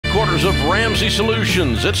headquarters of Ramsey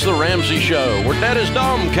Solutions. It's the Ramsey Show, where debt is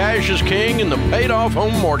dumb, cash is king, and the paid-off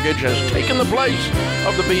home mortgage has taken the place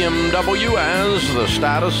of the BMW as the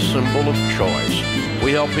status symbol of choice.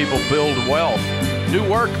 We help people build wealth, do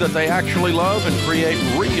work that they actually love, and create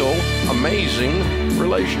real, amazing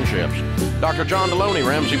relationships. Dr. John Deloney,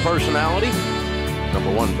 Ramsey personality,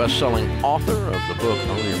 #1 best-selling author of the book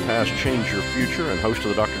Own Your Past, Change Your Future, and host of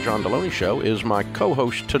the Dr. John Deloney Show, is my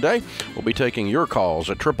co-host today. We'll be taking your calls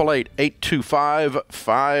at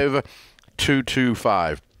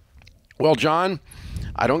 888-825-5225. Well, John,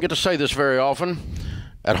 I don't get to say this very often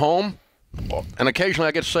at home, and occasionally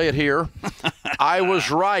I get to say it here. I was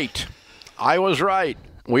right. I was right.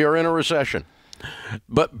 We are in a recession.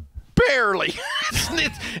 But barely.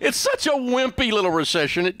 It's such a wimpy little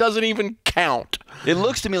recession. It doesn't even count. It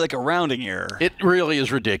looks to me like a rounding error. It really is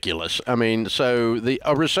ridiculous. I mean, so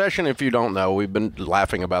a recession, if you don't know, we've been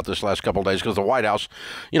laughing about this last couple of days because the White House,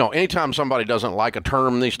 you know, anytime somebody doesn't like a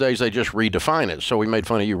term these days, they just redefine it. So we made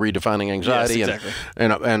fun of you redefining anxiety. Yes, exactly.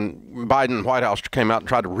 And Biden, White House came out and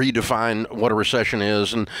tried to redefine what a recession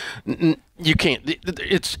is. And you can't.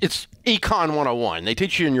 It's Econ 101. They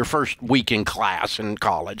teach you in your first week in class in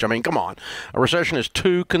college. I mean, come on. A recession is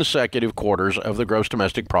 2 consecutive quarters of the gross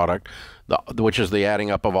domestic product, which is the adding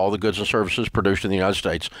up of all the goods and services produced in the United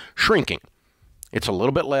States, shrinking. It's a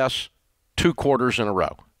little bit less, 2 quarters in a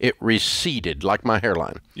row. It receded, like my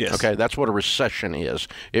hairline. Yes. Okay, that's what a recession is.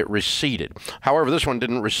 It receded. However, this one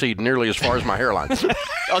didn't recede nearly as far as my hairline.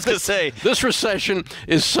 I was going to say. This recession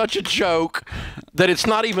is such a joke that it's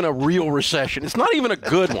not even a real recession. It's not even a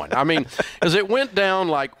good one. I mean, as it went down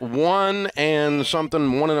like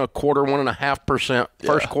 1.25%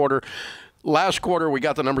 first quarter. Last quarter, we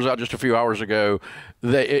got the numbers out just a few hours ago.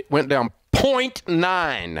 It went down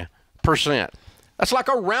 0.9%. That's like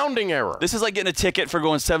a rounding error. This is like getting a ticket for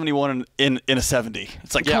going 71 in a 70.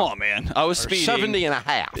 It's like, come on, man. I was speeding. 70 and a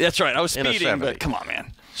half. That's right. I was speeding, but come on,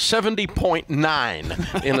 man.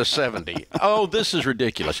 70.9 in a 70. Oh, this is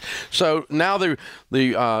ridiculous. So now the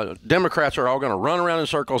Democrats are all going to run around in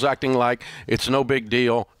circles acting like it's no big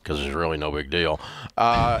deal, because it's really no big deal.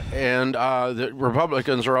 And the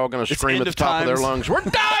Republicans are all going to scream at the top of their lungs, we're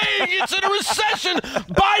dying! It's in a recession!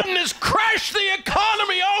 Biden has crashed the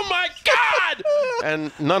economy! Oh, my God! And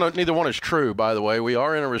neither one is true, by the way. We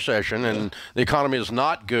are in a recession, and the economy is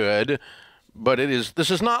not good. But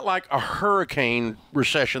this is not like a hurricane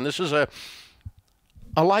recession. This is a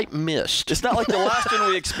light mist. It's not like the last one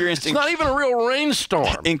we experienced. It's not even a real rainstorm.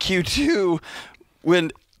 In Q2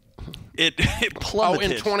 when it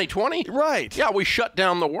plummeted. Oh, in 2020? Right. Yeah, we shut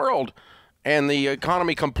down the world, and the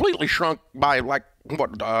economy completely shrunk by like,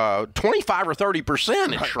 25 or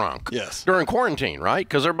 30% it shrunk. Yes. During quarantine, right?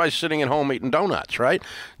 Because everybody's sitting at home eating donuts, right?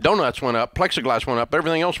 Donuts went up, plexiglass went up,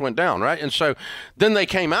 everything else went down, right? And so then they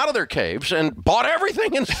came out of their caves and bought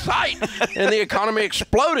everything in sight, and the economy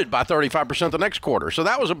exploded by 35% the next quarter. So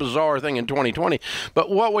that was a bizarre thing in 2020.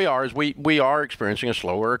 But what we are is we are experiencing a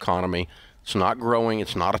slower economy. It's not growing.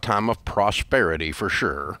 It's not a time of prosperity for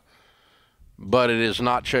sure. But it is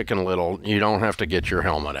not Chicken Little. You don't have to get your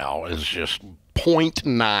helmet out. It's just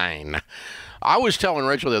 0.9. I was telling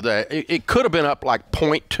Rachel the other day, it could have been up like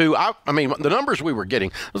 0.2. I mean, the numbers we were getting,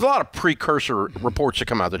 there's a lot of precursor reports that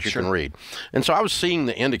come out that you can read. And so I was seeing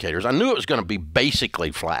the indicators. I knew it was going to be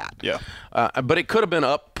basically flat. Yeah. But it could have been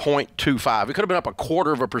up 0.25. It could have been up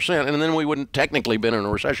 0.25%, and then we wouldn't technically been in a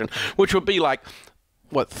recession, which would be like,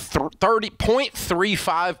 what,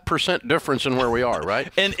 0.35% difference in where we are, right?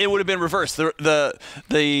 And it would have been reversed. The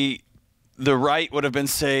right would have been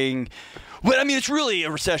saying, well, I mean, it's really a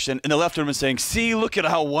recession. And the left would have been saying, see, look at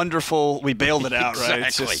how wonderful we bailed it out, right?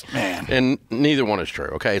 Exactly. It's just, man. And neither one is true,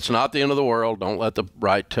 okay? It's not the end of the world. Don't let the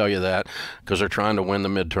right tell you that, because they're trying to win the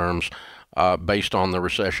midterms based on the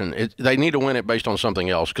recession. They need to win it based on something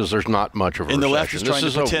else, because there's not much of a recession. And the left is trying to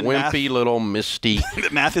pretend this is a wimpy little misty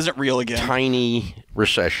math isn't real again. Tiny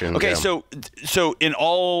recession. Okay, yeah. so in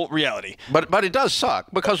all reality. But it does suck,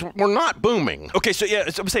 because we're not booming. Okay, so yeah,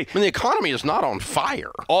 so I'm saying. I mean, the economy is not on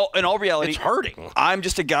fire. In all reality. It's hurting. I'm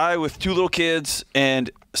just a guy with 2 little kids, and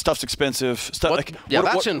stuff's expensive. Stuff,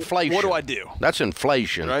 that's inflation. What do I do? That's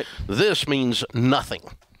inflation. Right. This means nothing.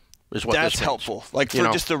 Is what that's this helpful. Like for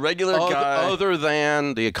just the regular guy. Other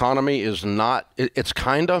than the economy is not, it's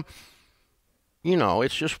kind of,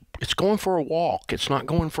 it's going for a walk. It's not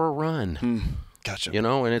going for a run. Gotcha.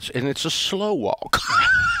 And it's a slow walk.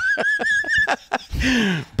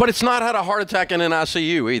 But it's not had a heart attack in an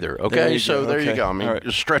ICU either. Okay, there you go. I mean,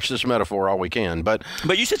 just stretch this metaphor all we can. But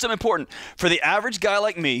you said something important. For the average guy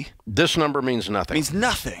like me, this number means nothing. Means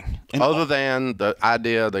nothing. Other than the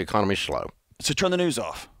idea the economy's slow. So turn the news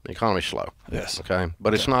off. The economy's slow. Yes. Okay,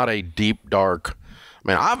 but it's not a deep, dark. I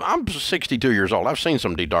mean, I'm 62 years old. I've seen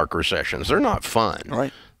some deep, dark recessions. They're not fun.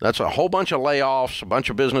 Right. That's a whole bunch of layoffs. A bunch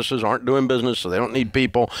of businesses aren't doing business, so they don't need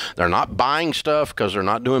people. They're not buying stuff because they're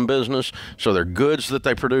not doing business. So their goods that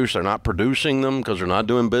they produce, they're not producing them because they're not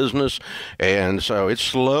doing business. And so it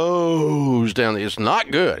slows down. It's not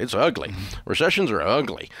good. It's ugly. Recessions are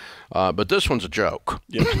ugly. But this one's a joke.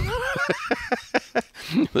 Yep.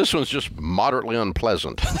 This one's just moderately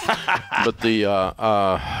unpleasant. But this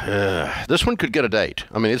one could get a date.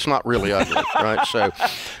 I mean, it's not really ugly, right? So,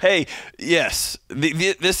 hey, yes,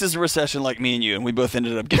 this is a recession like me and you, and we both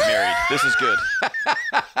ended up getting married. This is good.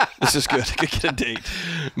 This is good. Could get a date.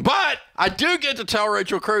 But I do get to tell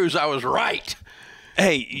Rachel Cruz I was right.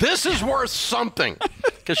 Hey, this is worth something,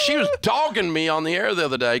 because she was dogging me on the air the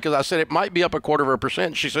other day because I said it might be up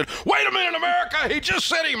 0.25%. She said, "Wait a minute, America! He just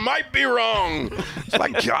said he might be wrong." It's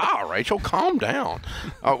like, yeah, Rachel, calm down.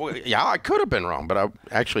 Yeah, I could have been wrong, but I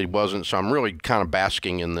actually wasn't. So I'm really kind of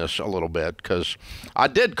basking in this a little bit because I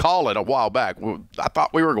did call it a while back. I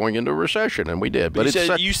thought we were going into a recession, and we did. But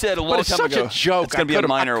you said a long time ago. But it's such a joke. It's going to be a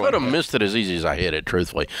minor one. I could have missed it as easy as I hit it,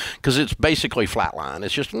 truthfully, because it's basically flatline.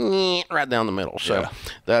 It's just right down the middle. So. Yeah.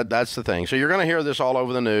 That's the thing. So you're going to hear this all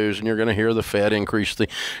over the news, and you're going to hear the Fed increase the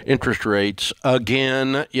interest rates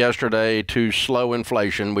again yesterday to slow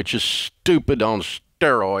inflation, which is stupid on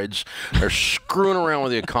steroids. They're screwing around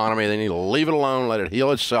with the economy. They need to leave it alone, let it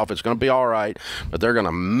heal itself. It's going to be all right, but they're going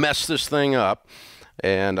to mess this thing up.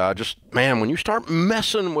 And man, when you start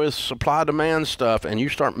messing with supply-demand stuff and you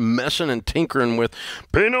start messing and tinkering with,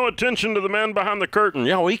 pay no attention to the man behind the curtain.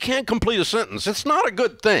 Yeah, well, he can't complete a sentence. It's not a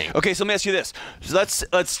good thing. Okay, so let me ask you this. So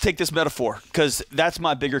let's take this metaphor, because that's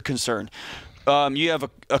my bigger concern. You have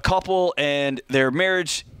a couple and their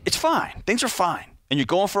marriage, it's fine. Things are fine. And you're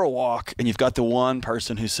going for a walk, and you've got the one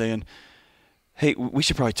person who's saying, hey, we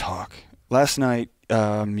should probably talk. Last night,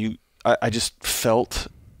 I just felt,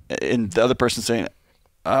 and the other person saying,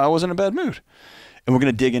 I was in a bad mood, and we're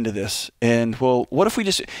going to dig into this. And well, what if we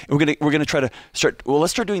just we're going to try to start? Well,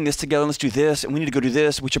 let's start doing this together. Let's do this, and we need to go do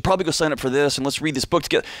this. We should probably go sign up for this, and let's read this book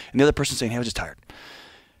together. And the other person saying, "Hey, I was just tired."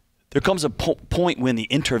 There comes a point when the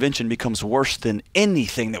intervention becomes worse than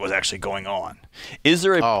anything that was actually going on. Is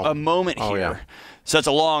there a moment here? Yeah. So that's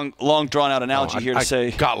a long drawn-out analogy here to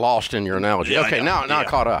say. Got lost in your analogy. Yeah, okay, now I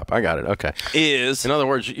caught up. I got it. Okay. In other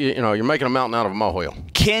words, you're making a mountain out of a molehill.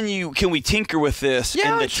 Can we tinker with this?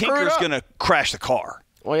 Yeah, and the tinker's going to crash the car.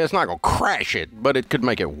 Well, it's not going to crash it, but it could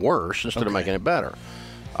make it worse instead of making it better.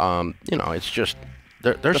 It's just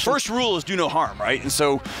there's the first rule is do no harm, right? And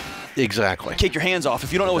so. Exactly. Take your hands off.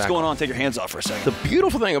 If you don't know what's going on, take your hands off for a second. The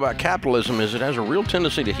beautiful thing about capitalism is it has a real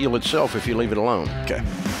tendency to heal itself if you leave it alone. Okay.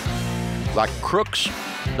 Like crooks,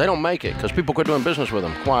 they don't make it because people quit doing business with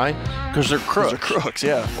them. Why? Because they're crooks. They're crooks,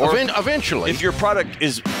 yeah. Or eventually, if your product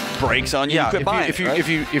breaks on you, you quit buying it. If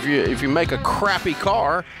you make a crappy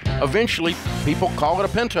car, eventually people call it a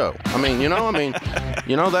Pinto.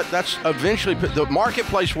 That's eventually the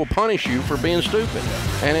marketplace will punish you for being stupid,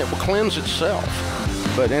 and it will cleanse itself.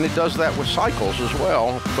 And it does that with cycles as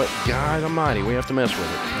well. But God Almighty, we have to mess with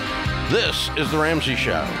it. This is the Ramsey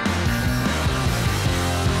Show.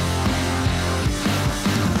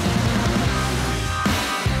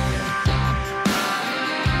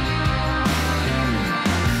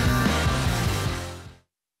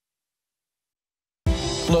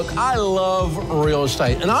 Look, I love real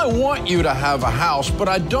estate, and I want you to have a house, but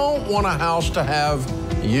I don't want a house to have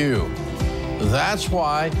you. That's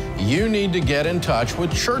why you need to get in touch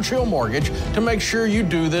with Churchill Mortgage to make sure you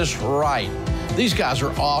do this right. These guys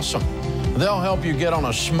are awesome. They'll help you get on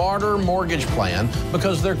a smarter mortgage plan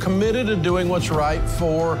because they're committed to doing what's right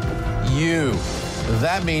for you.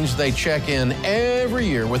 That means they check in every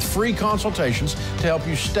year with free consultations to help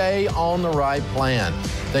you stay on the right plan.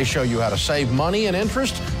 They show you how to save money and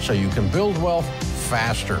interest so you can build wealth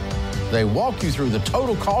faster. They walk you through the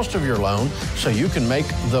total cost of your loan so you can make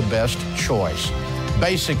the best choice.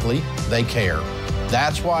 Basically, they care.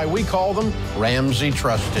 That's why we call them Ramsey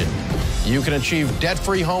Trusted. You can achieve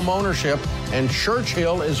debt-free home ownership, and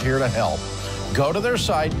Churchill is here to help. Go to their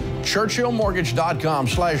site,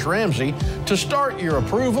 churchillmortgage.com/Ramsey, to start your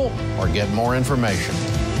approval or get more information.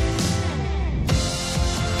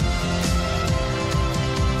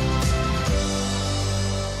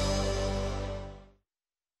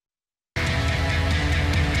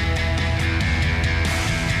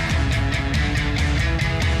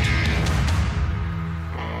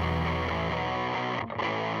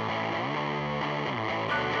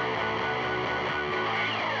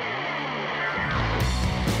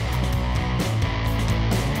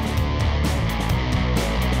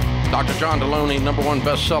 Dr. John Deloney, #1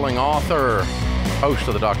 best-selling author, host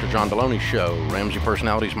of the Dr. John Deloney Show. Ramsey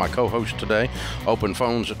Personality is my co-host today. Open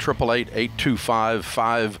phones at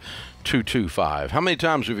 888-825-5225. How many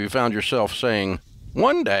times have you found yourself saying,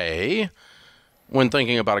 one day, when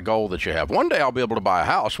thinking about a goal that you have, one day I'll be able to buy a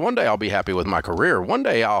house, one day I'll be happy with my career, one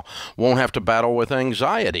day I won't have to battle with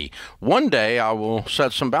anxiety, one day I will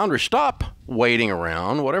set some boundaries. Stop waiting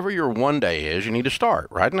around. Whatever your one day is, you need to start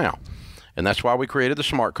right now. And that's why we created the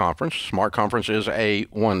SMART Conference. SMART Conference is a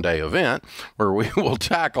one-day event where we will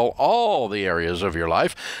tackle all the areas of your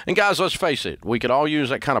life. And guys, let's face it, we could all use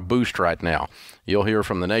that kind of boost right now. You'll hear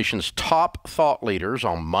from the nation's top thought leaders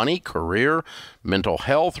on money, career, mental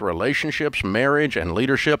health, relationships, marriage, and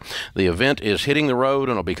leadership. The event is hitting the road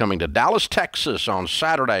and will be coming to Dallas, Texas on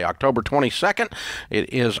Saturday, October 22nd.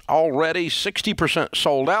 It is already 60%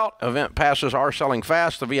 sold out. Event passes are selling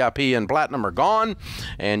fast. The VIP and Platinum are gone,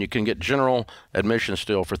 and you can get general admission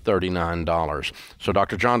still for $39. So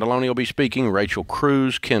Dr. John Deloney will be speaking, Rachel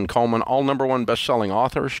Cruz, Ken Coleman, all #1 best-selling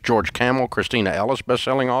authors, George Camel, Christina Ellis,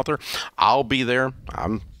 best-selling author. I'll be there.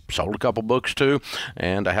 I'm sold a couple books too,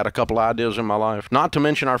 and I had a couple ideas in my life. Not to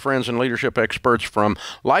mention our friends and leadership experts from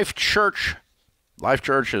Life Church. Life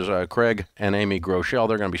Church is Craig and Amy Groeschel.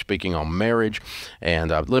 They're going to be speaking on marriage. And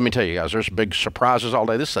let me tell you guys, there's big surprises all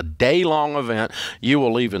day. This is a day-long event. You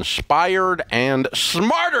will leave inspired and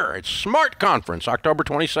smarter. It's SMART Conference, October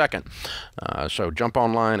 22nd. So jump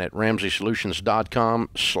online at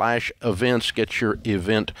ramseysolutions.com/events. Get your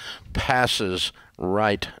event passes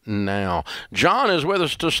right now. John is with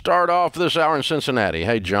us to start off this hour in Cincinnati.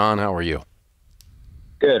 Hey, John, how are you?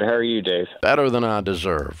 Good. How are you, Dave? Better than I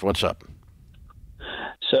deserve. What's up?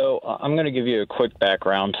 So I'm going to give you a quick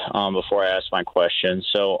background before I ask my question.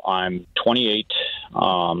 So I'm 28.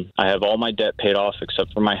 I have all my debt paid off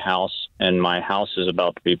except for my house, and my house is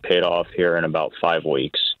about to be paid off here in about 5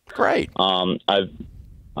 weeks. Great. I've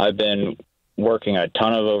been working a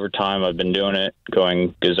ton of overtime. I've been doing it,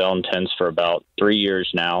 going gazelle intense for about 3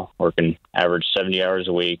 years now, working average 70 hours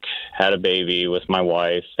a week, had a baby with my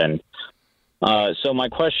wife. And so my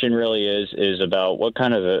question really is about what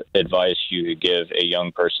kind of advice you could give a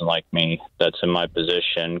young person like me that's in my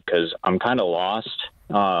position, because I'm kind of lost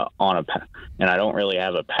on a path, and I don't really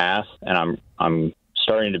have a path, and I'm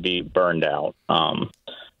starting to be burned out.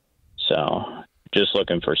 So just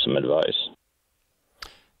looking for some advice.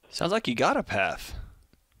 Sounds like you got a path.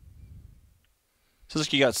 Sounds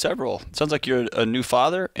like you got several. Sounds like you're a new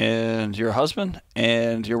father, and you're a husband,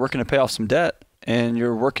 and you're working to pay off some debt, and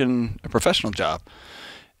you're working a professional job.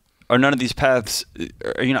 Are none of these paths,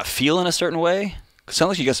 are you not feeling a certain way? It sounds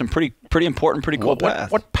like you got some pretty important, pretty cool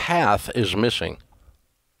path. What path is missing?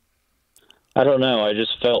 I don't know. I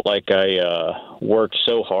just felt like I worked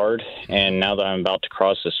so hard, and now that I'm about to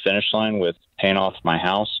cross this finish line with paying off my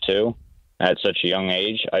house too, at such a young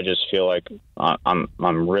age, I just feel like I'm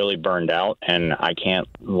really burned out, and I can't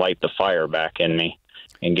light the fire back in me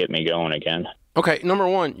and get me going again. Okay, number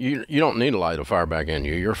one, you don't need to light a fire back in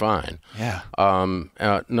you. You're fine. Yeah.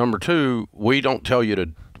 Number two, we don't tell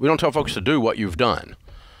folks to do what you've done.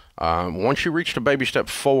 Once you reach to baby step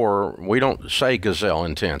 4, we don't say gazelle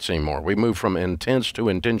intense anymore. We move from intense to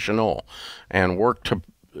intentional, and work to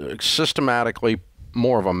systematically,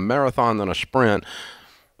 more of a marathon than a sprint.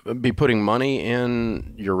 Be putting money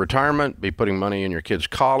in your retirement, be putting money in your kids'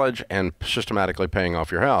 college, and systematically paying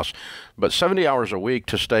off your house. But 70 hours a week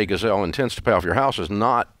to stay gazelle intense to pay off your house is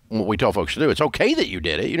not what we tell folks to do. It's okay that you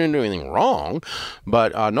did it. You didn't do anything wrong,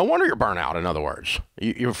 but no wonder you're burnt out. In other words,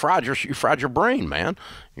 you fried your brain, man.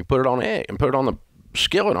 You put it on egg and put it on the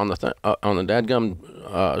skillet on the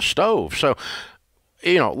dadgum stove. So,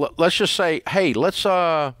 let's just say, hey, let's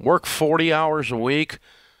work 40 hours a week.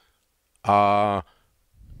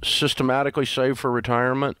 Systematically save for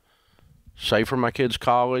retirement, save for my kids'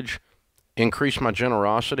 college, increase my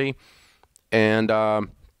generosity, and go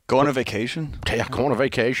on a vacation. Yeah, go on a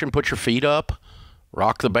vacation. Put your feet up,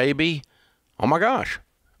 rock the baby. Oh my gosh!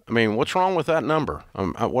 I mean, what's wrong with that number?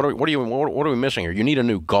 What are we missing here? You need a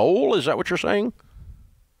new goal? Is that what you're saying?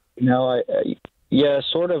 No, yeah,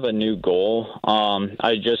 sort of a new goal.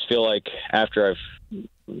 I just feel like after I've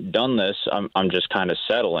done this, I'm just kind of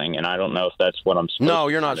settling, and I don't know if that's what I'm supposed to. No,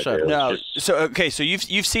 you're not settling. No. So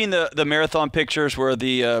you've seen the marathon pictures where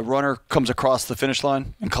the runner comes across the finish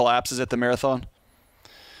line and collapses at the marathon?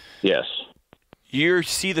 Yes. You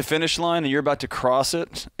see the finish line and you're about to cross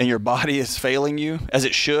it, and your body is failing you, as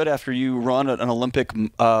it should after you run an Olympic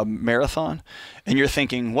marathon, and you're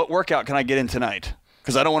thinking, what workout can I get in tonight?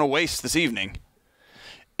 Because I don't want to waste this evening.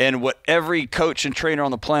 And what every coach and trainer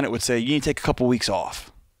on the planet would say, you need to take a couple weeks off.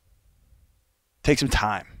 Take some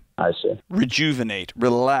time. I see. Rejuvenate,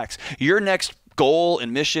 relax. Your next goal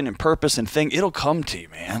and mission and purpose and thing, it'll come to you,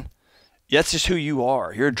 man. That's just who you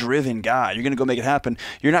are. You're a driven guy. You're going to go make it happen.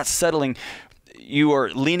 You're not settling. You are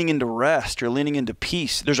leaning into rest. You're leaning into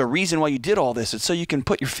peace. There's a reason why you did all this. It's so you can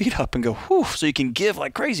put your feet up and go, whew, so you can give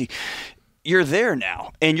like crazy. You're there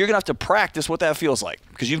now, and you're going to have to practice what that feels like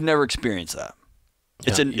because you've never experienced that.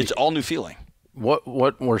 It's all new feeling.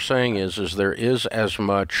 What we're saying is there is as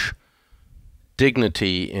much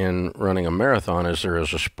dignity in running a marathon as there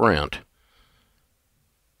is a sprint.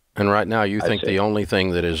 And right now you think the only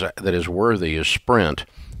thing that is worthy is sprint.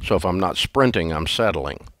 So if I'm not sprinting, I'm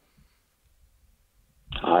settling.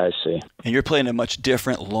 I see. And you're playing a much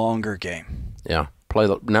different, longer game. Yeah.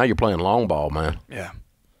 Now you're playing long ball, man. Yeah.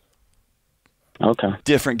 Okay.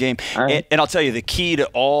 Different game. Right. And I'll tell you, the key to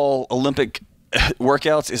all Olympic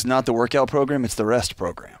workouts is not the workout program, it's the rest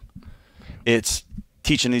program. It's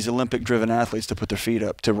teaching these Olympic-driven athletes to put their feet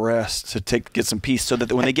up, to rest, to get some peace so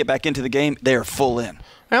that when they get back into the game, they are full in.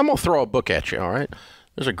 Hey, I'm going to throw a book at you, all right?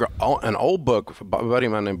 There's an old book a buddy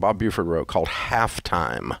of mine named Bob Buford wrote called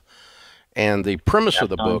Halftime. And the premise of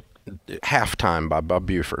the book, Halftime by Bob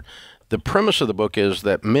Buford, the premise of the book is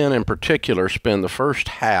that men in particular spend the first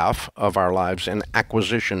half of our lives in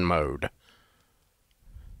acquisition mode.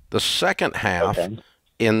 The second half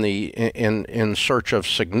in search of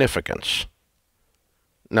significance.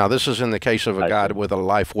 Now, this is in the case of a guy with a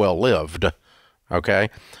life well lived, okay?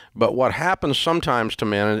 But what happens sometimes to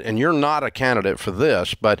men, and you're not a candidate for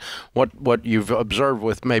this, but what you've observed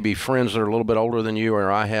with maybe friends that are a little bit older than you,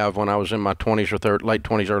 or I have when I was in my 20s or late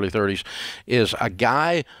 20s, early 30s, is a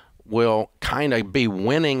guy will kind of be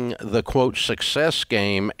winning the quote success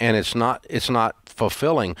game, and it's not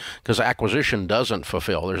fulfilling because acquisition doesn't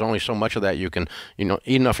fulfill. There's only so much of that you can, eat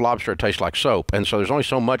enough lobster, it tastes like soap. And so there's only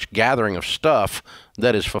so much gathering of stuff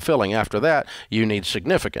that is fulfilling. After that, you need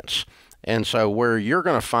significance. And so where you're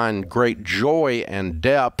going to find great joy and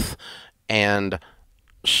depth and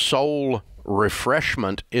soul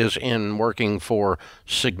refreshment is in working for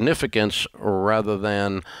significance rather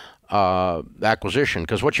than acquisition,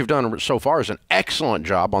 because what you've done so far is an excellent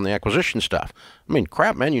job on the acquisition stuff. I mean,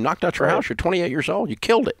 crap, man, you knocked out your house. You're 28 years old. You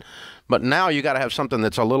killed it. But now you got to have something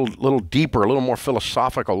that's a little deeper, a little more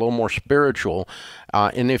philosophical, a little more spiritual.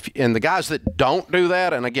 And the guys that don't do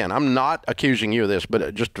that, and again, I'm not accusing you of this,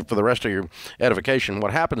 but just for the rest of your edification,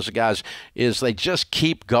 what happens to guys is they just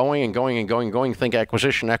keep going and going and going and going, think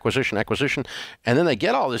acquisition, acquisition, acquisition, and then they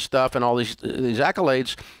get all this stuff and all these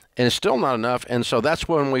accolades, and it's still not enough. And so that's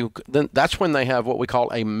when they have what we call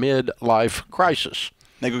a midlife crisis.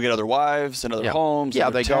 They go get other wives and other homes.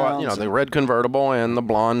 Yeah, they go out, the red convertible and the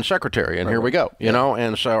blonde secretary, and here we go, you know,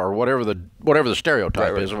 and so, or whatever the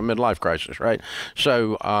stereotype is of a midlife crisis, right?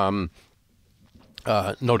 So,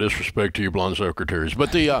 no disrespect to you blonde secretaries,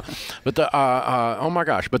 but oh my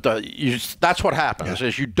gosh, but that's what happens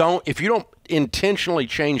is if you don't intentionally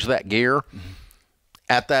change that gear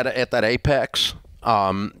at that apex,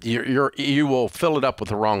 you will fill it up with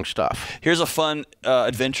the wrong stuff. Here's a fun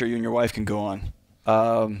adventure you and your wife can go on.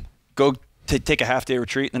 Go take a half-day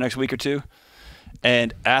retreat in the next week or two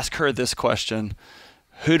and ask her this question: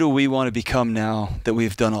 who do we want to become now that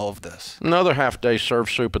we've done all of this? Another half-day serve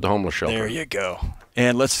soup at the homeless shelter. There you go.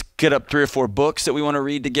 And let's get up 3 or 4 books that we want to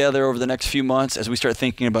read together over the next few months as we start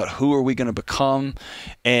thinking about who are we going to become.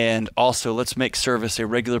 And also, let's make service a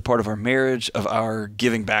regular part of our marriage, of our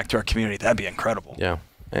giving back to our community. That'd be incredible. Yeah.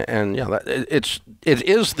 And it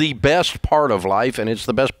is the best part of life, and it's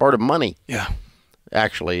the best part of money. Yeah.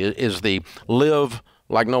 Actually, is the live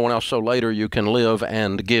like no one else, so later you can live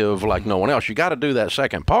and give like no one else. You got to do that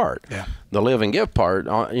second part, the live and give part,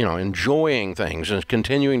 enjoying things and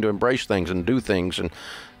continuing to embrace things and do things and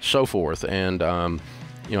so forth. And, I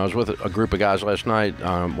was with a group of guys last night.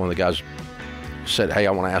 One of the guys said, hey,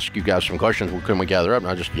 I want to ask you guys some questions. Well, can we gather up? And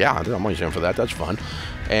I just, I'm always in for that. That's fun.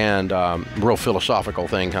 And real philosophical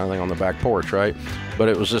thing, kind of thing on the back porch, right? But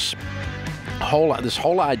it was this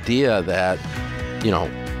whole idea that,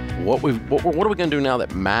 what are we going to do now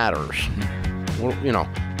that matters?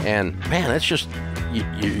 And man, it's just,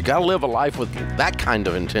 you got to live a life with that kind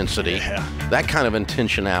of intensity, that kind of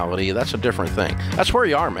intentionality. That's a different thing. That's where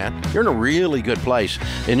you are, man. You're in a really good place.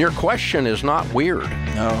 And your question is not weird.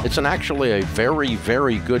 No. It's actually a very,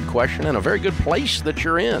 very good question and a very good place that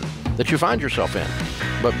you're in, that you find yourself in.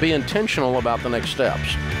 But be intentional about the next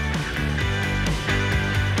steps.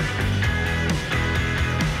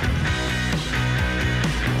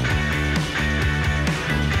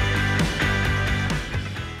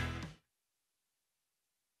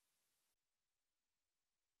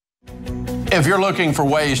 If you're looking for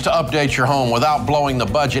ways to update your home without blowing the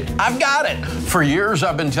budget, I've got it. For years,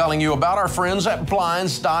 I've been telling you about our friends at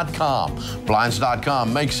Blinds.com.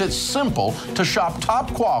 Blinds.com makes it simple to shop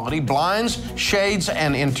top quality blinds, shades,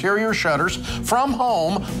 and interior shutters from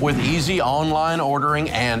home with easy online ordering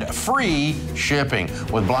and free shipping.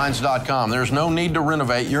 With Blinds.com, there's no need to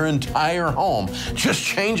renovate your entire home. Just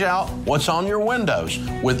change out what's on your windows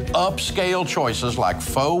with upscale choices like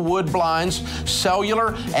faux wood blinds,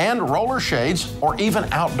 cellular, and roller shades, or even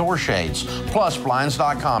outdoor shades. Plus,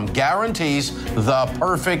 Blinds.com guarantees the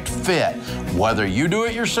perfect fit, whether you do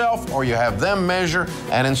it yourself or you have them measure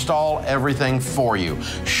and install everything for you.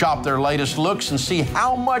 Shop their latest looks and see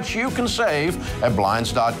how much you can save at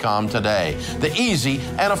Blinds.com today. The easy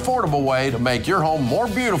and affordable way to make your home more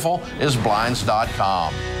beautiful is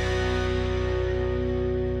Blinds.com.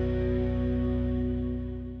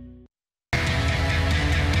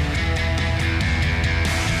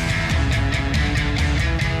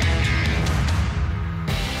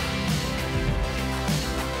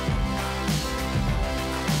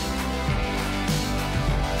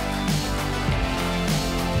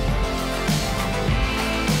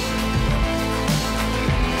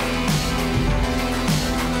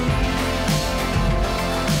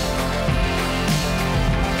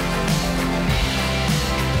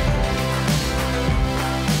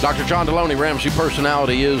 Dr. John Deloney, Ramsey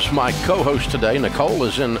Personality, is my co-host today. Nicole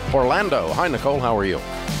is in Orlando. Hi, Nicole. How are you?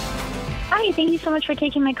 Hi. Thank you so much for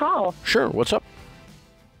taking my call. Sure. What's up?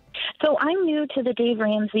 So I'm new to the Dave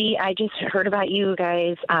Ramsey. I just heard about you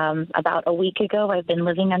guys about a week ago. I've been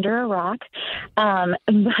living under a rock.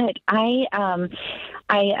 But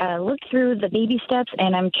I looked through the baby steps,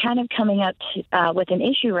 and I'm kind of coming up with an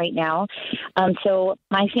issue right now. So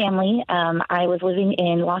my family, I was living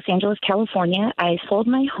in Los Angeles, California. I sold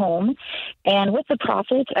my home, and with the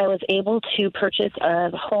profits, I was able to purchase a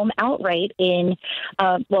home outright in,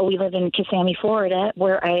 we live in Kissimmee, Florida,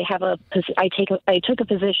 where I took a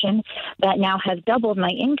position that now has doubled my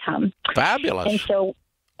income. Fabulous. And so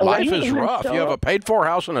life is rough. You have a paid-for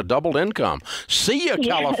house and a doubled income. See ya,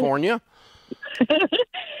 California.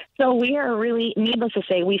 So we are really, needless to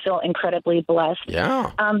say, we feel incredibly blessed.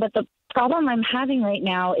 Yeah. But the problem I'm having right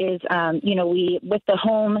now is, with the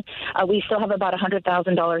home, we still have about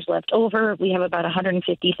 $100,000 left over. We have about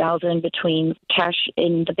 $150,000 between cash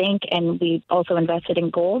in the bank, and we also invested in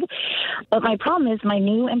gold. But my problem is my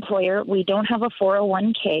new employer, we don't have a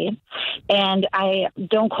 401k, and I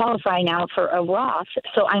don't qualify now for a Roth.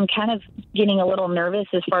 So I'm kind of getting a little nervous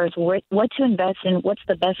as far as what to invest in, what's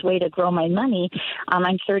the best way to grow my money.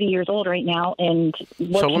 I'm 30 years old right now, and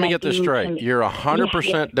so let me get this straight. You're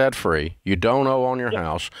 100% debt-free. You don't owe on your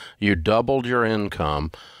house. You doubled your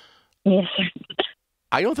income. Yes, sir.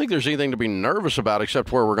 I don't think there's anything to be nervous about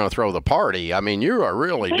except where we're going to throw the party. I mean, you are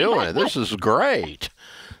really doing it. This is great.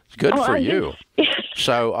 It's good for you.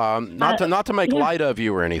 So, not to make light of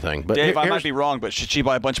you or anything, but Dave, I might be wrong, but should she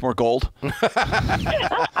buy a bunch more gold?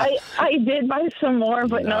 I did buy some more,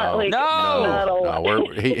 but not like not a lot.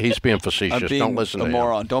 No, he's being facetious. Don't listen to him.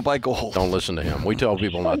 Moron. Don't buy gold. Don't listen to him. We tell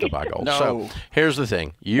people not to buy gold. No. So here's the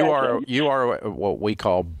thing: you are what we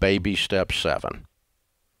call baby step 7.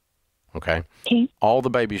 Okay. All the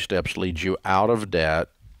baby steps lead you out of debt,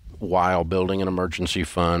 while building an emergency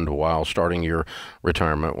fund, while starting your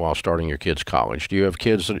retirement, while starting your kids' college. Do you have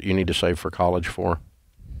kids that you need to save for college for?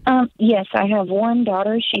 Yes, I have one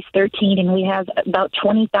daughter. She's 13, and we have about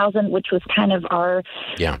 $20,000, which was kind of our.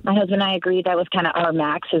 Yeah. My husband and I agreed that was kind of our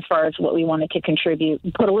max as far as what we wanted to contribute.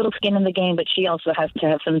 Put a little skin in the game, but she also has to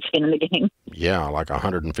have some skin in the game. Yeah, like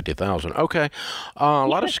 $150,000. Okay, a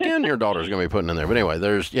lot of skin your daughter's going to be putting in there. But anyway,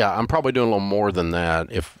 I'm probably doing a little more than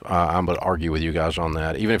that. If I'm going to argue with you guys on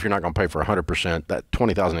that, even if you're not going to pay for 100%, that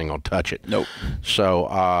 $20,000 ain't going to touch it. Nope. So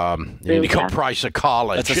you need to go price of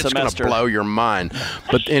college. It's going to blow your mind.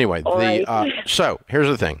 But anyway, so here's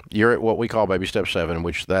the thing. You're at what we call baby step 7,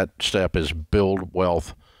 which that step is build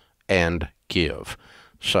wealth and give.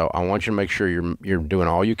 So I want you to make sure you're doing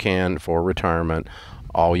all you can for retirement,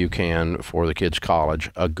 all you can for the kids' college.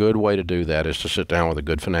 A good way to do that is to sit down with a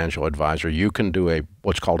good financial advisor. You can do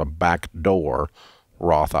what's called a backdoor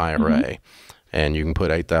Roth IRA, and you can put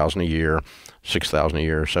 $8,000 a year, $6,000 a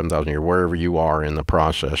year, $7,000 a year, wherever you are in the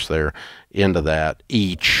process there, into that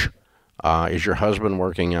each. Is your husband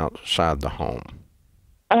working outside the home?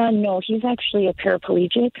 No, he's actually a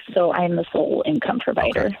paraplegic, so I'm the sole income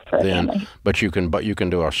provider for a family. But you can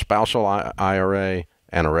do a spousal IRA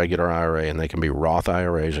and a regular IRA, and they can be Roth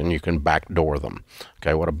IRAs, and you can backdoor them.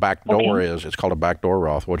 Okay, what a backdoor is, it's called a backdoor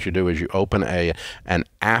Roth. What you do is you open an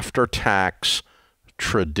after-tax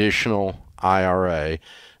traditional IRA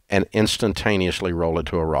and instantaneously roll it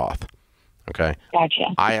to a Roth. Okay.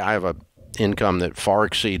 Gotcha. I have a income that far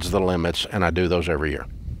exceeds the limits, and I do those every year.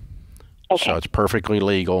 Okay. So it's perfectly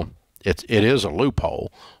legal. It is a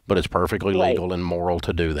loophole, but it's perfectly Right. legal and moral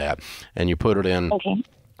to do that. And you put it in Okay.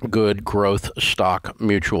 good growth stock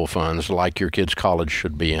mutual funds like your kids' college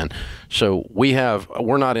should be in. So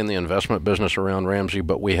we're not in the investment business around Ramsey,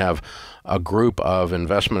 but we have a group of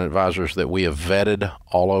investment advisors that we have vetted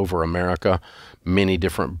all over America, many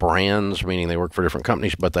different brands, meaning they work for different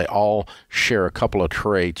companies, but they all share a couple of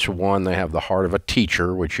traits. One, they have the heart of a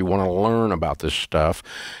teacher, which you want to learn about this stuff.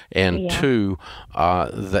 And two,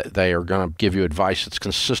 that they are going to give you advice that's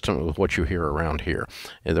consistent with what you hear around here.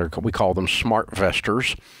 We call them smart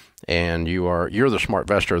vestors. And you're the smart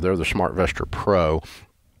vestor, they're the smart vestor pro.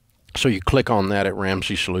 So you click on that at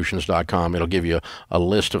RamseySolutions.com. It'll give you a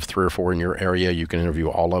list of 3 or 4 in your area. You can interview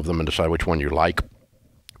all of them and decide which one you like,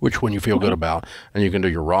 which one you feel good about. And you can do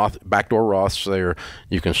your backdoor Roths there.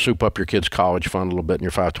 You can soup up your kids' college fund a little bit in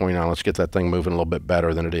your 529. Let's get that thing moving a little bit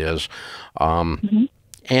better than it is. And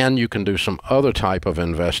you can do some other type of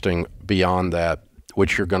investing beyond that,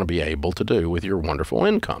 which you're going to be able to do with your wonderful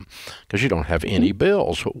income because you don't have any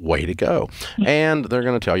bills. Way to go. And they're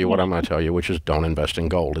going to tell you what I'm going to tell you, which is don't invest in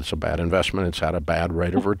gold. It's a bad investment. It's had a bad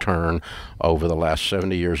rate of return. Over the last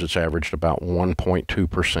 70 years, it's averaged about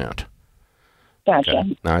 1.2%. Gotcha.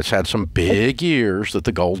 Okay. Now, it's had some big years that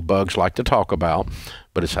the gold bugs like to talk about,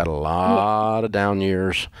 but it's had a lot of down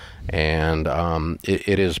years, and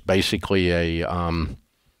it is basically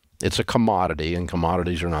it's a commodity, and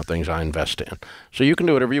commodities are not things I invest in. So you can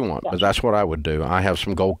do whatever you want, but that's what I would do. I have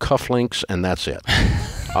some gold cufflinks, and that's it.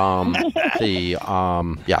 That's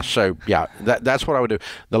what I would do.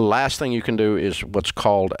 The last thing you can do is what's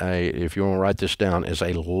called if you want to write this down, is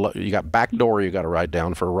you got backdoor you got to write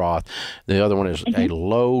down for Roth. The other one is a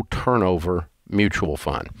low turnover mutual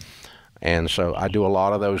fund. And so I do a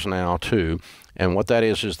lot of those now too. And what that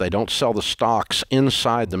is they don't sell the stocks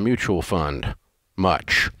inside the mutual fund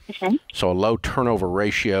much. So a low turnover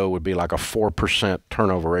ratio would be like a 4%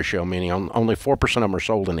 turnover ratio, meaning only 4% of them are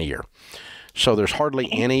sold in a year. So there's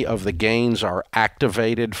hardly any of the gains are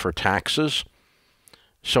activated for taxes.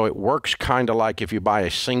 So it works kind of like if you buy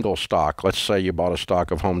a single stock. Let's say you bought a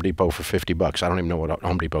stock of Home Depot for $50. I don't even know what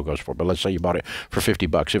Home Depot goes for, but let's say you bought it for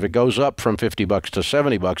 $50. If it goes up from $50 to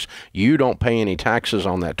 $70, you don't pay any taxes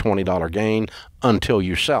on that $20 gain until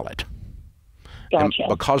you sell it. Gotcha. And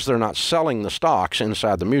because they're not selling the stocks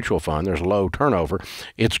inside the mutual fund, there's low turnover.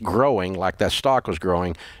 It's growing like that stock was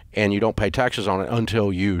growing, and you don't pay taxes on it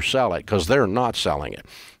until you sell it because they're not selling it.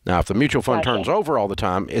 Now, if the mutual fund turns over all the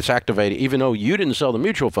time, it's activated. Even though you didn't sell the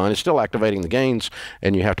mutual fund, it's still activating the gains,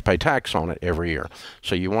 and you have to pay tax on it every year.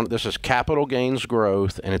 So this is capital gains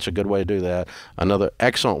growth, and it's a good way to do that. Another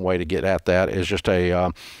excellent way to get at that is just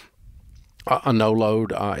a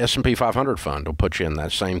no-load S&P 500 fund will put you in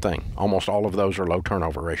that same thing. Almost all of those are low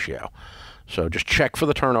turnover ratio. So just check for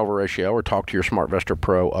the turnover ratio or talk to your SmartVestor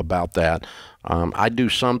Pro about that. I do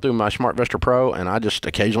some through my SmartVestor Pro, and I just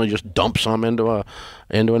occasionally just dump some into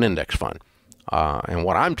an index fund. And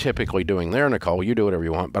what I'm typically doing there, Nicole, you do whatever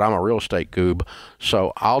you want, but I'm a real estate goob,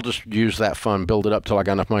 so I'll just use that fund, build it up till I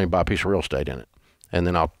got enough money to buy a piece of real estate in it. And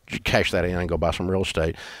then I'll cash that in and go buy some real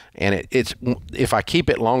estate. And it's if I keep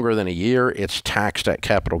it longer than a year, it's taxed at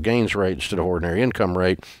capital gains rate instead of ordinary income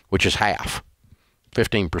rate, which is half.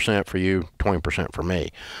 15% for you, 20% for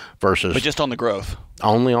me, versus. But just on the growth.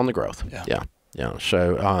 Only on the growth. Yeah.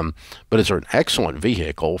 So, but it's an excellent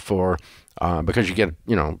vehicle for because you get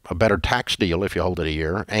a better tax deal if you hold it a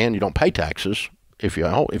year, and you don't pay taxes if you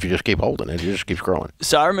just keep holding it. It just keeps growing.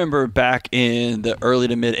 So I remember back in the early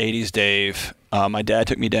to mid 80s, Dave. My dad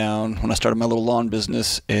took me down when I started my little lawn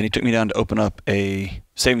business, and he took me down to open up a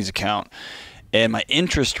savings account. And my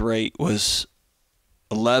interest rate was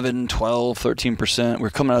 11, 12, 13%. We're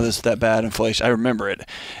coming out of that bad inflation. I remember it.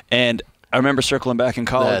 And I remember circling back in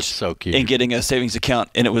college. That's so cute. And getting a savings account,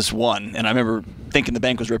 and it was 1. And I remember thinking the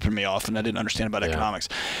bank was ripping me off, and I didn't understand about economics.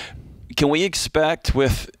 Can we expect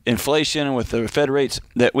with inflation and with the Fed rates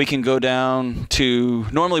that we can go down to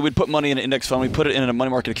 – normally we'd put money in an index fund. We put it in a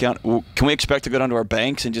money market account. Can we expect to go down to our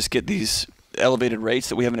banks and just get these elevated rates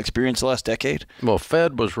that we haven't experienced the last decade? Well,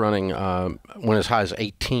 Fed was running when as high as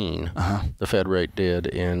 18, the Fed rate did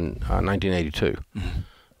in 1982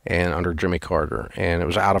 and under Jimmy Carter, and it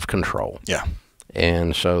was out of control. Yeah.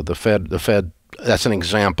 And so the Fed, that's an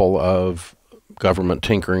example of government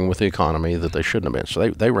tinkering with the economy that they shouldn't have been. So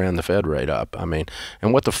they ran the Fed rate up. I mean,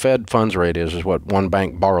 and what the Fed funds rate is what one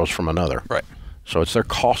bank borrows from another. Right. So it's their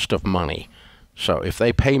cost of money. So if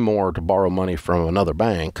they pay more to borrow money from another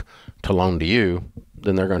bank to loan to you,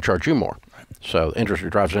 then they're going to charge you more. Right. So interest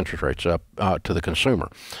rate drives interest rates up to the consumer.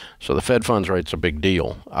 So the Fed funds rate's a big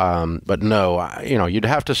deal. But no, you'd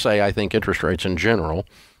have to say I think interest rates in general,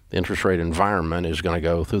 the interest rate environment is going to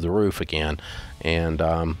go through the roof again. And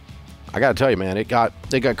I got to tell you, man, they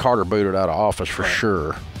got Carter booted out of office for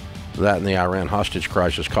sure. That and the Iran hostage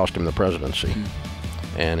crisis cost him the presidency.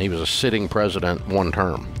 And he was a sitting president one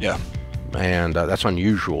term. Yeah. And that's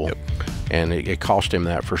unusual. Yep. And it cost him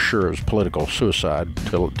that for sure. It was political suicide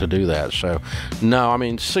to do that. So, no, I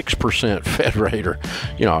mean 6% Fed rate, or a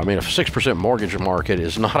 6% mortgage market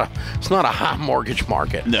is not a high mortgage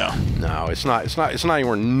market. No, it's not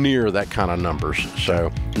anywhere near that kind of numbers.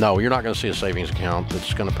 So, no, you're not going to see a savings account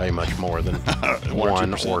that's going to pay much more than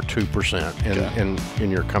 1 or 2% in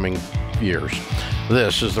your coming years.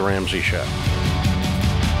 This is the Ramsey Show.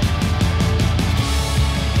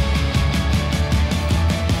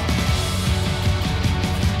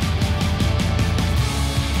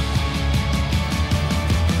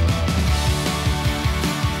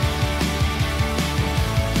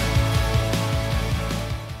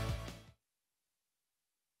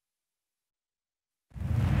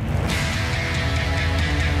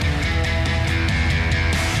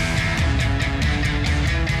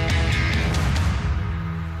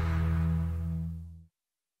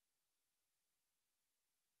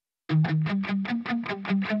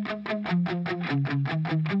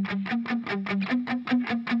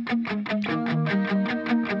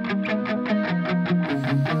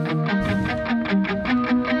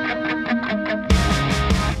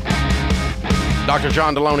 Dr.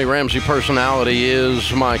 John Deloney, Ramsey Personality,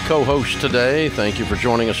 is my co-host today. Thank you for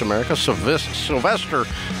joining us, America. Sylvester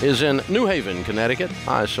is in New Haven, Connecticut.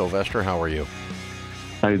 Hi, Sylvester. How are you?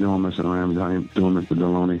 How you doing, Mr. Ramsey? How you doing, Mr.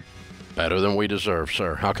 Deloney? Better than we deserve,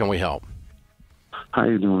 sir. How can we help? How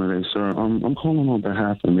you doing today, sir? I'm calling on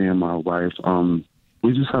behalf of me and my wife.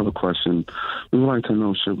 We just have a question. We would like to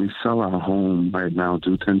know, should we sell our home right now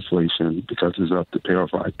due to inflation because it's up to pay off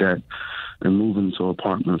our debt and move into an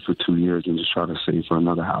apartment for 2 years and just try to save for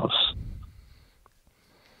another house?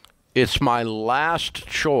 It's my last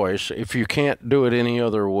choice if you can't do it any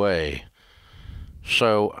other way.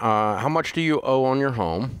 So how much do you owe on your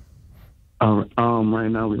home? Right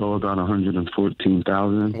now we owe about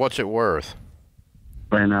 $114,000. What's it worth?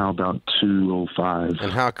 Right now about $205,000.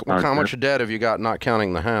 And how much debt have you got, not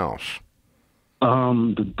counting the house?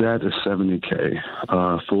 The debt is $70K.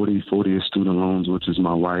 40 is student loans, which is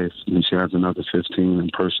my wife, and she has another 15 in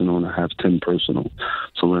personal, and I have 10 personal.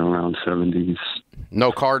 So we're around 70s.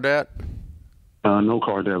 No car debt? No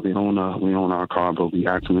car debt. We own our car, but we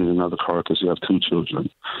actually need another car because we have 2 children.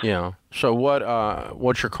 Yeah. So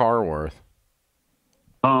what's your car worth?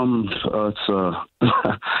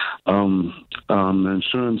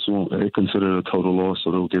 Insurance they consider it a total loss,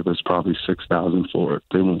 so they'll give us probably $6,000 for it.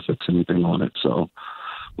 They won't fix anything on it, so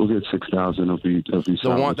we'll get $6,000 if we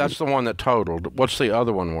sell it. That's the one that totaled. What's the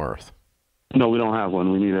other one worth? No, we don't have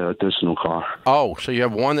one. We need an additional car. Oh, so you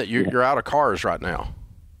have one that you're out of cars right now.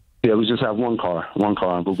 Yeah, we just have one car,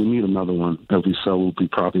 but we need another one. If we sell, we'll be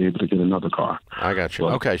probably able to get another car. I got you.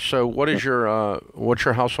 Okay, so what's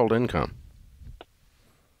your household income?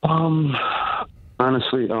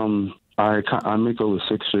 Honestly, I make over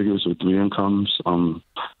 6 figures with 3 incomes.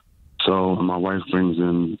 So my wife brings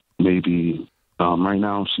in maybe right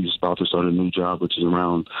now she's about to start a new job, which is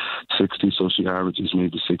around 60. So she averages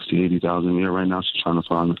maybe 60, 80,000 a year. Right now she's trying to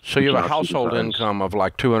find. So you have a household income of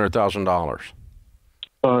like $200,000.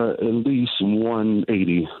 At least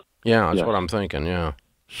 180. Yeah, that's what I'm thinking. Yeah.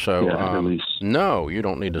 So at least. No, you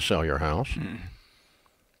don't need to sell your house.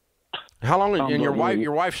 How long? And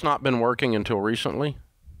your wife's not been working until recently?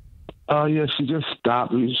 Yeah, she just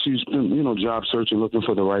stopped. She's been, job searching, looking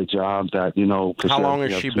for the right job that, How long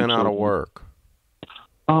has she been out of work?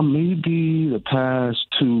 Maybe the past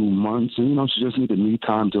 2 months. And, she just needed me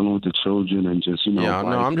time dealing with the children and just, Yeah,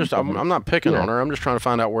 no, I'm not picking on her. I'm just trying to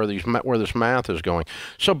find out where this math is going.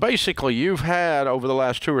 So basically, you've had over the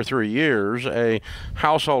last 2 or 3 years a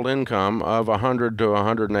household income of $100,000 to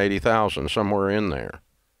 $180,000, somewhere in there.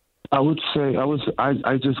 I would say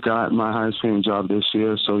I just got my highest paying job this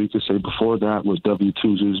year, so you could say before that was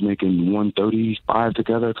W-2s. We was making $135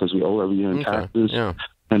 together because we owe every year in taxes. Yeah.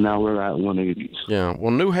 And now we're at 180s. Yeah.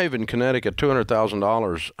 Well, New Haven, Connecticut,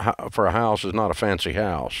 $200,000 for a house is not a fancy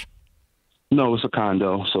house. No, it's a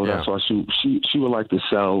condo. So that's why she would like to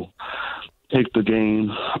sell, take the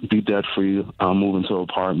gain, be debt free, move into an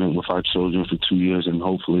apartment with our children for 2 years, and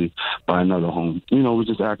hopefully buy another home. We're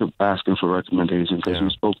just asking for recommendations because we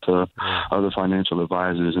spoke to other financial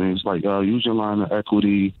advisors, and it's like, use your line of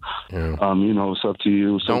equity. Yeah. It's up to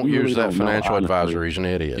you. So don't use that financial advisor. He's an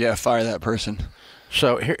idiot. Yeah, fire that person.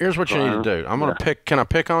 So here's what you need to do. I'm going to pick. Can I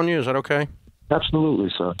pick on you? Is that okay? Absolutely,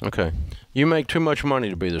 sir. Okay. You make too much money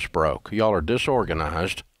to be this broke. Y'all are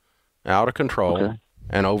disorganized, out of control,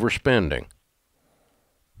 and overspending.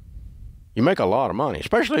 You make a lot of money,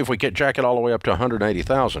 especially if we jack it all the way up to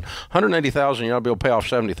 $180,000. $180,000, you ought to be able to pay off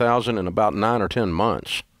 $70,000 in about 9 or 10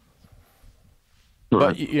 months.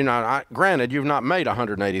 But you know, granted, you've not made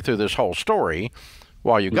 $180,000 through this whole story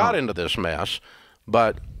while you got into this mess.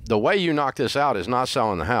 But the way you knock this out is not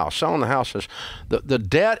selling the house. Selling the house is the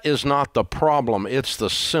debt is not the problem; it's the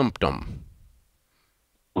symptom.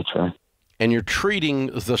 Okay. And you're treating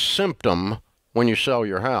the symptom when you sell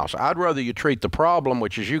your house. I'd rather you treat the problem,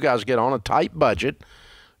 which is you guys get on a tight budget,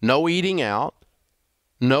 no eating out,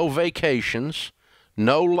 no vacations,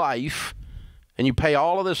 no life, and you pay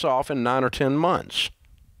all of this off in 9 or 10 months.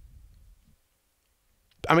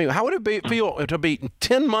 I mean, how would it feel to be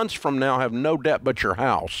 10 months from now have no debt but your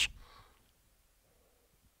house?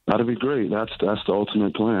 That'd be great. That's the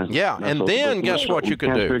ultimate plan. Yeah, and then guess what you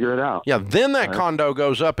could do? Figure it out. Yeah, then that condo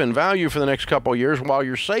goes up in value for the next couple of years while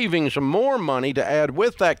you're saving some more money to add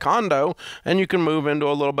with that condo, and you can move into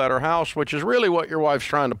a little better house, which is really what your wife's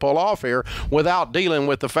trying to pull off here without dealing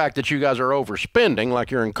with the fact that you guys are overspending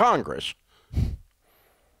like you're in Congress.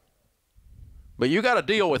 But you got to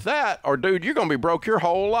deal with that, or, dude, you're going to be broke your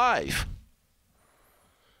whole life.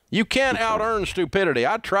 You can't out-earn stupidity.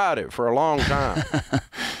 I tried it for a long time.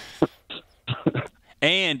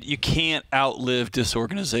 And you can't outlive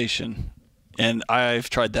disorganization. And I've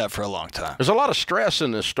tried that for a long time. There's a lot of stress in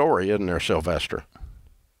this story, isn't there, Sylvester?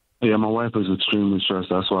 Yeah, my wife is extremely stressed.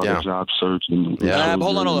 That's why the job search. And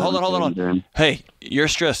hold on. Hey, you're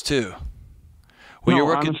stressed too. When you're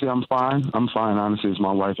working, honestly, I'm fine. Honestly, it's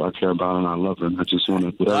my wife I care about and I love her. I just want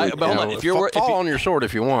to. But hold on, if you're fall on your sword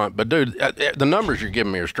if you want, but dude, the numbers you're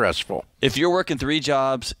giving me are stressful. If you're working 3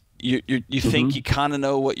 jobs, you think you kind of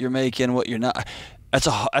know what you're making, what you're not. That's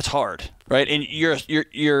hard, right? And you're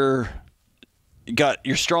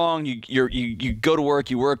strong. You go to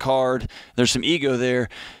work. You work hard. There's some ego there,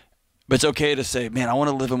 but it's okay to say, man, I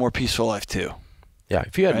want to live a more peaceful life too. Yeah,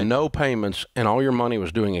 if you had no payments and all your money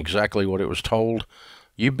was doing exactly what it was told,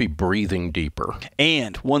 you'd be breathing deeper.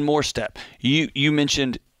 And one more step. You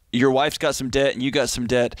mentioned your wife's got some debt and you got some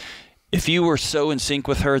debt. If you were so in sync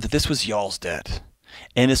with her that this was y'all's debt,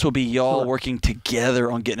 and this will be y'all working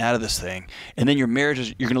together on getting out of this thing, and then your marriage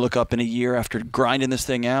is, you're going to look up in a year after grinding this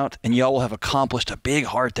thing out, and y'all will have accomplished a big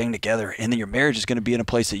hard thing together, and then your marriage is going to be in a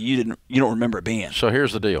place that you don't remember it being. So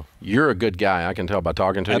here's the deal: you're a good guy. I can tell by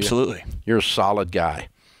talking to you. Absolutely, you're a solid guy,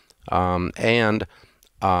 and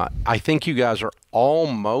I think you guys are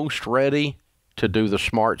almost ready to do the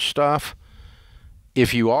smart stuff.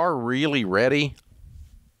 If you are really ready,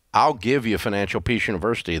 I'll give you Financial Peace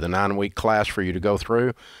University, the 9-week class for you to go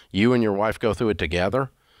through. You and your wife go through it together.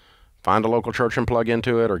 Find a local church and plug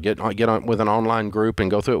into it, or get on with an online group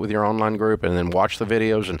and go through it with your online group, and then watch the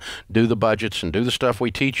videos and do the budgets and do the stuff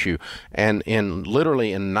we teach you. And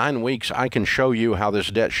literally in 9 weeks, I can show you how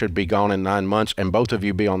this debt should be gone in 9 months, and both of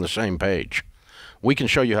you be on the same page. We can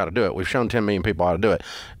show you how to do it. We've shown 10 million people how to do it.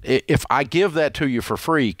 If I give that to you for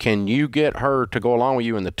free, can you get her to go along with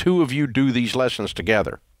you and the two of you do these lessons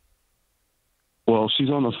together? Well, she's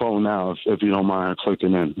on the phone now, if you don't mind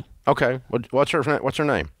clicking in. Okay. What's her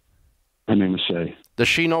name? Her name is Shay. Does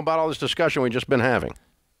she know about all this discussion we've just been having?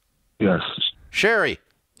 Yes. Sherry.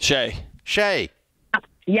 Shay.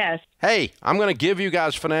 Yes. Hey, I'm going to give you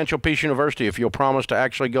guys Financial Peace University if you'll promise to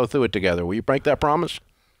actually go through it together. Will you make that promise?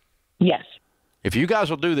 Yes. If you guys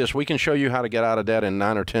will do this, we can show you how to get out of debt in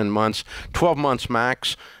 9 or 10 months, 12 months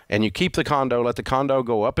max, and you keep the condo, let the condo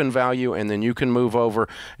go up in value, and then you can move over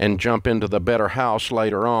and jump into the better house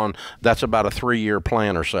later on. That's about a 3-year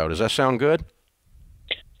plan or so. Does that sound good?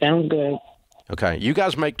 Sounds good. Okay. You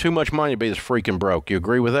guys make too much money to be this freaking broke. You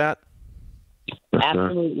agree with that? Yes,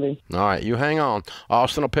 Absolutely. All right, you hang on.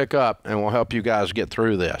 Austin will pick up, and we'll help you guys get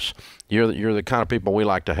through this. You're the kind of people we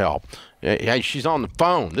like to help. Hey, she's on the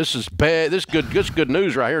phone. This is bad. This is good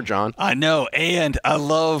news right here, John. I know, and I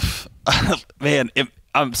love, man.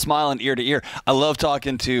 I'm smiling ear to ear. I love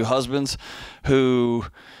talking to husbands who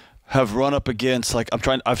have run up against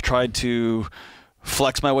I've tried to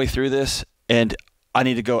flex my way through this, and I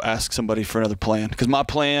need to go ask somebody for another plan because my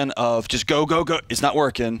plan of just go, it's not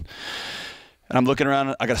working. And I'm looking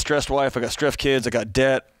around. I got a stressed wife. I got stressed kids. I got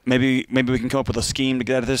debt. maybe we can come up with a scheme to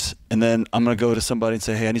get out of this, and then I'm going to go to somebody and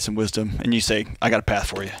say, hey, I need some wisdom. And you say, I got a path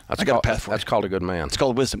for you. That's called a good man. It's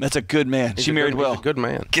called wisdom. That's a good man. She married well. He's a good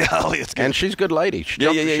man. Golly, it's good. And she's a good lady. She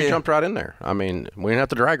jumped right in there. I mean, we didn't have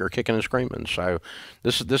to drag her kicking and screaming. So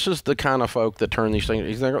this is the kind of folk that turn these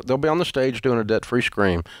things. They'll be on the stage doing a debt-free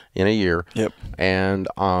scream in a year. Yep. And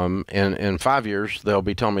in 5 years, they'll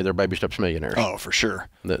be telling me they're baby steps millionaires. Oh, for sure.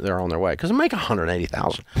 They're on their way. Because they make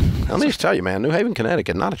 $180,000. Let me just tell you, man, New Haven,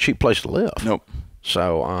 Connecticut, not a cheap place to live. Nope.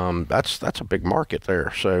 So that's a big market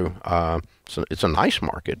there. So it's a nice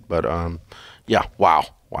market. But, yeah, wow.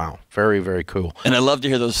 Very, very cool. And I love to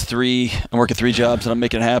hear those three. I'm working 3 jobs, and I'm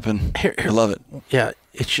making it happen. I love it. Yeah,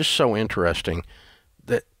 it's just so interesting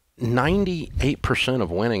that 98%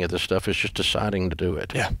 of winning at this stuff is just deciding to do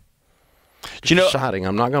it. Yeah. Deciding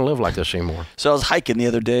I'm not going to live like this anymore. So I was hiking the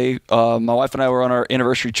other day. My wife and I were on our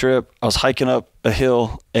anniversary trip. I was hiking up a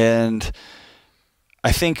hill, and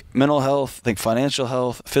I think mental health, I think financial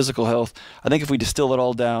health, physical health, I think if we distill it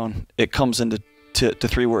all down, it comes into to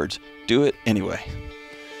 3 words. Do it anyway.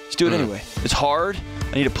 Just do it anyway. It's hard.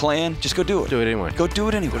 I need a plan. Just go do it. Do it anyway. Go do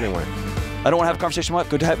it anyway. I don't want to have a conversation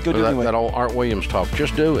with my wife. Go do it anyway. That old Art Williams talk.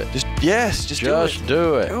 Just do it. Just do it. Just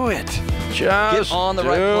do it. Do it. Just get on the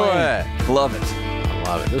right plan. Love it. I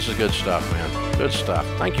love it. This is good stuff, man. Good stuff.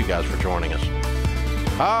 Thank you guys for joining us.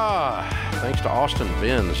 Thanks to Austin,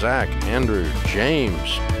 Ben, Zach, Andrew,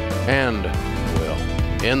 James, and Will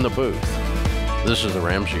in the booth. This is the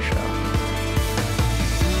Ramsey Show.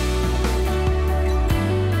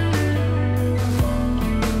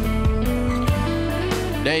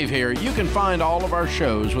 Dave here. You can find all of our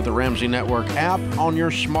shows with the Ramsey Network app on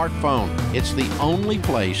your smartphone. It's the only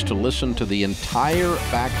place to listen to the entire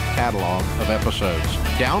back catalog of episodes.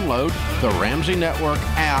 Download the Ramsey Network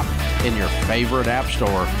app in your favorite app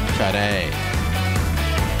store today.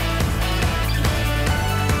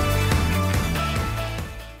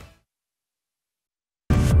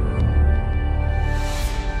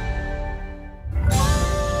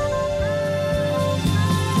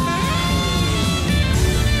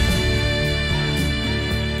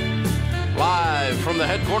 From the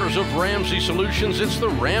headquarters of Ramsey Solutions, it's the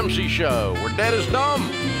Ramsey Show, where debt is dumb,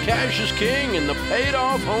 cash is king, and the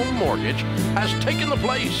paid-off home mortgage has taken the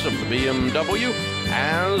place of the BMW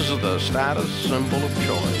as the status symbol of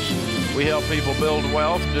choice. We help people build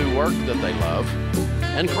wealth, do work that they love,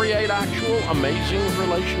 and create actual amazing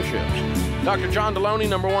relationships. Dr. John Deloney,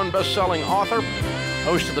 #1 best-selling author,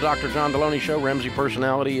 host of the Dr. John Deloney Show, Ramsey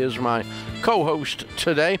Personality, is my co-host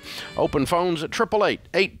today. Open phones at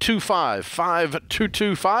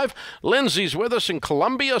 888-825-5225. Lindsay's with us in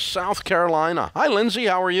Columbia, South Carolina. Hi, Lindsay.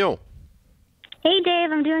 How are you? Hey,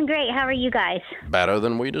 Dave. I'm doing great. How are you guys? Better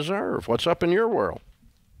than we deserve. What's up in your world?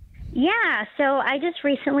 Yeah, so I just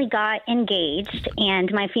recently got engaged,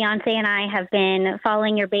 and my fiance and I have been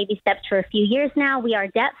following your baby steps for a few years now. We are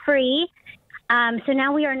debt-free. So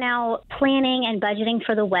now we are planning and budgeting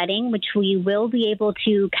for the wedding, which we will be able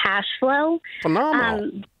to cash flow.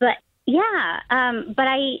 Phenomenal. But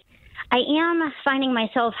I am finding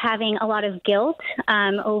myself having a lot of guilt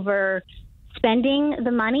over spending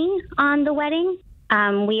the money on the wedding.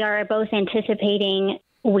 We are both anticipating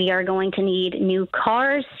we are going to need new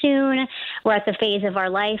cars soon. We're at the phase of our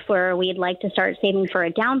life where we'd like to start saving for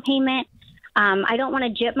a down payment. I don't want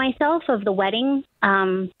to gyp myself of the wedding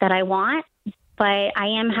that I want, but I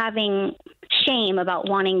am having shame about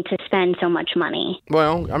wanting to spend so much money.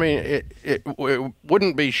 Well, I mean, it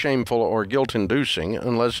wouldn't be shameful or guilt-inducing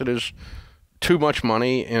unless it is too much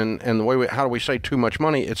money. And the way how do we say too much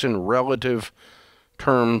money? It's in relative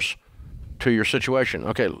terms to your situation.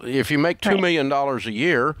 Okay, if you make $2 million a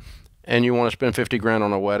year and you want to spend $50,000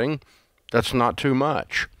 on a wedding, that's not too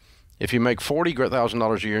much. If you make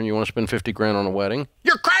 $40,000 a year and you want to spend $50,000 on a wedding,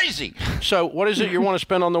 you're crazy. So what is it you want to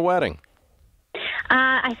spend on the wedding?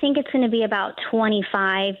 I think it's going to be about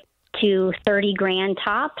 $25,000 to $30,000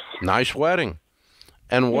 tops. Nice wedding.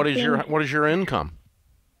 And what is your income?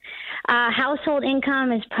 Household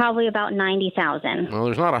income is probably about $90,000. Well,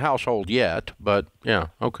 there's not a household yet, but yeah,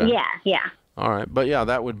 okay. Yeah. All right, but yeah,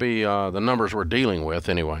 that would be the numbers we're dealing with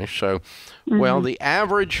anyway. So, well, the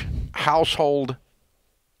average household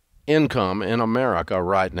income in America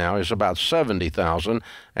right now is about $70,000,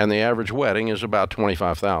 and the average wedding is about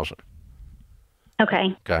 $25,000.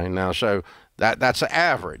 Okay. Okay. Now, so that's the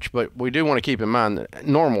average, but we do want to keep in mind that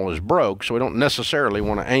normal is broke, so we don't necessarily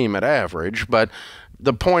want to aim at average. But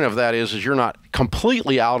the point of that is you're not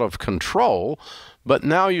completely out of control, but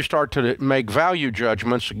now you start to make value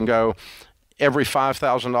judgments and go, every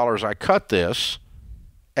 $5,000 I cut this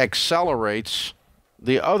accelerates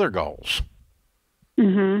the other goals.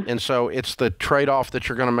 Mm-hmm. And so it's the trade-off that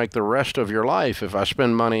you're going to make the rest of your life. If I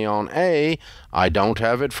spend money on A, I don't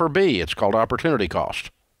have it for B. It's called opportunity cost.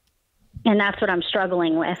 And that's what I'm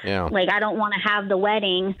struggling with. Yeah. Like, I don't want to have the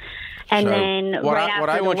wedding and then what right after what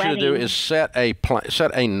I the want wedding, you to do is set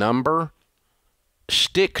a number,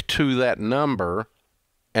 stick to that number,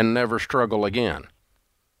 and never struggle again.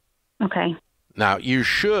 Okay. Now, you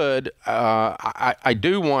should, I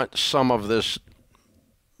do want some of this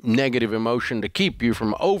negative emotion to keep you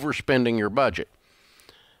from overspending your budget.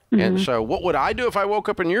 Mm-hmm. And so what would I do if I woke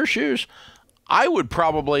up in your shoes? I would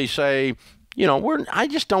probably say, you know, I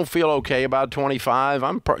just don't feel okay about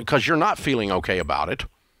 25. Because you're not feeling okay about it.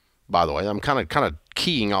 By the way, I'm kind of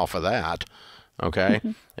keying off of that. Okay,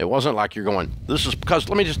 mm-hmm. It wasn't like you're going. This is because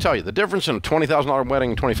let me just tell you the difference in a $20,000 wedding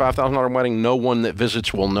and $25,000 wedding. No one that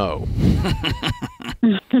visits will know.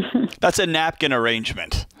 That's a napkin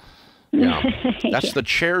arrangement. Yeah, that's the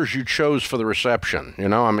chairs you chose for the reception. You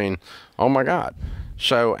know, I mean, oh my God.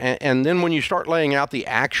 So and then when you start laying out the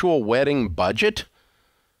actual wedding budget.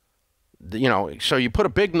 You know, so you put a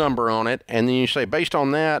big number on it, and then you say, based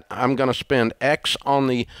on that, I'm going to spend X on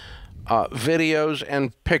the videos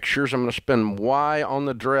and pictures. I'm going to spend Y on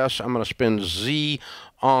the dress. I'm going to spend Z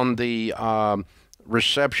on the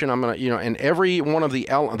reception. I'm going to, you know, and every one of the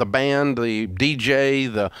band, the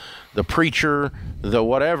DJ, the preacher, the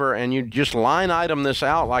whatever, and you just line item this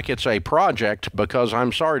out like it's a project because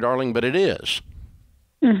I'm sorry, darling, but it is.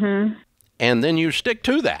 Mm-hmm. And then you stick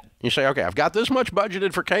to that. You say, okay, I've got this much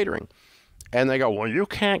budgeted for catering. And they go, well, you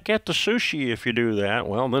can't get the sushi if you do that.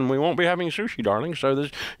 Well, then we won't be having sushi, darling. So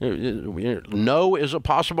this, no is a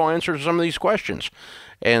possible answer to some of these questions.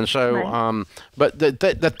 And so, right. But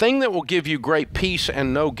the thing that will give you great peace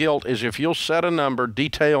and no guilt is if you'll set a number,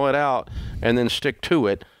 detail it out, and then stick to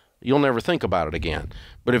it, you'll never think about it again.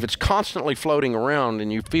 But if it's constantly floating around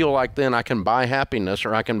and you feel like then I can buy happiness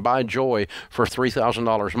or I can buy joy for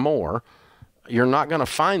 $3,000 more, you're not going to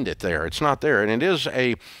find it there. It's not there. And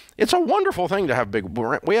it's a wonderful thing to have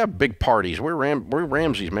we have big parties. We're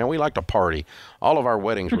Ramseys, man. We like to party. All of our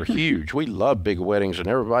weddings were huge. We love big weddings and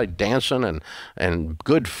everybody dancing and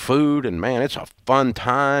good food. And man, it's a fun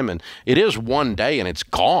time. And it is one day and it's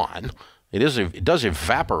gone. It does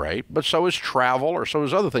evaporate, but so is travel or so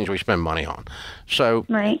is other things we spend money on. So,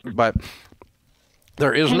 right. But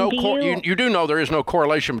there is you do know there is no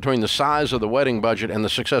correlation between the size of the wedding budget and the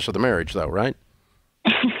success of the marriage, though, right?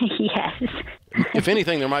 Yes. If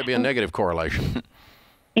anything, there might be a negative correlation.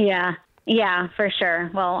 Yeah, for sure.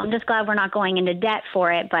 Well, I'm just glad we're not going into debt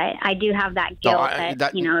for it, but I do have that guilt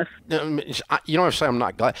you know. You don't have to say I'm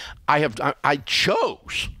not glad. I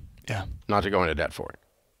chose not to go into debt for it.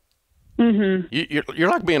 Mm-hmm. You're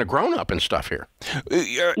like being a grown-up and stuff here.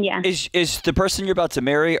 Yeah. Is the person you're about to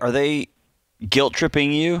marry, are they guilt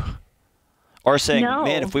tripping you, or saying,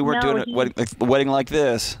 "Man, if we weren't doing a wedding like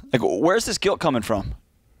this, like, where's this guilt coming from?"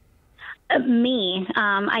 Me,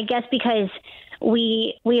 I guess because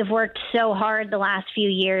we have worked so hard the last few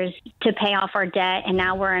years to pay off our debt, and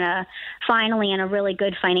now we're finally in a really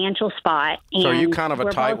good financial spot. So are you kind of a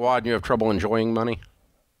tightwad and you have trouble enjoying money?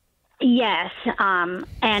 Yes, and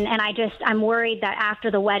I'm worried that after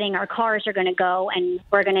the wedding, our cars are going to go, and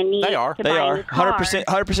we're going to need to buy a new car.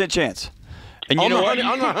 100% chance. And on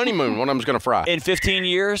the honeymoon, one of them's going to fry. In 15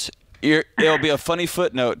 years, it'll be a funny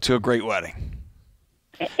footnote to a great wedding.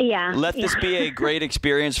 Yeah. Let this be a great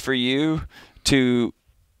experience for you.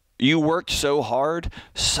 You worked so hard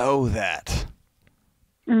so that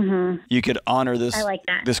you could honor this. I like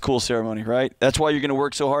that. This cool ceremony, right? That's why you're going to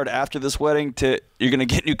work so hard after this wedding. You're going to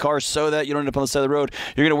get new cars so that you don't end up on the side of the road.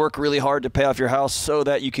 You're going to work really hard to pay off your house so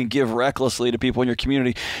that you can give recklessly to people in your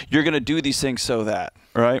community. You're going to do these things so that,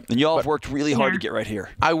 right? And y'all have worked really hard to get right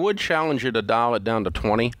here. I would challenge you to dial it down to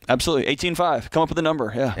 20. Absolutely, 18.5. Come up with a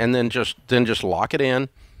number, yeah. And then just lock it in,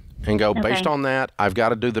 and go based on that. I've got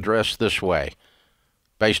to do the dress this way.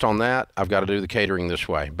 Based on that, I've got to do the catering this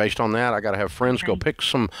way. Based on that, I got to have friends go pick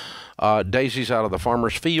some daisies out of the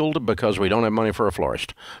farmer's field because we don't have money for a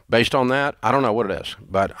florist. Based on that, I don't know what it is.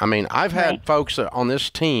 But, I mean, I've had folks on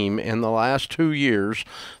this team in the last 2 years,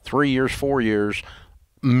 3 years, 4 years,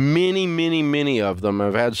 many, many, many of them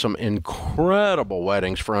have had some incredible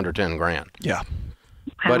weddings for under 10 grand. Yeah.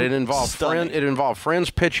 But it involved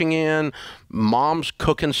friends pitching in, moms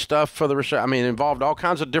cooking stuff for the reception. I mean, it involved all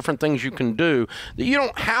kinds of different things you can do. You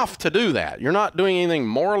don't have to do that. You're not doing anything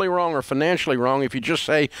morally wrong or financially wrong if you just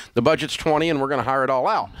say the budget's 20 and we're going to hire it all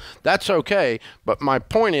out. That's okay. But my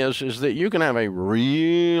point is that you can have a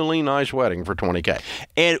really nice wedding for $20K.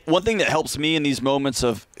 And one thing that helps me in these moments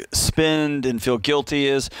of spend and feel guilty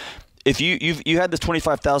is if you had this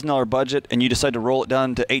 $25,000 budget and you decide to roll it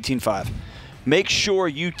down to $18,500. make sure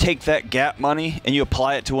you take that gap money and you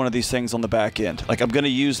apply it to one of these things on the back end. Like, I'm going to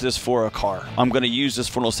use this for a car. I'm going to use this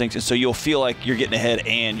for one of those things. And so you'll feel like you're getting ahead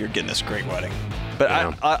and you're getting this great wedding. But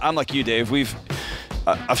Yeah. I'm like you, Dave.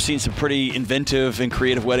 I've seen some pretty inventive and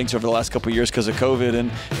creative weddings over the last couple of years because of COVID,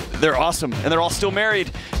 and they're awesome. And they're all still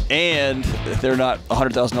married, and they're not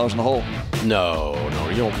 $100,000 in the hole. No,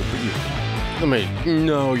 you don't.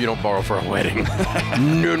 You don't borrow for a wedding.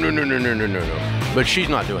 No. But she's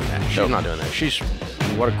not doing that. She's not doing that. She's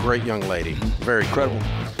what a great young lady. Very incredible.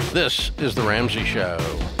 Cool. This is the Ramsey Show.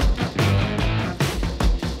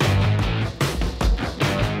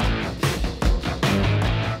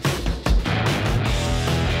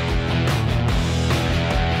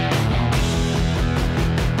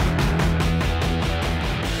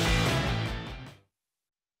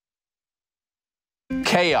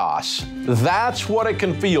 Chaos. That's what it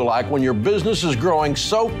can feel like when your business is growing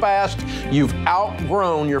so fast you've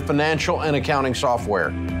outgrown your financial and accounting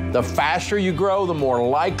software. The faster you grow, the more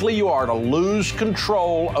likely you are to lose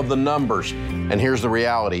control of the numbers. And here's the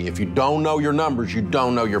reality. If you don't know your numbers, you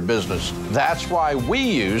don't know your business. That's why we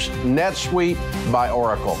use NetSuite by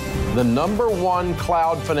Oracle, the #1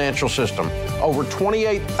 cloud financial system. Over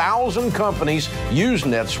 28,000 companies use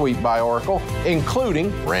NetSuite by Oracle,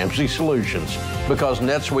 including Ramsey Solutions, because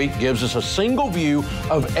NetSuite gives us a single view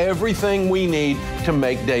of everything we need to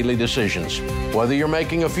make daily decisions. Whether you're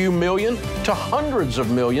making a few million to hundreds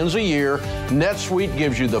of millions a year, NetSuite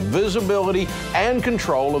gives you the visibility and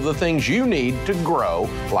control of the things you need to grow,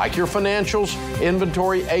 like your financials,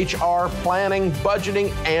 inventory, HR, planning,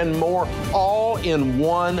 budgeting, and more, all in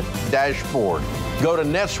one dashboard. Go to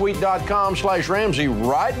netsuite.com/Ramsey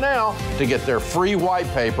right now to get their free white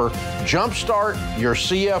paper. Jumpstart your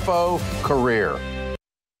CFO career.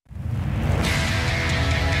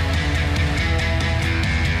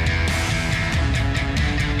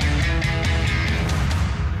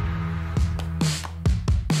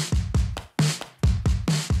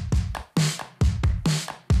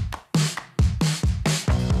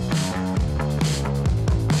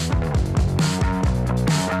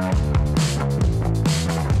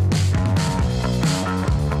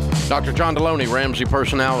 Dr. John Deloney, Ramsey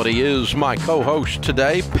Personality, is my co-host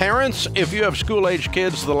today. Parents, if you have school-age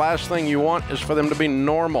kids, the last thing you want is for them to be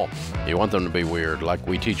normal. You want them to be weird, like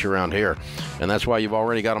we teach around here. And that's why you've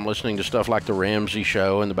already got them listening to stuff like The Ramsey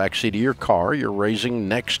Show in the backseat of your car. You're raising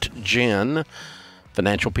next-gen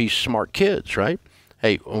financial peace smart kids, right?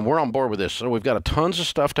 Hey, we're on board with this. So we've got tons of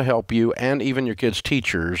stuff to help you and even your kids'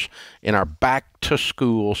 teachers in our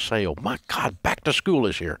back-to-school sale. My God, back to school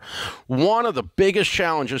is here. One of the biggest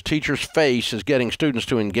challenges teachers face is getting students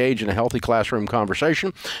to engage in a healthy classroom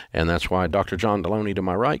conversation, and that's why Dr. John Deloney, to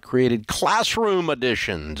my right, created classroom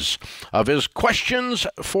editions of his Questions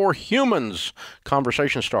for Humans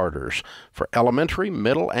conversation starters for elementary,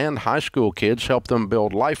 middle, and high school kids. Help them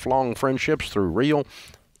build lifelong friendships through real,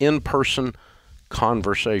 in-person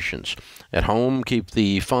conversations. At home, keep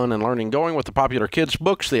the fun and learning going with the popular kids'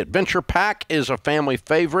 books. The Adventure Pack is a family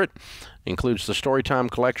favorite. Includes the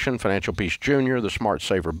Storytime Collection, Financial Peace Junior, the Smart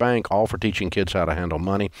Saver Bank, all for teaching kids how to handle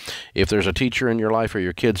money. If there's a teacher in your life or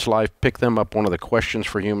your kid's life, pick them up one of the Questions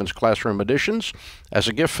for Humans classroom editions as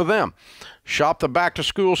a gift for them. Shop the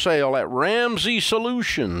back-to-school sale at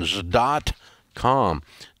RamseySolutions.com.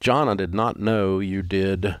 John, I did not know you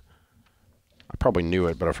did. I probably knew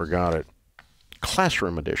it, but I forgot it.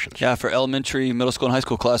 Classroom editions. Yeah, for elementary, middle school, and high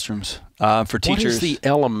school classrooms. For teachers. What does the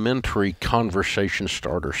elementary conversation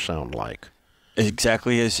starter sound like?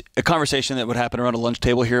 Exactly as a conversation that would happen around a lunch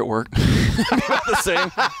table here at work. The same.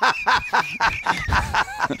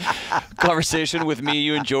 Conversation with me,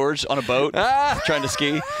 you, and George on a boat trying to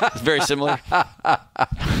ski. It's very similar.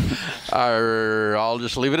 I'll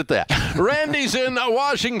just leave it at that. Randy's in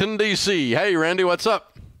Washington, D.C. Hey, Randy, what's up?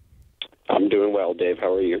 I'm doing well, Dave.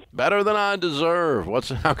 How are you? Better than I deserve.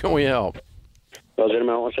 How can we help? Well,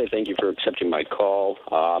 gentlemen, I want to say thank you for accepting my call.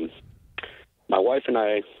 My wife and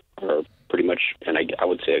I are pretty much, and I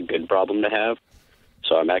would say, a good problem to have.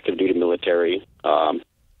 So I'm active duty military.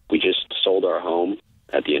 We just sold our home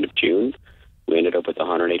at the end of June. We ended up with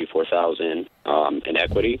 $184,000 in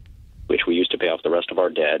equity, which we used to pay off the rest of our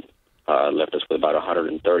debt. Left us with about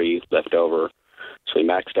 $130,000 left over. So we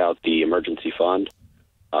maxed out the emergency fund.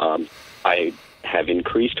 I have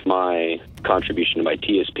increased my contribution to my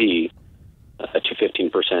TSP to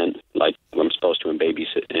 15%, like I'm supposed to in baby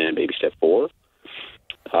step 4.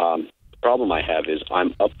 The problem I have is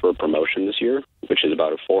I'm up for a promotion this year, which is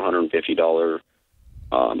about a $450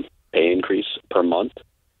 pay increase per month.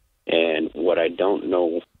 And what I don't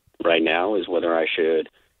know right now is whether I should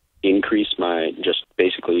increase just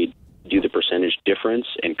basically do the percentage difference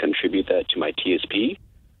and contribute that to my TSP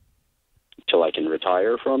till I can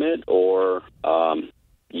retire from it, or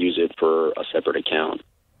use it for a separate account.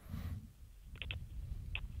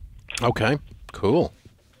 Okay, cool.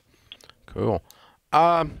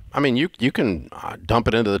 I mean, you can dump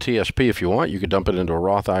it into the TSP if you want. You could dump it into a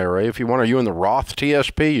Roth IRA if you want. Are you in the Roth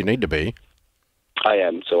TSP? You need to be. I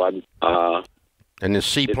am. So I'm. And the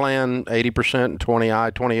C plan 80% and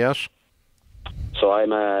 20I, 20S? So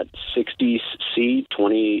I'm at 60C,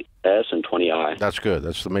 20S, and 20I. That's good.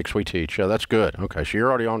 That's the mix we teach. Yeah, that's good. Okay, so you're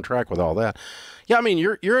already on track with all that. Yeah, I mean,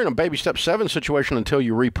 you're in a baby step 7 situation until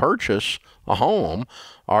you repurchase a home.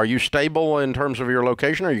 Are you stable in terms of your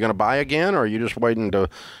location? Are you going to buy again, or are you just waiting to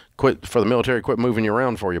quit for the military, quit moving you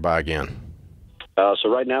around before you buy again?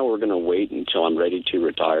 So right now we're going to wait until I'm ready to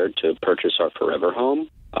retire to purchase our forever home.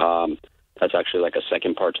 That's actually like a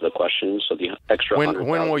second part to the question. So the extra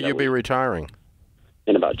when will you be retiring?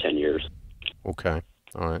 In about 10 years. Okay.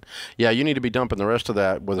 All right. Yeah, you need to be dumping the rest of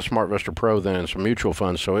that with a SmartVestor Pro then and some mutual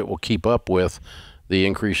funds so it will keep up with the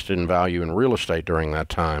increase in value in real estate during that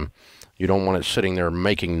time. You don't want it sitting there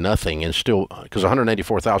making nothing and still, because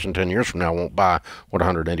 $184,000 10 years from now won't buy what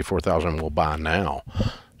 $184,000 will buy now.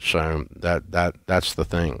 So that's the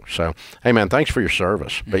thing. So, hey, man, thanks for your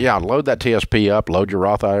service. But, yeah, load that TSP up, load your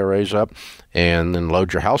Roth IRAs up, and then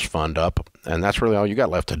load your house fund up, and that's really all you got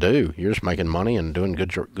left to do. You're just making money and doing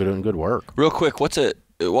good work. Real quick, walk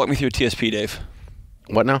me through a TSP, Dave.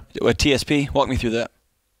 What now? A TSP? Walk me through that.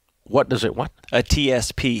 What does it what? A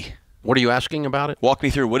TSP. What are you asking about it? Walk me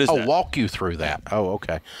through. What is that? Oh, walk you through that. Oh,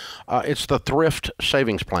 okay. It's the Thrift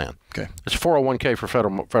Savings Plan. Okay. It's 401k for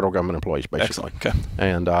federal government employees, basically. Excellent. Okay.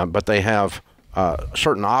 And but they have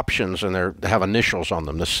certain options, and they have initials on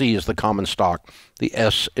them. The C is the common stock. The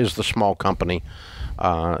S is the small company.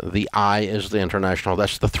 The I is the international.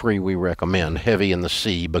 That's the 3 we recommend. Heavy in the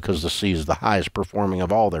C, because the C is the highest performing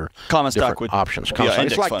of all their common stock options. Common stock.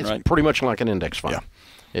 Index fund, right? It's pretty much like an index fund. Yeah.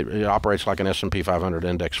 It operates like an S&P 500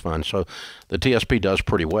 index fund. So the TSP does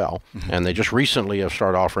pretty well, and they just recently have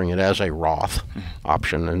started offering it as a Roth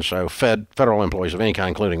option. And so federal employees of any kind,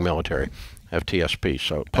 including military, have TSP.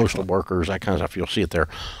 So postal workers, that kind of stuff, you'll see it there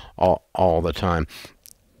all the time.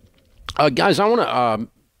 Guys, I want to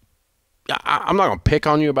I'm not going to pick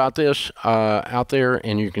on you about this out there,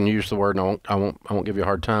 and you can use the word, and I won't give you a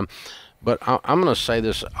hard time. But I'm going to say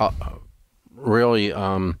this really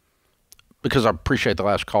because I appreciate the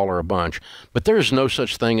last caller a bunch. But there is no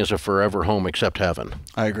such thing as a forever home except heaven.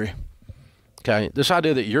 I agree. Okay, this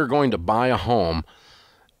idea that you're going to buy a home,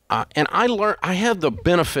 and I have the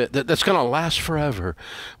benefit that's going to last forever.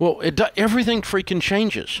 Well, everything freaking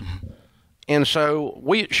changes. And so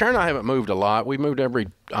Sharon and I haven't moved a lot. We moved every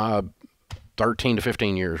 13 to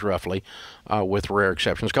 15 years, roughly, with rare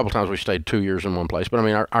exceptions. A couple times we stayed 2 years in one place. But, I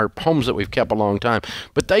mean, our homes that we've kept a long time.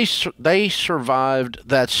 But they survived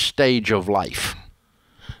that stage of life.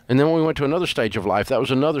 And then when we went to another stage of life, that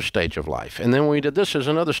was another stage of life. And then when we did this, is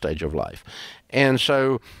another stage of life. And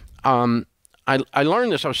so I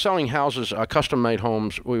learned this. I was selling houses, custom-made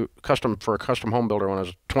homes, for a custom home builder when I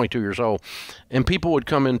was 22 years old. And people would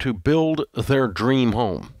come in to build their dream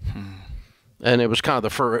home. And it was kind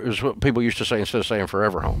of it was what people used to say instead of saying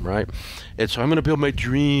forever home, right? It's, I'm going to build my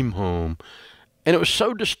dream home. And it was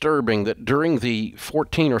so disturbing that during the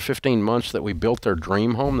 14 or 15 months that we built their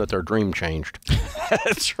dream home, that their dream changed.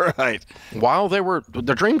 That's right.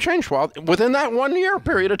 Their dream changed within that 1 year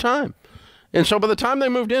period of time. And so by the time they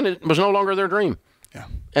moved in, it was no longer their dream. Yeah.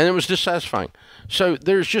 And it was dissatisfying. So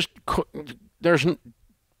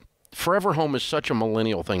forever home is such a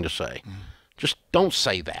millennial thing to say. Just don't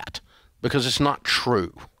say that, because it's not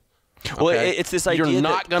true. Okay? Well, it's this idea you're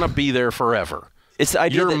not going to be there forever. It's the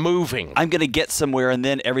idea you're moving. I'm going to get somewhere, and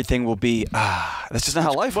then everything will be, that's just not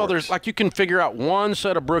how life works. There's you can figure out one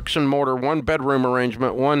set of bricks and mortar, one bedroom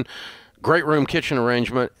arrangement, one great room kitchen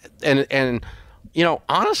arrangement, and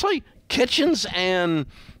honestly, kitchens and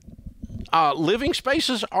living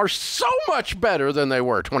spaces are so much better than they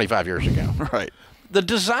were 25 years ago. Right. The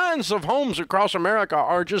designs of homes across America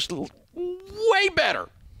are just way better.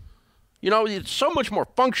 It's so much more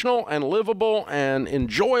functional and livable and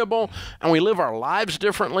enjoyable, and we live our lives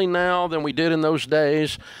differently now than we did in those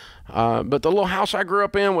days. But the little house I grew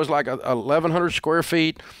up in was like 1,100 square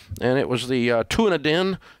feet, and it was the 2 and a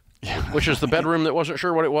den, which is the bedroom that wasn't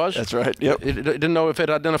sure what it was. That's right. Yep. It didn't know if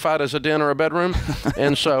it identified as a den or a bedroom,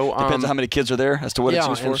 and so depends on how many kids are there as to what it's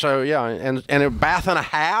used for. And so and a bath and a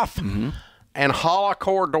half. Mm-hmm. And hollow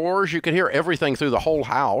core doors. You could hear everything through the whole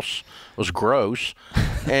house. It was gross.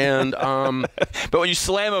 And but when you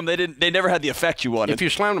slam them, they never had the effect you wanted. if you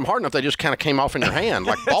slammed them hard enough, they just kind of came off in your hand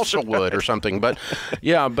like balsa wood or something. But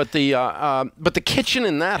yeah, but the kitchen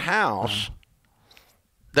in that house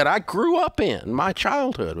that I grew up in, my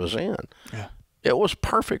childhood was in. Yeah. It was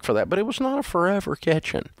perfect for that, but it was not a forever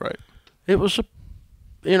kitchen. Right. It was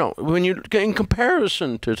when you in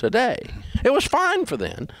comparison to today, it was fine for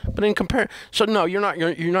then. But in so no, you're not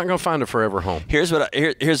going to find a forever home. Here's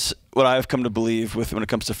what I've come to believe when it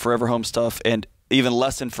comes to forever home stuff, and even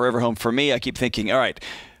less than forever home for me. I keep thinking, all right,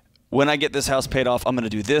 when I get this house paid off, I'm going to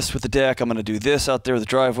do this with the deck. I'm going to do this out there with the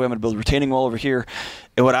driveway. I'm going to build a retaining wall over here.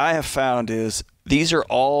 And what I have found is these are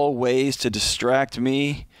all ways to distract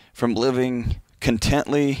me from living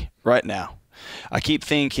contently right now. I keep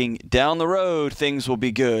thinking down the road things will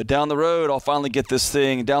be good. Down the road I'll finally get this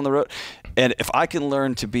thing. Down the road, and if I can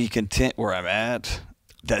learn to be content where I'm at,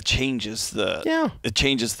 that changes the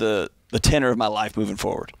tenor of my life moving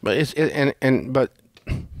forward. But but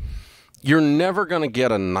you're never going to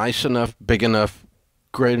get a nice enough, big enough,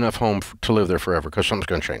 great enough home to live there forever because something's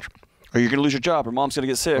going to change. Or you're going to lose your job, or mom's going to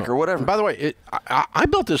get sick, or whatever. And by the way, I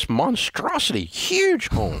built this monstrosity, huge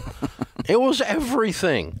home. It was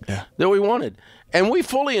everything that we wanted. And we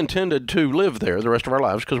fully intended to live there the rest of our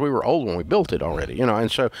lives because we were old when we built it already,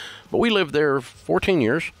 And so, but we lived there 14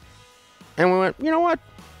 years, and we went, you know what?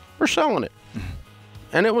 We're selling it. Mm-hmm.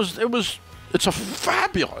 And it's a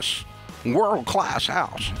fabulous, world-class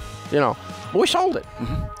house, But we sold it.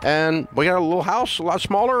 Mm-hmm. And we got a little house, a lot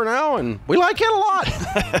smaller now, and we like it a lot.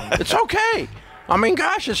 It's okay. I mean,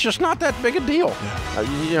 gosh, it's just not that big a deal.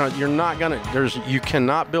 Yeah. You're not you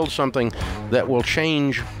cannot build something that will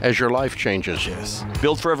change as your life changes. Yes.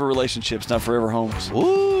 Build forever relationships, not forever homes.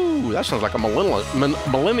 Ooh, that sounds like a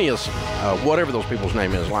millennials, whatever those people's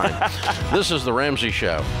name is, line. This is the Ramsey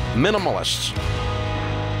Show. Minimalists.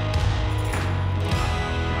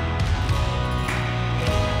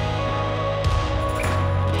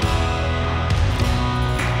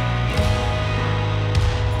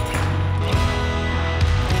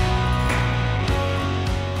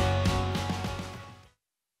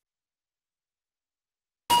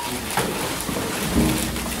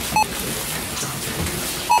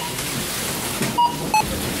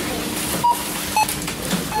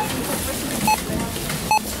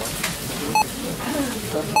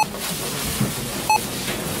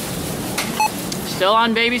 Still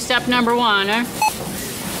on baby step number 1, eh?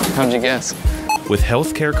 How'd you guess? With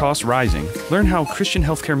healthcare costs rising, learn how Christian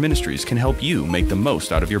Healthcare Ministries can help you make the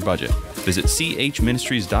most out of your budget. Visit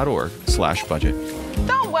chministries.org/budget.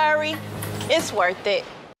 Don't worry, it's worth it.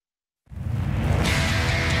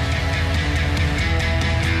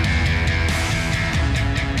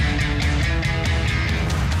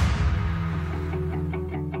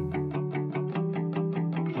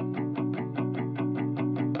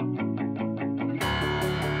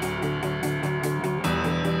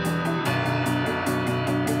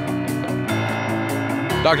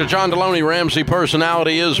 Dr. John Deloney, Ramsey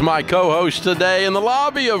Personality, is my co-host today in the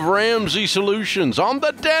lobby of Ramsey Solutions on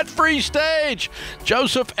the debt-free stage.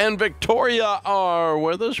 Joseph and Victoria are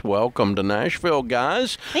with us. Welcome to Nashville,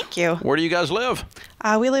 guys. Thank you. Where do you guys live?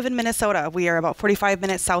 We live in Minnesota. We are about 45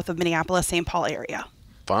 minutes south of Minneapolis, St. Paul area.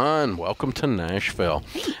 Fun. Welcome to Nashville.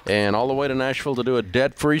 And all the way to Nashville to do a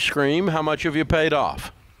debt-free scream. How much have you paid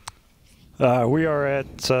off? We are at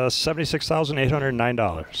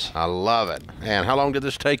 $76,809. I love it. And how long did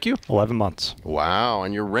this take you? 11 months. Wow.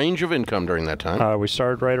 And your range of income during that time? We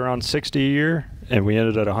started right around 60 a year, and we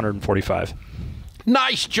ended at 145.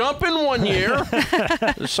 Nice jump in 1 year.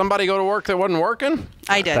 Did somebody go to work that wasn't working?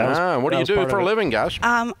 I did. What do you do for a living, guys?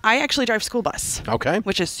 I actually drive school bus. Okay.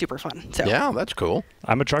 Which is super fun. So. Yeah, that's cool.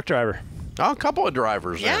 I'm a truck driver. Oh, a couple of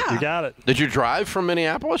drivers there. Yeah. You got it. Did you drive from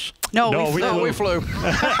Minneapolis? No, we flew.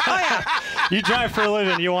 Oh, yeah. You drive for a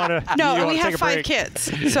living. You want to No, we have 5 kids.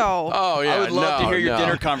 So. Oh, yeah. I would love to hear your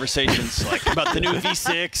dinner conversations like about the new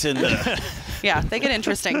V6 and the yeah, they get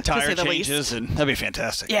interesting to say the least. Tire changes, and that'd be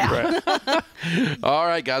fantastic. Yeah. Right. All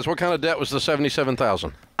right, guys. What kind of debt was the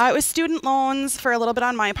 $77,000? It was student loans for a little bit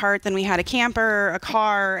on my part. Then we had a camper, a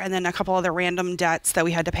car, and then a couple other random debts that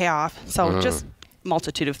we had to pay off. So just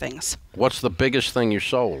multitude of things. What's the biggest thing you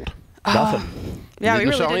sold? Nothing. Yeah, we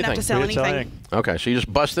really sell didn't have to sell anything. Okay, so you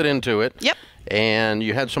just busted into it. Yep. And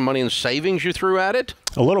you had some money in savings you threw at it?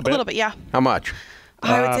 A little bit. A little bit, yeah. How much?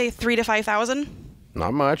 I would say $3,000 to $5,000.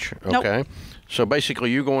 Not much. Okay. Nope. So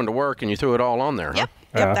basically you going to work and you threw it all on there, Yep.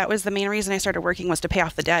 huh? Yep, that was the main reason I started working, was to pay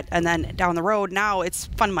off the debt. And then down the road, now it's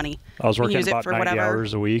fun money. I was working use about it for 90 whatever.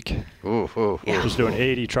 hours a week. Yeah. I was doing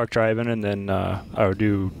 80 truck driving, and then I would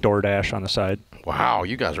do DoorDash on the side. Wow,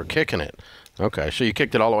 you guys are kicking it. Okay, so you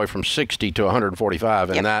kicked it all the way from 60 to 145,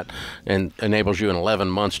 and that enables you in 11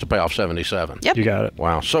 months to pay off 77. Yep. You got it.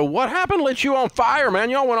 Wow. So what happened lit you on fire, man?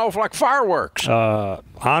 Y'all went off like fireworks.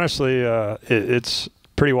 Honestly, it's a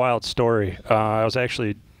pretty wild story. I was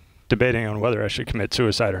actually debating on whether I should commit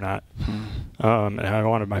suicide or not. And I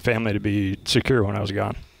wanted my family to be secure when I was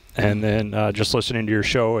gone. And then just listening to your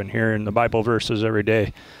show and hearing the Bible verses every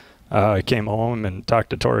day, I came home and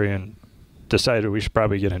talked to Tori and decided we should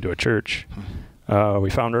probably get into a church. We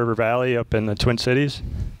found River Valley up in the Twin Cities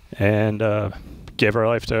and gave our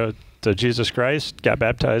life to Jesus Christ. Got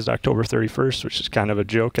baptized October 31st, which is kind of a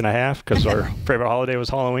joke and a half because our favorite holiday was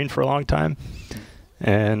Halloween for a long time.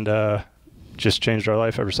 And just changed our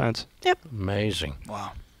life ever since. Yep. Amazing.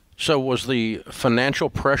 Wow. So was the financial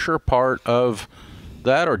pressure part of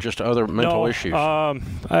that or just other mental issues?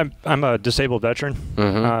 I'm a disabled veteran,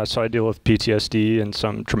 so I deal with PTSD and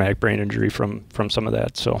some traumatic brain injury from some of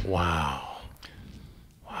that. So Wow.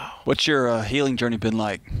 What's your healing journey been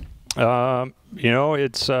like?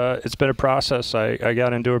 It's been a process. I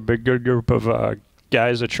got into a big good group of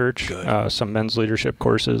guys at church, some men's leadership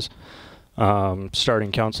courses,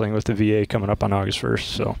 starting counseling with the VA coming up on August 1st.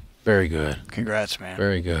 So very good. Congrats, man.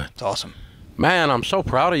 Very good. It's awesome. Man, I'm so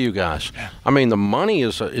proud of you guys. Yeah. I mean, the money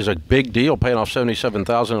is a big deal, paying off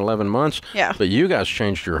 $77,000 in 11 months. Yeah. But you guys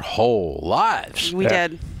changed your whole lives. We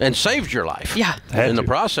did. And saved your life. Yeah. In the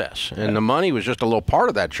process. And the money was just a little part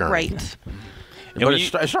of that journey. Right.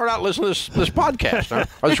 But I started out listening to this podcast,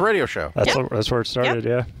 or this radio show. That's where it started,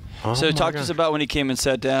 yeah. Oh, so talk to us about when he came and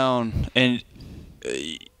sat down, and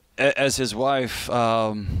as his wife,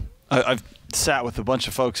 I've sat with a bunch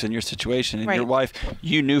of folks in your situation, and your wife,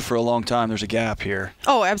 you knew for a long time there's a gap here.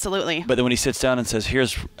 Oh, absolutely. But then when he sits down and says,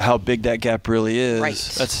 here's how big that gap really is, Right.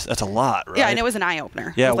 that's a lot, right? Yeah, and it was an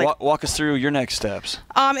eye-opener. Yeah, Like, walk us through your next steps.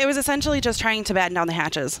 it was essentially just trying to batten down the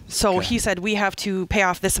hatches. So he said, we have to pay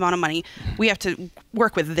off this amount of money. We have to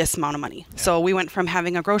work with this amount of money. So we went from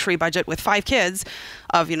having a grocery budget with 5 kids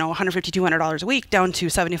of, $150, $200 a week down to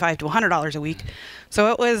 $75 to $100 a week.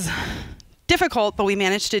 So it was difficult, but we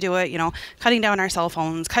managed to do it, cutting down our cell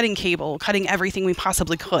phones, cutting cable, cutting everything we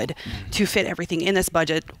possibly could to fit everything in this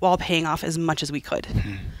budget while paying off as much as we could.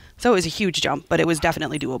 So it was a huge jump, but it was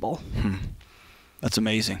definitely doable. That's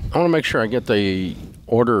amazing. I want to make sure I get the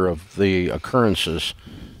order of the occurrences.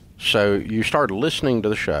 So you started listening to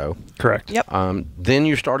the show. Correct. Yep. Then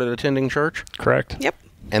you started attending church. Correct. Yep.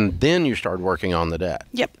 And then you started working on the debt.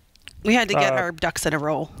 Yep. We had to get our ducks in a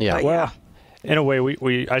row. Yeah. But Well, in a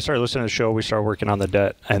way, I started listening to the show. We started working on the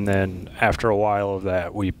debt, and then after a while of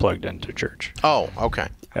that, we plugged into church. Oh, okay.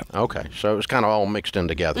 Yep. Okay. So it was kind of all mixed in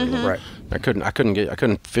together. Right. I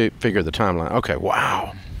couldn't figure the timeline. Okay.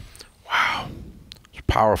 Wow. It's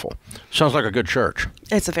powerful. Sounds like a good church.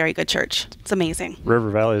 It's a very good church. It's amazing.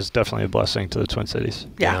 River Valley is definitely a blessing to the Twin Cities.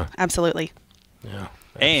 Yeah. Absolutely. Yeah.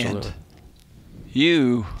 And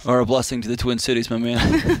you are a blessing to the Twin Cities, my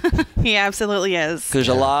man. He absolutely is. There's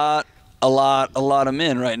a lot of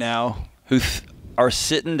men right now who are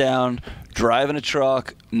sitting down, driving a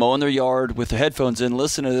truck, mowing their yard with their headphones in,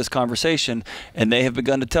 listening to this conversation, and they have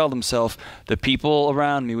begun to tell themselves, the people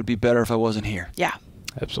around me would be better if I wasn't here. Yeah.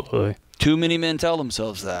 Absolutely. Too many men tell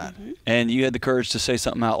themselves that. And you had the courage to say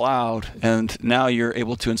something out loud, and now you're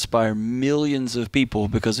able to inspire millions of people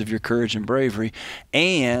because of your courage and bravery.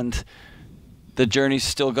 And the journey's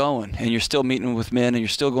still going, and you're still meeting with men, and you're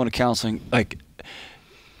still going to counseling. Like,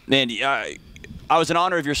 man, I was in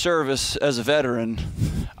honor of your service as a veteran.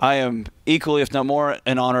 I am equally, if not more,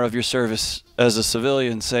 in honor of your service as a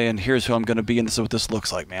civilian, saying, here's who I'm going to be, and this is what this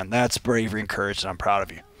looks like, man. That's bravery and courage, and I'm proud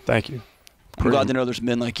of you. Thank you. I'm glad to know there's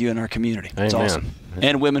men like you in our community. It's Amen. awesome.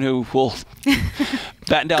 And women who will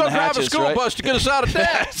batten down Go the hatches, drive a school right? bus to get us out of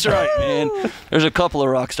debt. That's right, man. There's a couple of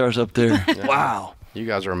rock stars up there. Wow. You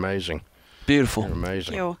guys are amazing. Beautiful. You're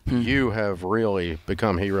amazing. Thank you. You have really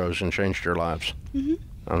become heroes and changed your lives.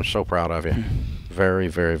 I'm so proud of you. Very,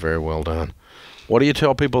 very, very well done. What do you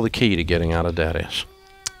tell people the key to getting out of debt is?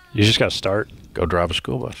 You just got to start. Go drive a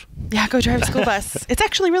school bus. Yeah, go drive a school bus. It's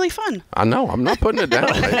actually really fun. I know. I'm not putting it down.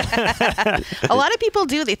 A lot of people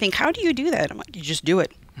do. They think, how do you do that? I'm like, you just do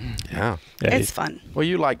it. Yeah. It's fun. Well,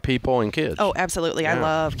 you like people and kids. Oh, absolutely. I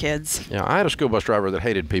love kids. Yeah, I had a school bus driver that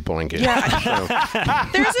hated people and kids. Yeah.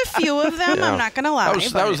 There's a few of them. Yeah. I'm not going to lie.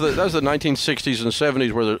 That was the 1960s and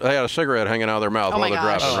 70s where they had a cigarette hanging out of their mouth Oh while my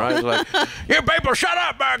they're gosh. driving, right? It's like, you people, shut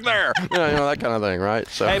up back there. That kind of thing, right?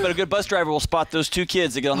 So. Hey, but a good bus driver will spot those two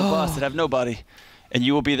kids that get on the bus that have nobody, and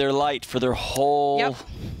you will be their light for their whole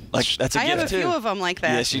Like that's a I gift have a too. few of them like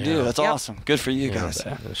that. Yes, you do. That's awesome. Good for you guys.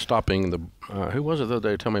 Stopping the who was it the other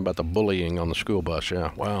day? Tell me about the bullying on the school bus.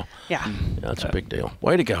 Yeah, wow. Yeah, that's a big deal.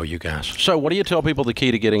 Way to go, you guys. So, what do you tell people the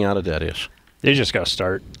key to getting out of debt is? You just got to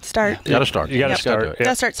start. Start. You got to start. You got to Yep. start. Gotta do it.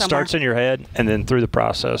 Gotta start somewhere. Starts in your head, and then through the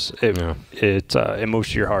process, it moves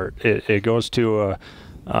to your heart. It goes to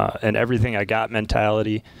an everything I got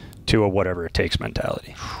mentality to a whatever it takes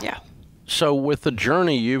mentality. Yeah. So, with the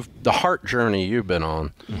journey the heart journey you've been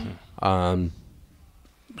on,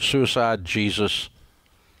 suicide, Jesus,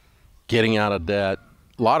 getting out of debt,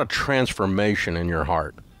 a lot of transformation in your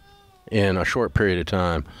heart in a short period of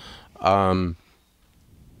time.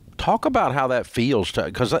 Talk about how that feels,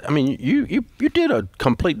 because I mean, you did a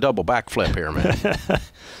complete double backflip here, man.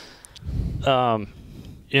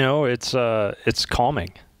 You know, it's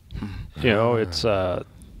calming. You know, it's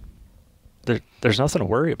there's nothing to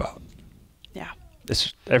worry about. Yeah.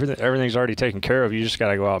 It's everything's already taken care of. You just got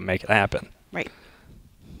to go out and make it happen. Right.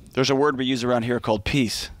 There's a word we use around here called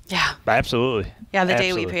peace. Yeah. Absolutely. Yeah, the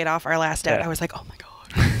day we paid off our last debt, I was like, oh my God.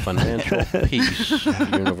 Financial Peace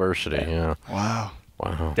University, yeah. Wow.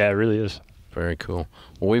 Wow. Yeah, it really is. Very cool.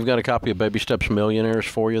 Well, we've got a copy of Baby Steps Millionaires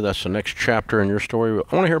for you. That's the next chapter in your story.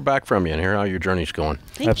 I want to hear back from you and hear how your journey's going.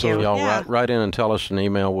 Thank you. Y'all write in and tell us an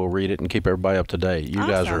email. We'll read it and keep everybody up to date. You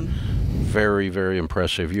guys are very, very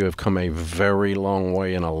impressive. You have come a very long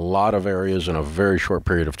way in a lot of areas in a very short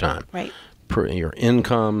period of time. Right. Your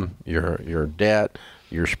income, your debt,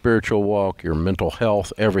 your spiritual walk, your mental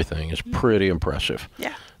health, everything is pretty impressive.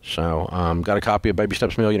 Yeah. So, got a copy of Baby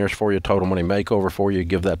Steps Millionaires for you, Total Money Makeover for you.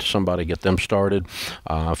 Give that to somebody, get them started.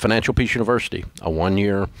 Financial Peace University, a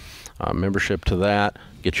 1-year membership to that.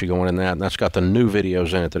 Get you going in that. And that's got the new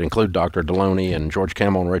videos in it that include Dr. Deloney and George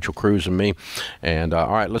Campbell and Rachel Cruz and me. And,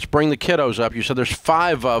 all right, let's bring the kiddos up. You said there's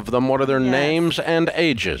 5 of them. What are their names and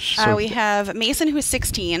ages? We have Mason, who's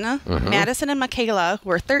 16, Madison and Michaela,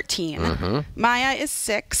 who are 13, Maya is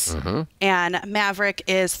 6, and Maverick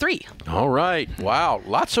is 3. All right. Wow.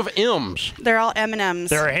 Lots of M's. They're all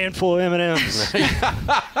M&Ms. There are a handful of M&Ms. Can't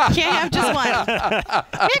have just one.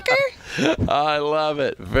 Micker. I love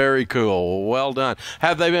it. Very cool. Well done.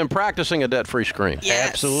 Have they been practicing a debt-free scream? Yes.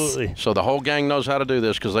 Absolutely. So the whole gang knows how to do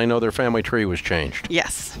this because they know their family tree was changed.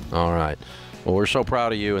 Yes. All right. Well, we're so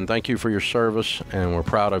proud of you, and thank you for your service, and we're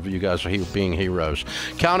proud of you guys being heroes.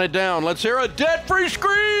 Count it down. Let's hear a debt-free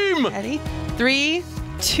scream. Ready? 3,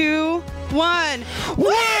 2, 1.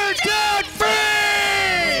 We're debt-free!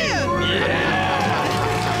 Yeah!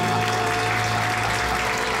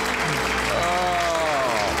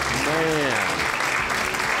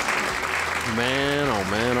 Man,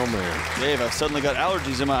 oh man, oh man. Dave, I've suddenly got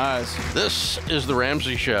allergies in my eyes. This is The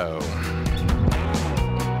Ramsey Show.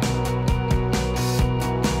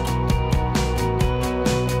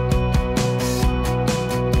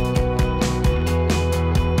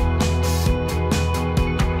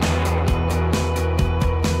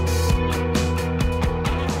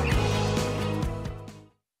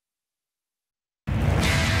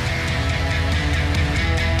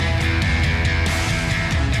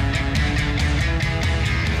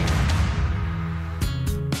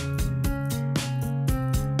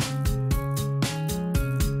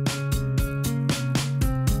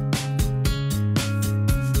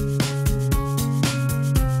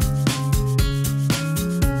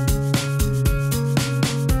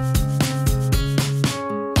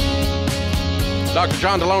 Dr.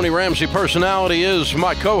 John Deloney, Ramsey Personality, is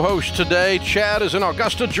my co-host today. Chad is in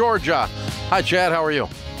Augusta, Georgia. Hi, Chad. How are you?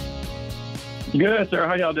 Good, sir.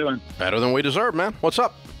 How y'all doing? Better than we deserve, man. What's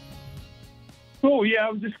up? Cool. Yeah,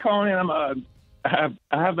 I was just calling in. I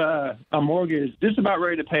have a mortgage, just about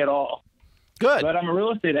ready to pay it off. Good. But I'm a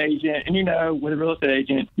real estate agent, and with a real estate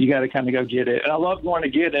agent, you got to kind of go get it. And I love going to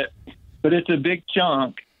get it, but it's a big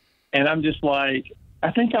chunk, and I'm just like, I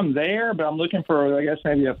think I'm there, but I'm looking for, I guess,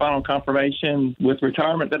 maybe a final confirmation with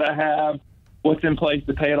retirement that I have, what's in place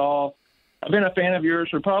to pay it off. I've been a fan of yours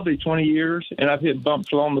for probably 20 years, and I've hit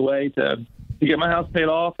bumps along the way to get my house paid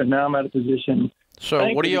off, and now I'm at a position.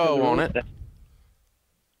 So what do you owe on it?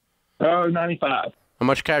 Oh, 95. How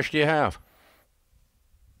much cash do you have?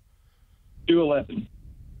 211.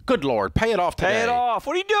 Good Lord. Pay it off today. Pay it off.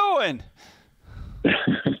 What are you doing?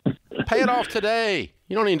 Pay it off today.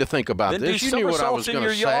 You don't need to think about Then this. do You knew what I was somersaults going in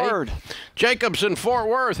to your say. yard. Jacob's in Fort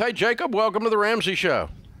Worth. Hey, Jacob, welcome to the Ramsey Show.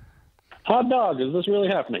 Hot dog, is this really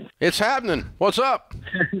happening? It's happening. What's up?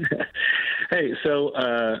 Hey,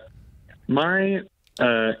 so my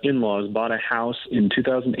in-laws bought a house in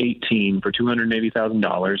 2018 for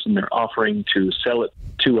 $280,000, and they're offering to sell it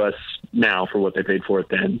to us now for what they paid for it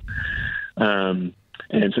then.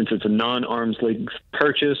 And since it's a non-arm's length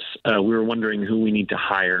purchase, we were wondering who we need to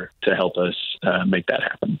hire to help us make that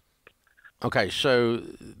happen. Okay, so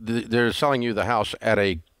they're selling you the house at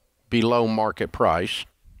a below market price.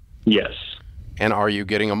 Yes. And are you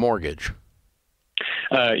getting a mortgage?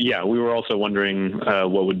 Yeah, we were also wondering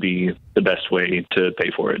what would be the best way to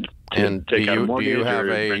pay for it. And do you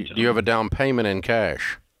have a down payment in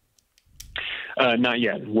cash? Not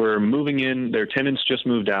yet. We're moving in. Their tenants just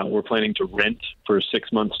moved out. We're planning to rent for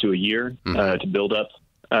 6 months to a year to build up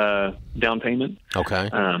down payment. Okay.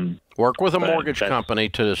 Work with a mortgage company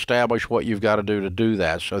to establish what you've got to do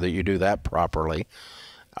that so that you do that properly.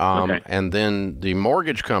 Okay. And then the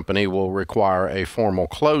mortgage company will require a formal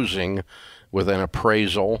closing with an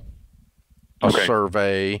appraisal, a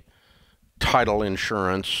survey, title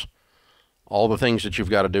insurance, all the things that you've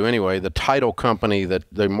got to do anyway. The title company that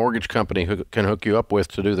the mortgage company can hook you up with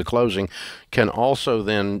to do the closing can also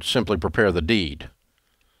then simply prepare the deed.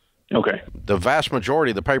 Okay. The vast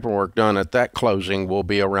majority of the paperwork done at that closing will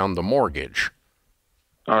be around the mortgage.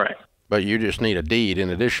 All right. But you just need a deed in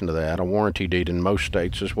addition to that. A warranty deed in most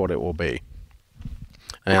states is what it will be.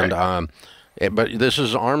 And but this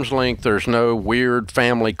is arm's length. There's no weird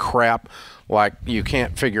family crap like you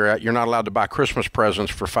can't figure out. You're not allowed to buy Christmas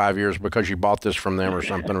presents for 5 years because you bought this from them or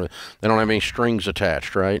something. They don't have any strings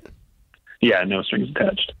attached, right? Yeah, no strings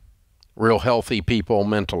attached. Real healthy people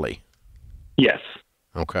mentally. Yes.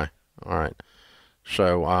 Okay. All right.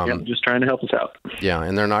 So just trying to help us out. Yeah,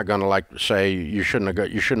 and they're not going to like say you shouldn't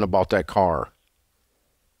have bought that car.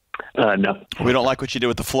 No. We don't like what you did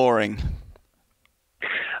with the flooring.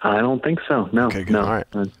 I don't think so. No. Okay, good. No.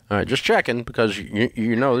 All right. Just checking because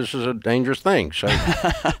you know this is a dangerous thing. So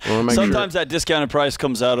sometimes that discounted price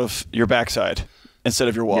comes out of your backside instead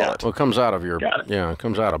of your wallet. Yeah. Well, it comes out of your it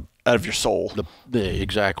comes out of your soul.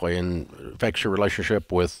 Exactly, and affects your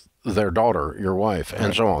relationship with their daughter, your wife,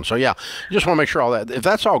 and so on. So yeah, you just want to make sure all that, if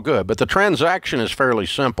that's all good, but the transaction is fairly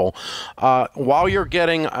simple. While you're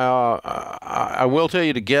getting, I will tell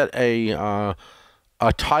you to get a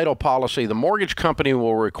title policy. The mortgage company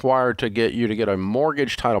will require to get you to get a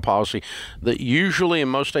mortgage title policy that usually in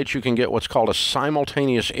most states you can get what's called a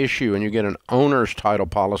simultaneous issue, and you get an owner's title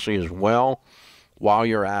policy as well while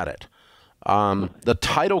you're at it. The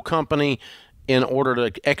title company, in order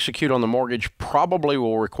to execute on the mortgage, probably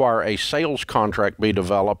will require a sales contract be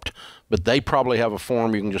developed, but they probably have a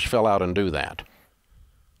form you can just fill out and do that.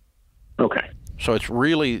 Okay. So it's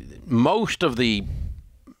really most of the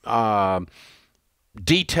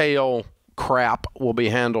detail crap will be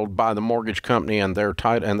handled by the mortgage company and the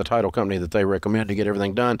title company that they recommend to get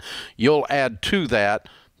everything done. You'll add to that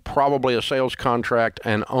probably a sales contract,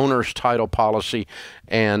 an owner's title policy,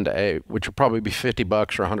 and which will probably be $50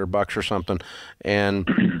 or $100 or something, and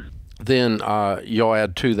then you'll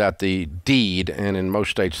add to that the deed, and in most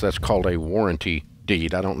states that's called a warranty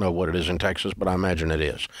deed. I don't know what it is in Texas, but I imagine it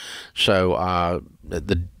is. So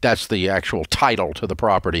that's the actual title to the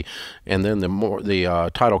property, and then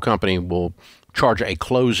the title company will charge a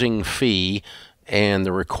closing fee and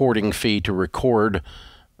the recording fee to record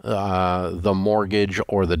the mortgage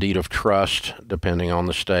or the deed of trust, depending on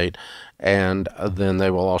the state, and then they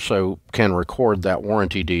will also can record that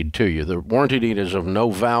warranty deed to you. The warranty deed is of no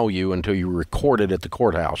value until you record it at the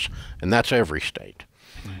courthouse, and that's every state.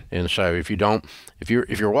 And so if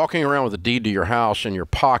you're walking around with a deed to your house in your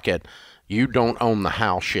pocket, you don't own the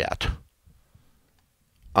house yet,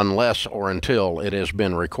 unless or until it has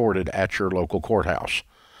been recorded at your local courthouse.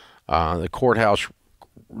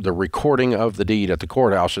 The recording of the deed at the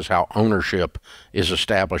courthouse is how ownership is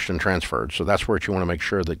established and transferred. So that's where you want to make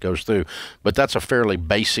sure that goes through. But that's a fairly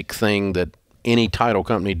basic thing that any title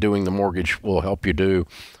company doing the mortgage will help you do,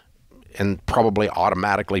 and probably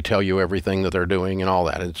automatically tell you everything that they're doing and all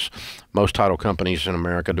that. Most title companies in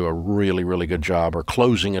America do a really, really good job, or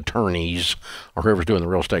closing attorneys, or whoever's doing the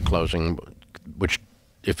real estate closing, which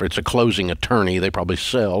if it's a closing attorney, they probably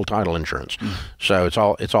sell title insurance. So it's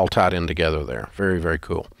all tied in together there. Very, very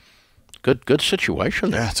cool. Good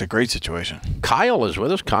situation there. Yeah, it's a great situation. Kyle is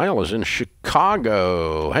with us. Kyle is in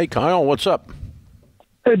Chicago. Hey, Kyle, what's up?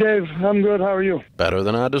 Hey, Dave. I'm good. How are you? Better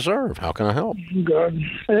than I deserve. How can I help? Good.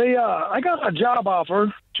 Hey, I got a job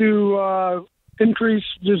offer to increase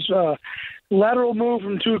this lateral move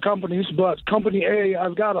from two companies, but company A, I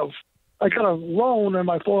got a loan in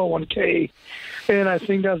my 401k, and I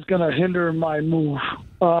think that's going to hinder my move.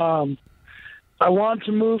 I want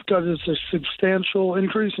to move because it's a substantial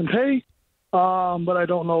increase in pay, but I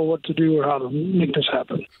don't know what to do or how to make this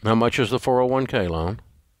happen. How much is the 401k loan?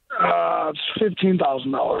 It's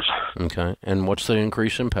 $15,000. Okay. And what's the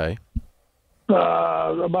increase in pay?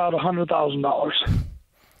 About $100,000.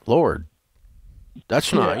 Lord.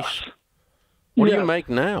 That's nice. What do you make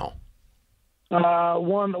now?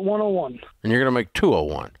 101. And you're going to make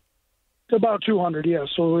 201. It's about 200, yeah.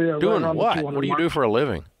 So yeah. Doing right what? What do you do for a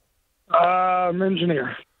living? I'm an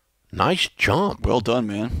engineer. Nice jump. Well done,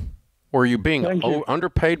 man. Were you being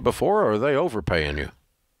underpaid before, or are they overpaying you?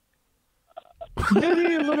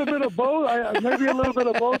 Maybe a little bit of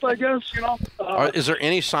both. I guess. You know. Is there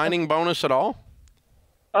any signing bonus at all?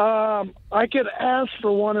 I could ask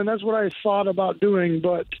for one, and that's what I thought about doing,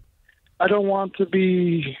 but I don't want to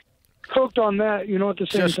be hooked on that. You know, at the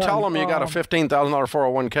same time. Just tell them you got a $15,000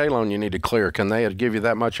 401k loan you need to clear. Can they give you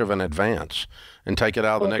that much of an advance and take it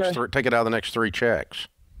out of the next 3 checks?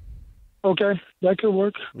 Okay, that could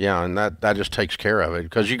work. Yeah, and that just takes care of it,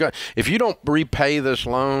 because if you don't repay this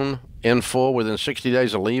loan in full within 60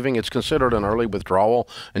 days of leaving, it's considered an early withdrawal,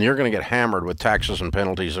 and you're going to get hammered with taxes and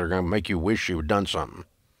penalties that are going to make you wish you had done something.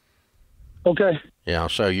 Okay. Yeah,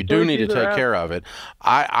 so you do need to take care of it.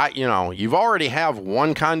 You've already have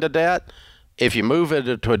one kind of debt. If you move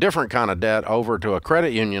it to a different kind of debt over to a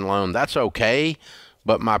credit union loan, that's okay.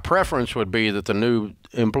 But my preference would be that the new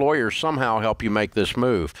employer somehow help you make this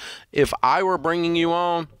move. If I were bringing you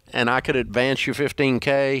on and I could advance you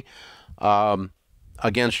 $15K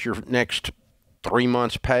against your next 3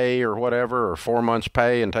 months pay or whatever, or 4 months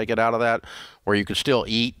pay, and take it out of that, where you could still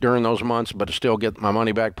eat during those months but still get my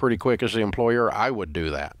money back pretty quick as the employer, I would do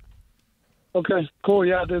that. Okay, cool.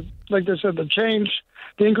 Yeah, like I said, the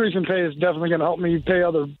increase in pay is definitely going to help me pay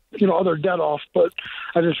other debt off. But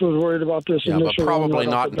I just was worried about this. Yeah, but probably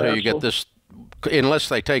not until you get this,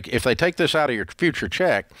 unless if they take this out of your future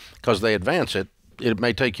check because they advance it. It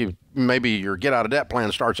may take you, maybe your get out of debt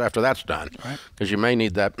plan starts after that's done, because you may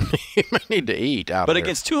need that. You may need to eat out. But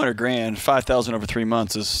against $200,000, $5,000 over 3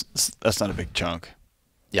 months that's not a big chunk.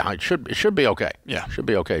 Yeah, it should be okay. Yeah, should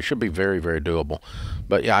be okay. It should be very, very doable.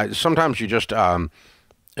 But yeah, sometimes you just say,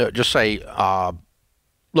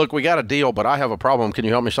 look, we got a deal, but I have a problem. Can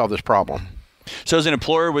you help me solve this problem? So as an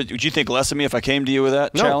employer, would you think less of me if I came to you with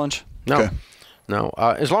that challenge? No. Okay. No,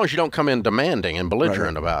 as long as you don't come in demanding and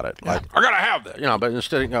belligerent about it. Like, I got to have that, but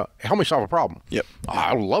instead, help me solve a problem. Yep.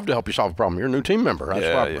 I'd love to help you solve a problem. You're a new team member.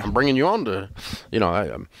 That's why I'm bringing you on to,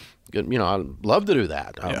 I'd love to do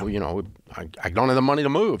that. I don't have the money to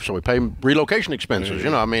move, so we pay relocation expenses.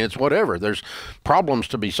 It's whatever. There's problems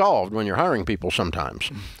to be solved when you're hiring people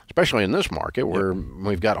sometimes, especially in this market where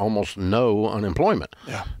we've got almost no unemployment.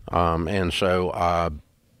 Yeah. And so,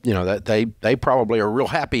 that they probably are real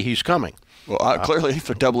happy he's coming. Well, clearly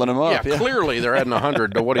they're doubling him up. Yeah, clearly they're adding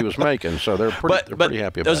 100 to what he was making, so they're pretty happy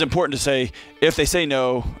about it. It was important to say, if they say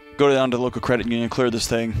no, go down to the local credit union, clear this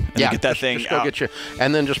thing, and get that thing just go out. Get you,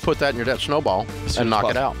 and then just put that in your debt snowball and knock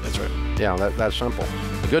it out. That's right. Yeah, that's simple.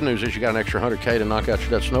 The good news is you got an extra $100K to knock out your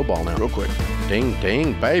debt snowball now. Real quick. Ding,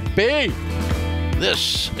 ding, baby.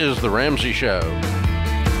 This is The Ramsey Show.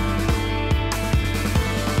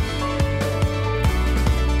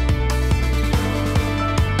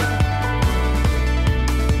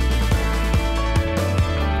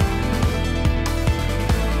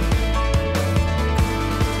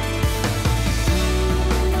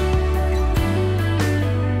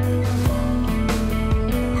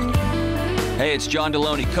 Hey, it's John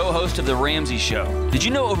Deloney, co-host of The Ramsey Show. Did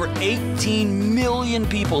you know over 18 million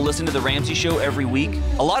people listen to The Ramsey Show every week?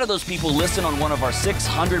 A lot of those people listen on one of our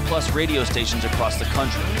 600-plus radio stations across the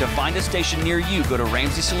country. To find a station near you, go to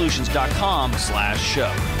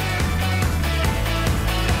RamseySolutions.com/show.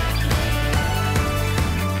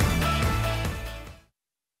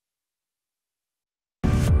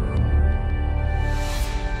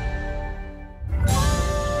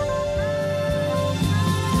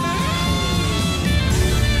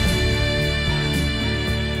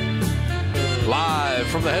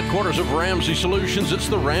 From the headquarters of Ramsey Solutions, it's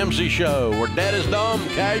The Ramsey Show, where debt is dumb,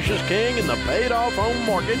 cash is king, and the paid-off home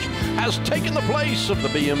mortgage has taken the place of the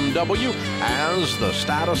BMW as the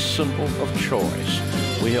status symbol of choice.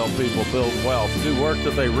 We help people build wealth, do work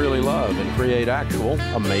that they really love, and create actual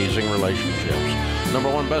amazing relationships.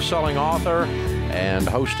 #1 best-selling author and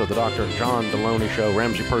host of the Dr. John Deloney Show.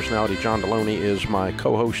 Ramsey personality John Deloney is my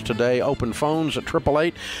co-host today. Open phones at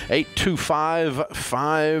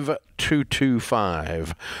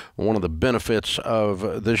 888-825-5225. One of the benefits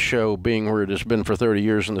of this show being where it has been for 30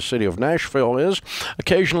 years in the city of Nashville is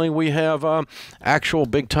occasionally we have actual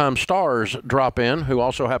big-time stars drop in who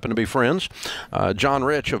also happen to be friends. John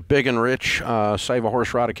Rich of Big and Rich, Save a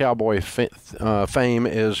Horse, Ride a Cowboy fame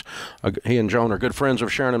is, he and Joan are good friends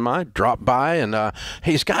of Sharon and mine. Drop by, and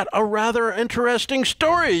he's got a rather interesting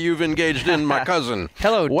story you've engaged in, my cousin.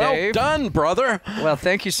 Hello, well Dave. Well done, brother. Well,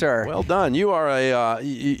 thank you, sir. Well done. You are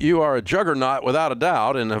are a juggernaut without a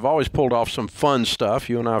doubt, and have always pulled off some fun stuff.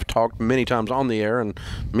 You and I have talked many times on the air and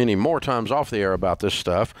many more times off the air about this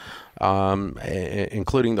stuff,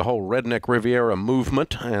 including the whole Redneck Riviera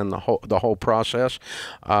movement and the whole process.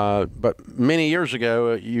 But many years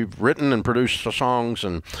ago, you've written and produced songs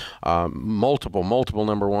and multiple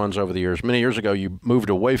number ones over the years. Many years ago, you moved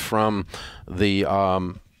away from the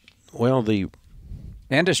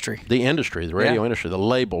industry, the radio industry, the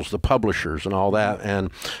labels, the publishers, and all that,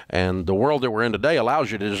 and the world that we're in today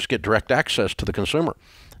allows you to just get direct access to the consumer.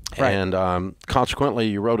 Right. And consequently,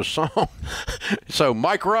 you wrote a song. So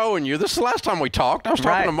Mike Rowe and you, this is the last time we talked. I was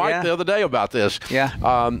talking to Mike the other day about this.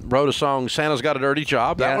 Yeah. Wrote a song, Santa's Got a Dirty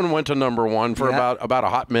Job. That one went to number one for about a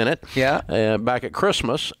hot minute. Yeah. Back at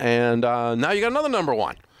Christmas. And now you got another number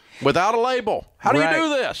one. Without a label. How do you do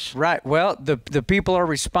this? Right. Well, the people are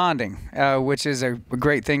responding, which is a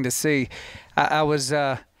great thing to see. I was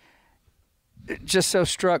just so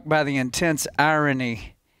struck by the intense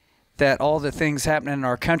irony that all the things happening in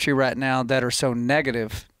our country right now that are so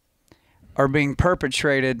negative are being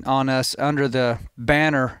perpetrated on us under the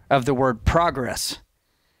banner of the word progress.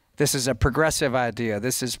 This is a progressive idea.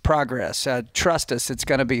 This is progress. Trust us, it's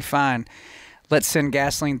going to be fine. Let's send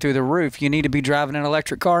gasoline through the roof. You need to be driving an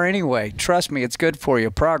electric car anyway. Trust me, it's good for you.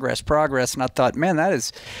 Progress. And I thought, man,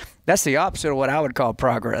 that's the opposite of what I would call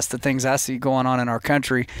progress, the things I see going on in our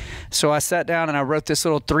country. So I sat down and I wrote this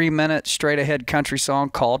little 3-minute straight-ahead country song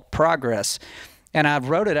called Progress. And I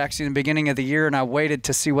wrote it actually in the beginning of the year, and I waited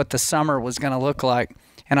to see what the summer was going to look like.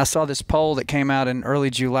 And I saw this poll that came out in early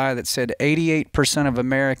July that said 88% of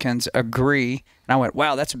Americans agree. And I went,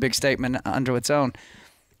 wow, that's a big statement unto its own.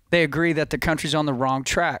 They agree that the country's on the wrong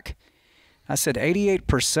track. I said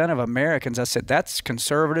 88% of Americans. I said that's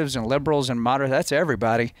conservatives and liberals and moderates. That's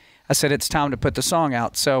everybody. I said it's time to put the song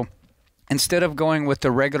out. So instead of going with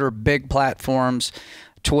the regular big platforms,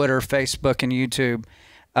 Twitter, Facebook, and YouTube,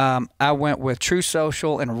 I went with True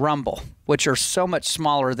Social and Rumble, which are so much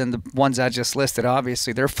smaller than the ones I just listed.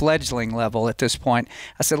 Obviously, they're fledgling level at this point.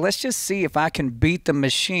 I said, let's just see if I can beat the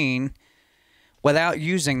machine without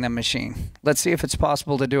using the machine. Let's see if it's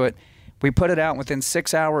possible to do it. We put it out. Within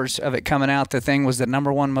 6 hours of it coming out, the thing was the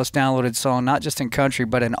 #1 most downloaded song, not just in country,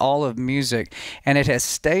 but in all of music. And it has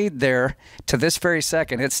stayed there to this very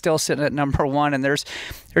second. It's still sitting at #1. And there's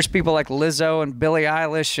people like Lizzo and Billie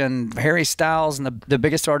Eilish and Harry Styles and the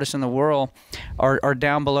biggest artists in the world are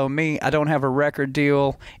down below me. I don't have a record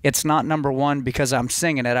deal. It's not #1 because I'm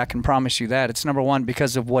singing it. I can promise you that. It's #1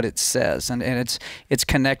 because of what it says. And it's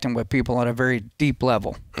connecting with people on a very deep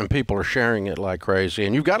level. And people are sharing it like crazy.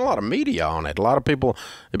 And you've got a lot of media on it. A lot of people,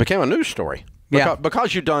 it became a news story.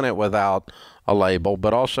 Because you've done it without a label,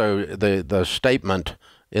 but also the statement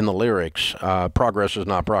in the lyrics, progress is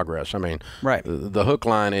not progress. I mean, the hook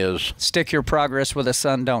line is stick your progress where the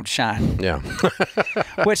sun don't shine. Yeah.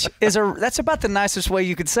 Which is that's about the nicest way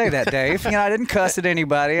you could say that, Dave. You know, I didn't cuss at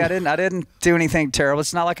anybody. I didn't do anything terrible.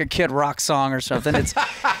 It's not like a Kid Rock song or something. It's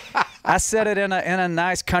I said it in a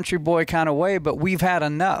nice country boy kind of way, but we've had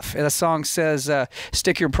enough. And the song says,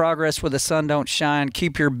 stick your progress where the sun don't shine.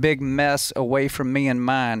 Keep your big mess away from me and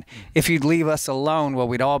mine. If you'd leave us alone, well,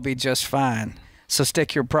 we'd all be just fine. So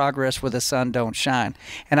stick your progress where the sun don't shine.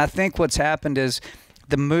 And I think what's happened is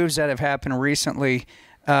the moves that have happened recently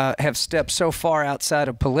have stepped so far outside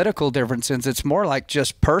of political differences. It's more like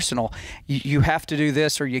just personal. You have to do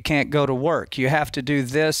this or you can't go to work. You have to do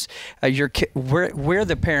this. We're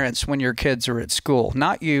the parents when your kids are at school,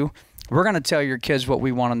 not you. We're going to tell your kids what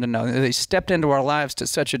we want them to know. They stepped into our lives to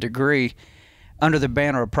such a degree under the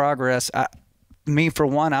banner of progress. Me, for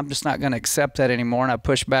one, I'm just not going to accept that anymore, and I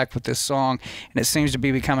push back with this song, and it seems to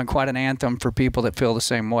be becoming quite an anthem for people that feel the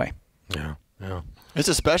same way. Yeah. It's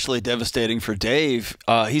especially devastating for Dave.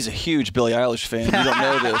 He's a huge Billie Eilish fan. You don't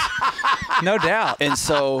know this. No doubt. And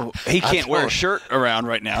so he can't wear a shirt around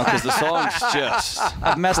right now because the song's just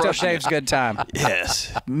I've messed up Dave's good time.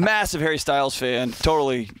 Yes. Massive Harry Styles fan.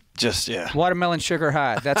 Totally just, Watermelon Sugar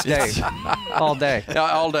High. That's Dave. All day.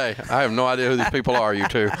 All day. I have no idea who these people are, you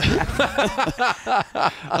two.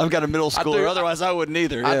 I've got a middle schooler. Otherwise, I wouldn't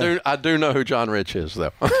either. Yeah. I do know who John Rich is,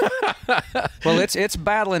 though. Well, it's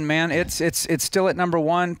battling, man. It's still at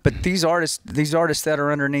 #1, but these artists that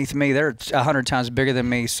are underneath me, they're 100 times bigger than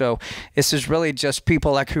me. So this is really just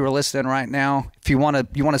people like who are listening right now. If you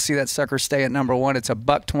want to see that sucker stay at #1, it's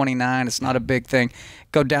 $1.29. It's not a big thing.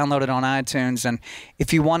 Go download it on iTunes. And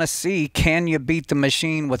if you want to see, can you beat the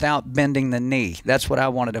machine without bending the knee? That's what I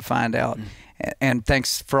wanted to find out. And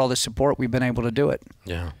thanks for all the support. We've been able to do it.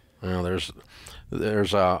 Yeah. Well,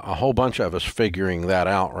 there's a whole bunch of us figuring that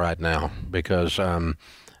out right now because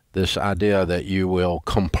this idea that you will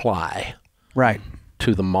comply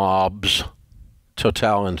to the mob's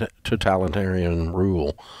totalitarian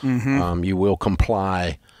rule. You will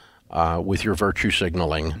comply with your virtue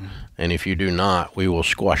signaling, and if you do not, we will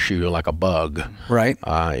squash you like a bug. Right.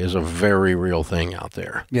 Is a very real thing out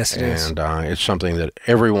there. Yes, it is. And it's something that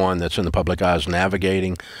everyone that's in the public eye is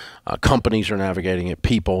navigating. Companies are navigating it.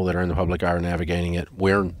 People that are in the public eye are navigating it.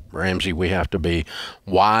 We're, Ramsey, we have to be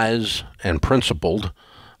wise and principled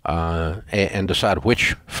and decide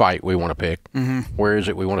which fight we want to pick. Where is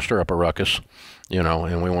it we want to stir up a ruckus?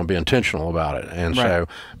 And we want to be intentional about it. And so,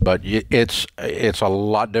 but it's a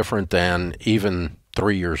lot different than even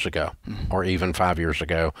 3 years ago or even 5 years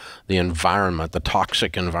ago. The environment, the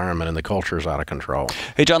toxic environment and the culture is out of control.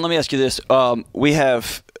 Hey, John, let me ask you this. We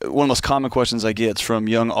have one of the most common questions I get from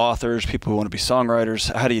young authors, people who want to be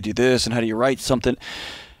songwriters. How do you do this and how do you write something?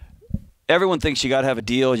 Everyone thinks you got to have a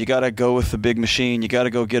deal. You got to go with the big machine. You got to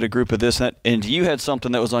go get a group of this and that. And you had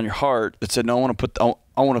something that was on your heart that said, no, I want to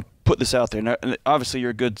put this out there. And obviously,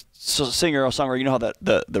 you're a good singer or songwriter. You know how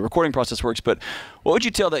the recording process works. But what would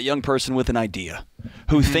you tell that young person with an idea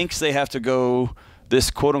who thinks they have to go this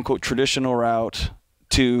quote-unquote traditional route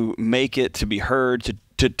to make it, to be heard, to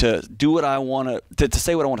do what I want to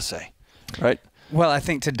say what I want to say, right? Well, I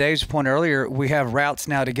think to Dave's point earlier, we have routes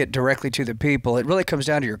now to get directly to the people. It really comes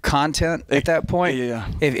down to your content at that point.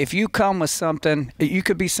 Yeah. If you come with something, you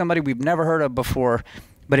could be somebody we've never heard of before,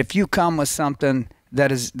 but if you come with something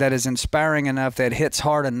that is inspiring enough, that hits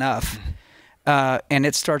hard enough, and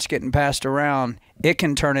it starts getting passed around, it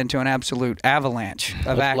can turn into an absolute avalanche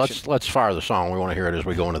of action. Let's fire the song. We want to hear it as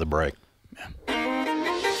we go into the break.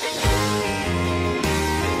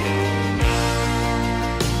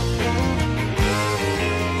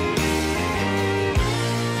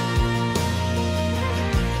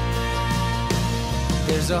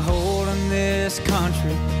 There's a hole in this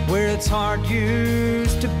country where it's hard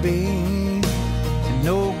used to be, and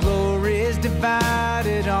no glory is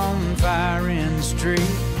divided on fire in the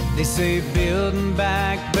street. They say building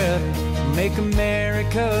back better, make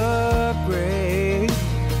America great.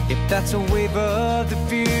 If that's a wave of the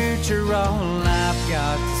future, all I've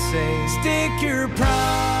got to say, stick your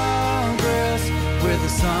progress where the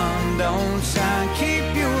sun don't shine.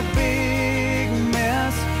 Keep your big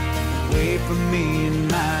mess away from me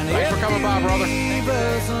and mine. Thanks for coming by, brother. Leave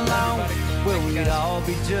us alone, well, we'd all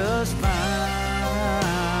be just fine.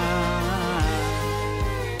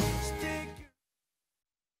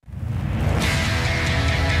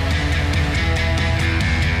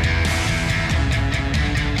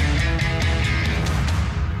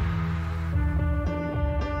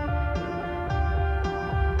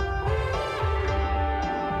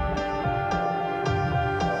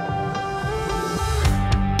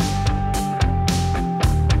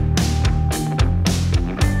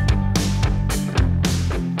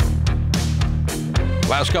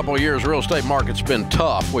 Last couple of years, real estate market's been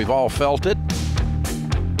tough. We've all felt it.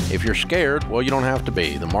 If you're scared, well, you don't have to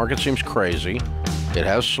be. The market seems crazy. It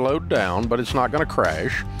has slowed down, but it's not going to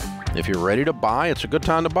crash. If you're ready to buy, it's a good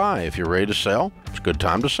time to buy. If you're ready to sell, it's a good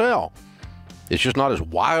time to sell. It's just not as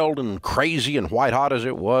wild and crazy and white hot as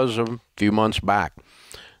it was a few months back.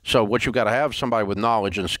 So what you've got to have is somebody with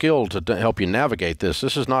knowledge and skill to help you navigate this.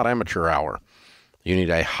 This is not amateur hour. You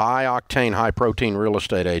need a high-octane, high-protein real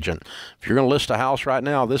estate agent. If you're going to list a house right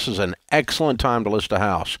now, this is an excellent time to list a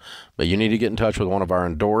house. But you need to get in touch with one of our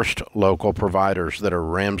endorsed local providers that are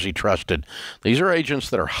Ramsey trusted. These are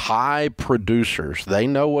agents that are high producers. They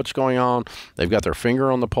know what's going on. They've got their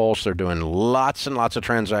finger on the pulse. They're doing lots and lots of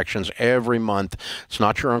transactions every month. It's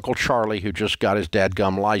not your Uncle Charlie who just got his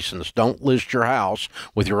dadgum license. Don't list your house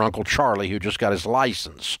with your Uncle Charlie who just got his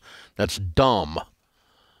license. That's dumb.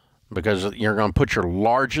 Because you're going to put your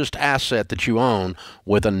largest asset that you own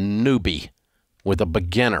with a newbie, with a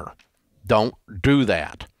beginner. Don't do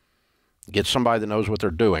that. Get somebody that knows what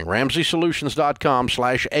they're doing.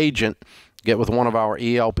 RamseySolutions.com/agent. Get with one of our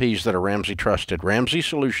ELPs that are Ramsey trusted.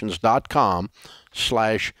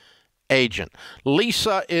 RamseySolutions.com/agent.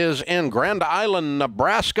 Lisa is in Grand Island,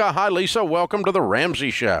 Nebraska. Hi, Lisa. Welcome to the Ramsey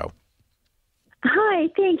Show. Hi,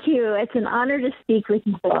 thank you. It's an honor to speak with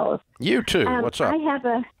you both. You too. What's up?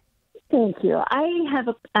 Thank you. I have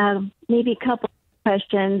maybe a couple of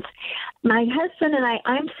questions. My husband and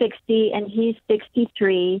I'm 60 and he's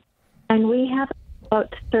 63, and we have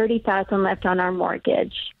about $30,000 left on our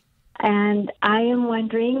mortgage. And I am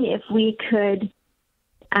wondering if we could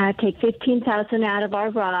take $15,000 out of our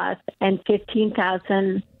Roth and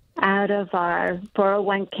 $15,000 out of our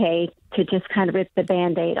 401k to just kind of rip the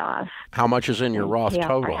Band-Aid off. How much is in your Roth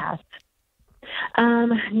total?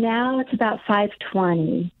 Now it's about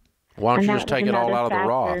 $520. Why don't you just take it all out of the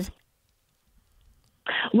Roth?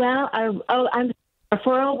 Well, I'm Our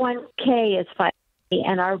 401k is 5,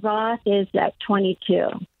 and our Roth is at 22.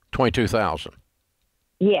 22,000.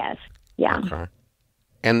 Yes. Yeah. Okay.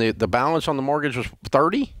 And the balance on the mortgage was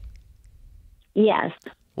 30? Yes.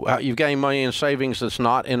 Well, you've got any money in savings that's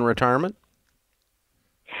not in retirement?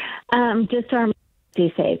 Just our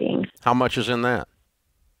emergency savings. How much is in that?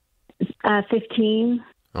 15.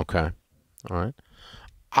 Okay. All right.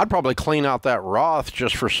 I'd probably clean out that Roth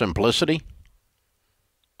just for simplicity.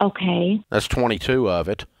 Okay. That's 22 of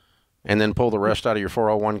it. And then pull the rest out of your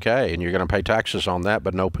 401k, and you're going to pay taxes on that,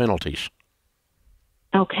 but no penalties.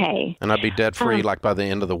 Okay. And I'd be debt-free like by the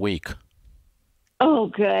end of the week. Oh,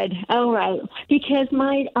 good. All right. Because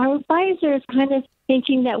our advisor is kind of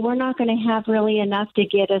thinking that we're not going to have really enough to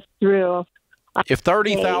get us through. If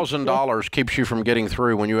 $30,000 keeps you from getting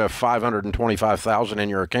through when you have $525,000 in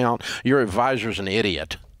your account, your advisor's an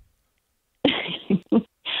idiot.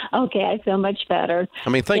 Okay, I feel much better. I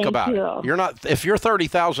mean, think Thank about you. it. If you're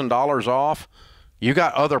 $30,000 off, you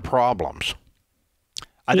got other problems.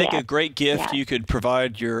 I think a great gift you could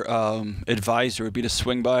provide your advisor would be to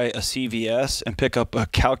swing by a CVS and pick up a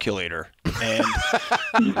calculator. And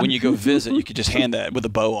when you go visit, you could just hand that with a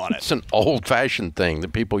bow on it. It's an old-fashioned thing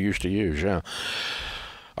that people used to use, yeah.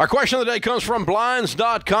 Our question of the day comes from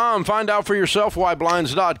Blinds.com. Find out for yourself why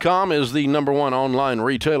Blinds.com is the #1 online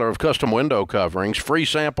retailer of custom window coverings. Free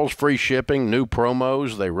samples, free shipping, new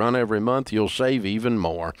promos. They run every month. You'll save even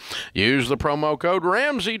more. Use the promo code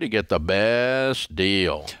Ramsey to get the best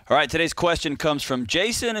deal. All right, today's question comes from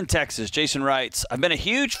Jason in Texas. Jason writes, I've been a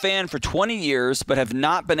huge fan for 20 years, but have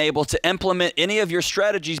not been able to implement any of your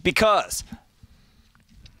strategies because...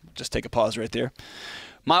 Just take a pause right there.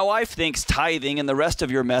 My wife thinks tithing and the rest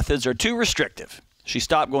of your methods are too restrictive. She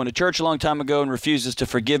stopped going to church a long time ago and refuses to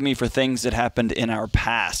forgive me for things that happened in our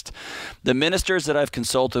past. The ministers that I've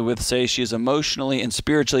consulted with say she has emotionally and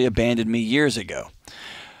spiritually abandoned me years ago.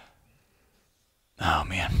 Oh,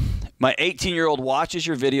 man. My 18-year-old watches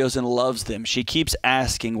your videos and loves them. She keeps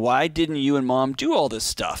asking, why didn't you and Mom do all this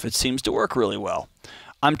stuff? It seems to work really well.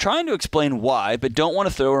 I'm trying to explain why, but don't want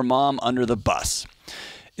to throw her mom under the bus.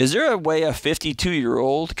 Is there a way a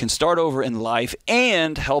 52-year-old can start over in life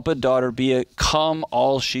and help a daughter become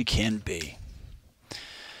all she can be?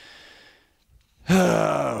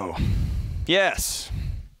 Oh, yes.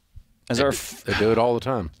 They do it all the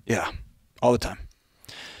time. Yeah, all the time.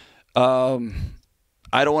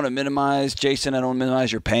 I don't want to minimize, Jason, I don't want to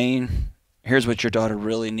minimize your pain. Here's what your daughter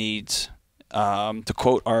really needs. To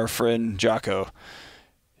quote our friend Jocko,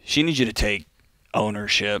 she needs you to take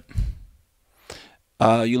ownership.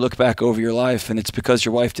 You look back over your life, and it's because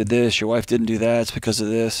your wife did this, your wife didn't do that, it's because of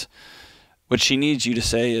this. What she needs you to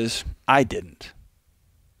say is, I didn't.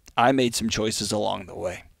 I made some choices along the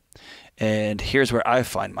way. And here's where I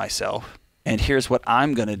find myself. And here's what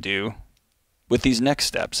I'm going to do with these next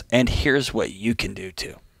steps. And here's what you can do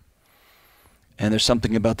too. And there's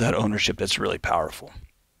something about that ownership that's really powerful.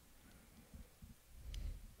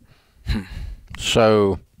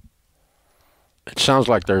 So it sounds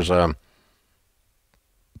like there's a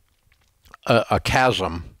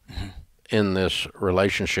chasm in this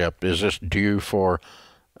relationship. Is this due for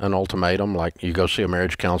an ultimatum? Like you go see a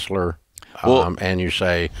marriage counselor and you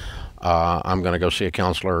say, I'm going to go see a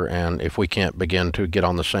counselor, and if we can't begin to get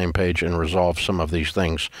on the same page and resolve some of these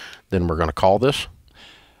things, then we're going to call this?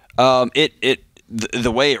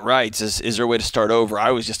 The way it writes is there a way to start over?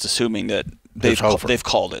 I was just assuming that they've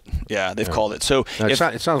called it. Yeah, they've called it. So now,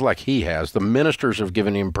 it sounds like he has. The ministers have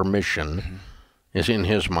given him permission. Is in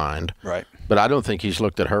his mind. Right. But I don't think he's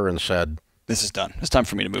looked at her and said, this is done. It's time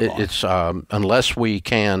for me to move on. It's unless we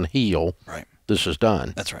can heal, right. This is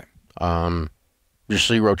done. That's right. There's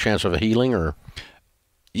zero chance of a healing, or?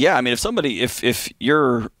 Yeah, I mean, if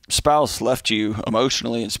your spouse left you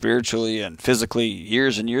emotionally and spiritually and physically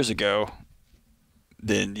years and years ago,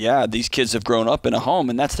 then yeah, these kids have grown up in a home,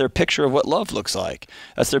 and that's their picture of what love looks like.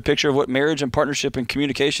 That's their picture of what marriage and partnership and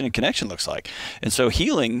communication and connection looks like. And so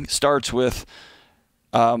healing starts with,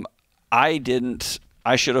 I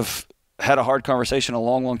should have had a hard conversation a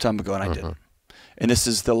long, long time ago, and I didn't. And this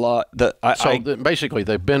is the law. Basically,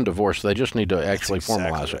 they've been divorced. They just need to actually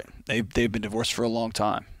formalize it. They've been divorced for a long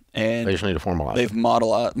time, and they just need to formalize they've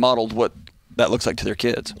it. modeled what that looks like to their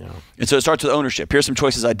kids. Yeah. And so it starts with ownership. Here's some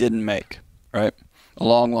choices I didn't make, right? A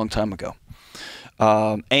long, long time ago.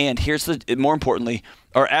 And here's more importantly,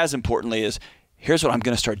 or as importantly, is here's what I'm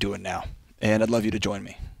going to start doing now, and I'd love you to join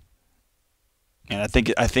me. And I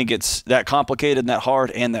think it's that complicated and that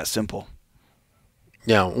hard and that simple.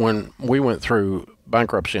 Yeah, when we went through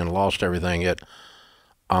bankruptcy and lost everything, it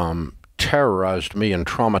terrorized me and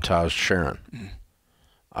traumatized Sharon.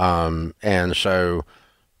 And so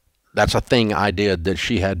that's a thing I did that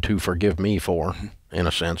she had to forgive me for, in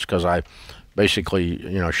a sense, because I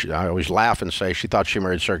basically, I always laugh and say she thought she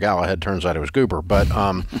married Sir Galahad. Turns out it was Goober. But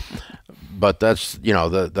but that's,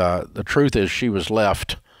 the truth is she was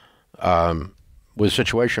left with a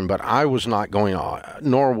situation. But I was not going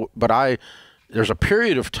on, there's a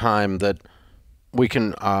period of time that we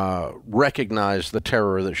can recognize the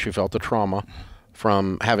terror that she felt, the trauma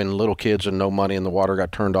from having little kids and no money, and the water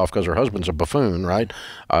got turned off because her husband's a buffoon, right?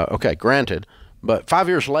 Okay, granted. But 5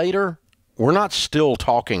 years later, we're not still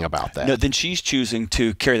talking about that. No, then she's choosing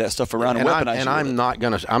to carry that stuff around and weaponize it. And I'm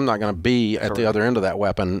not gonna be at the other end of that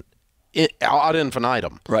weapon ad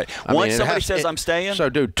infinitum. Right. Once somebody says I'm staying. So,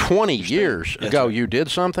 dude, 20 years ago you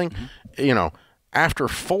did something. After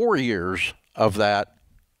 4 years of that,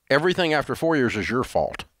 everything after 4 years is your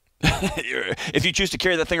fault. If you choose to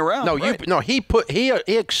carry that thing around. He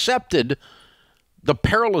accepted the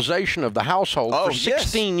paralyzation of the household for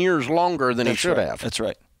 16 years longer than he should have. That's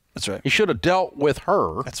right. That's right. He should have dealt with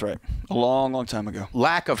her. That's right. A long, long time ago.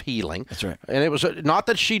 Lack of healing. That's right. And it was not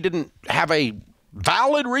that she didn't have a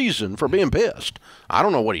valid reason for being pissed. I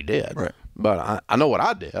don't know what he did. Right. But I know what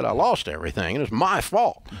I did. I lost everything. It was my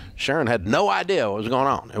fault. Sharon had no idea what was going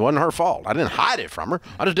on. It wasn't her fault. I didn't hide it from her.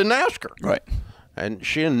 I just didn't ask her. Right. And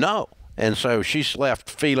she didn't know. And so she's left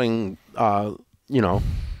feeling, like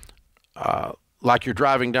you're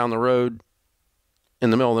driving down the road in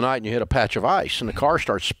the middle of the night and you hit a patch of ice and the car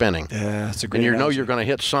starts spinning. Yeah, that's a great And you know analogy. you're going to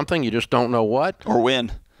hit something, you just don't know what. Or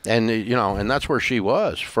when. And, and that's where she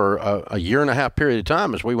was for a year and a half period of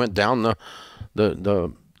time as we went down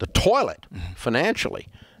the toilet financially.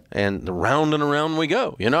 And round and around we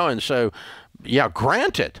go, And so, yeah,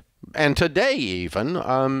 granted. And today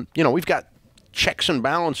even, we've got checks and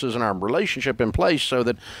balances in our relationship in place so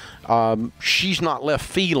that she's not left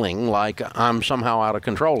feeling like I'm somehow out of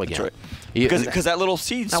control again. That's right. Because that little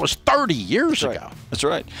seed. That was 30 years ago. That's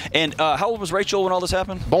right. And how old was Rachel when all this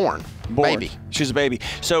happened? Born. Baby. She's a baby.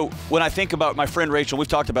 So when I think about my friend Rachel, we've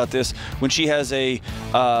talked about this, when she has a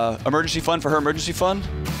emergency fund for her emergency fund,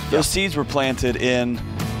 those seeds were planted in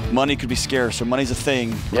money could be scarce, or money's a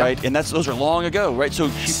thing, right? And those are long ago, right? So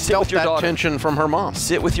she sit felt with your that daughter. tension from her mom.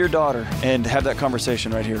 Sit with your daughter and have that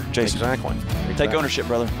conversation right here, Jason. Exactly. Take ownership,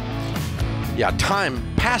 brother. Yeah,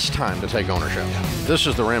 past time to take ownership. This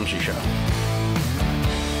is the Ramsey Show.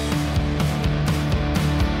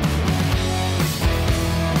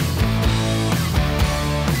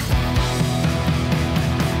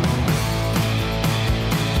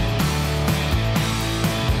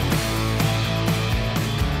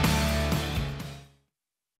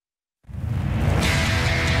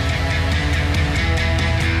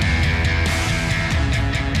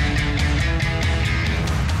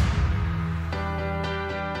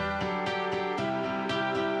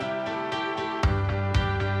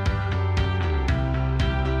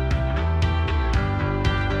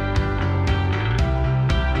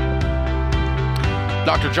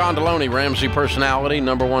 Dr. John Deloney, Ramsey personality,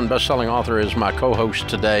 #1 best-selling author, is my co-host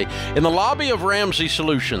today. In the lobby of Ramsey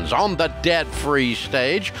Solutions, on the debt-free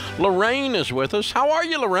stage, Lorraine is with us. How are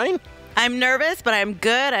you, Lorraine? I'm nervous, but I'm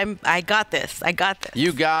good. I got this. I got this.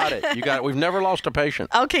 You got it. You got it. We've never lost a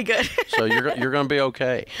patient. Okay, good. So you're going to be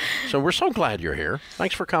okay. So we're so glad you're here.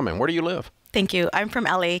 Thanks for coming. Where do you live? Thank you. I'm from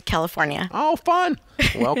LA, California. Oh, fun.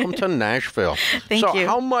 Welcome to Nashville. Thank you. So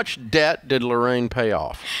how much debt did Lorraine pay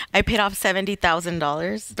off? I paid off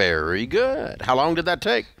 $70,000. Very good. How long did that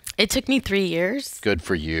take? It took me 3 years. Good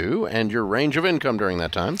for you. And your range of income during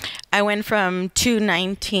that time? I went from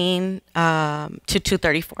 $219 to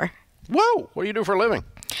 $234. Whoa. What do you do for a living?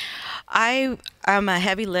 I am a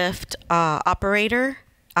heavy lift operator.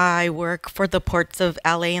 I work for the ports of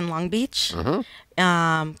LA and Long Beach,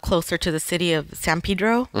 closer to the city of San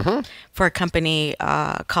Pedro, for a company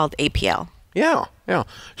called APL. Yeah, yeah.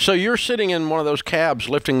 So you're sitting in one of those cabs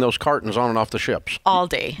lifting those cartons on and off the ships? All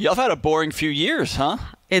day. Y'all have had a boring few years, huh?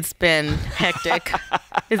 It's been hectic.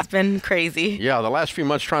 It's been crazy. Yeah, the last few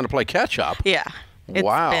months trying to play catch up. Yeah. It's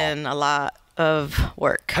been a lot of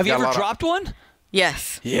work. Have you ever dropped one?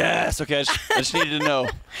 Yes. Yes. Okay. I just needed to know.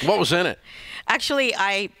 What was in it? Actually,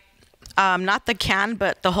 not the can,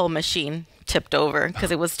 but the whole machine tipped over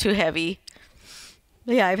because it was too heavy.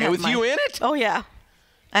 Yeah, I've had you in it? Oh yeah,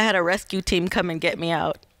 I had a rescue team come and get me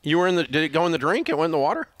out. You were in the? Did it go in the drink? It went in the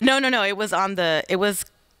water? No. It was on the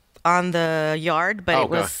yard, but it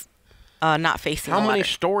was not facing. How the water. many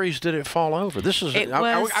stories did it fall over? This is. I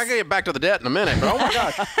gotta get back to the debt in a minute, but oh my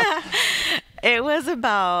gosh. It was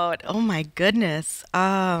about, oh my goodness,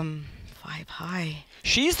 5 high.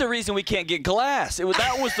 She's the reason we can't get glass.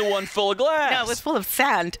 That was the one full of glass. No, it was full of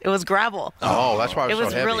sand. It was gravel. Oh, that's why it was so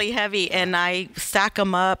heavy. It was really heavy, and I stack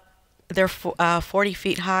them up they're 40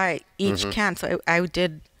 feet high each can. So I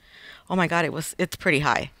did. Oh my God, it's pretty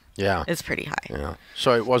high. Yeah. It's pretty high. Yeah.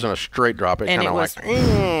 So it wasn't a straight drop. It And kind of it was- like,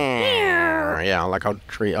 yeah, like a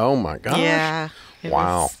tree. Oh my gosh. Yeah. it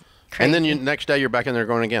Wow. was And then crazy. next day you're back in there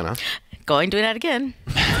going again, huh? Going doing that again.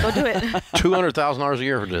 Go do it. $200,000 a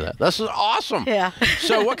year to do that. This is awesome. Yeah.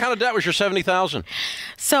 So what kind of debt was your $70,000?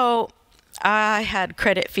 So I had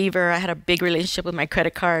credit fever. I had a big relationship with my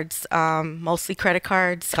credit cards, mostly credit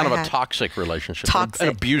cards. Kind of I a had- toxic relationship. Toxic. An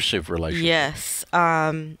abusive relationship. Yes.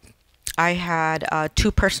 I had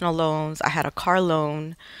 2 personal loans. I had a car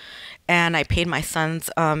loan, and I paid my son's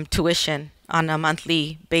tuition on a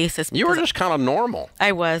monthly basis. You were because just kind of normal.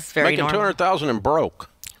 I was very Making normal. $200,000 and broke.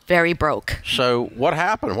 Very broke. So what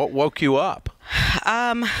happened? What woke you up?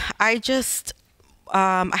 I just,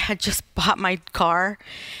 I had just bought my car,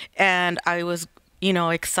 and I was,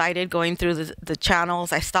 excited going through the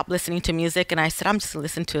channels. I stopped listening to music, and I said, I'm just gonna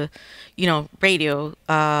listen to, radio,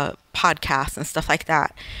 podcasts and stuff like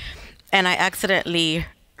that. And I accidentally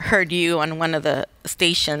heard you on one of the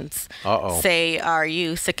stations say, "Are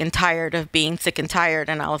you sick and tired of being sick and tired?"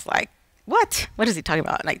 And I was like, "What? What is he talking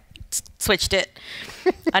about?" And I switched it.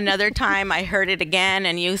 Another time I heard it again,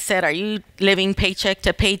 and you said, "Are you living paycheck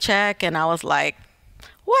to paycheck?" And I was like,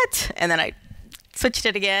 "What?" And then I switched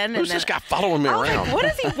it again. Who's and this guy following me I was around? like, what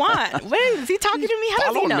does he want? What is he talking to me? How does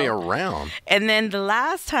he Following know? me around. And then the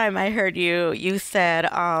last time I heard you, you said,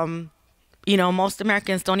 most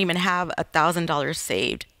Americans don't even have $1,000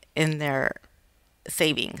 saved in their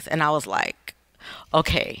savings. And I was like,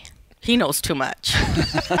 okay, he knows too much.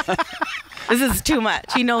 This is too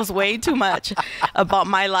much. He knows way too much about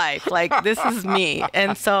my life. Like, this is me.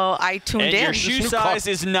 And so I tuned And in. your shoe size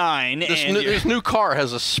is 9. This new car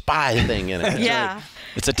has a spy thing in it. Yeah.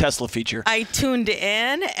 It's a Tesla feature. I tuned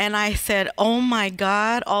in and I said, oh my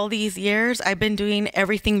God, all these years I've been doing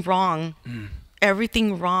everything wrong.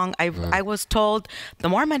 Everything wrong. I was told the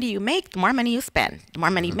more money you make, the more money you spend. The more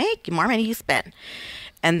money you make, the more money you spend.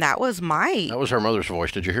 And that was That was her mother's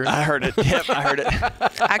voice. Did you hear it? I heard it. Yep, I heard it.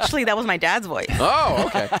 Actually, that was my dad's voice. Oh,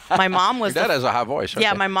 okay. My mom was. Your dad has a high voice. Yeah,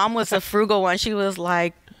 okay. my mom was the frugal one. She was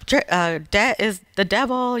like, debt is the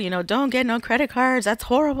devil. Don't get no credit cards. That's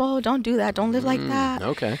horrible. Don't do that. Don't live like that.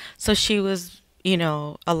 Okay. So she was,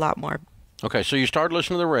 a lot more. Okay, so you started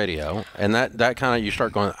listening to the radio, and that kind of, you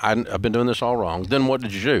start going, I've been doing this all wrong. Then what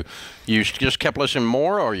did you do? You just kept listening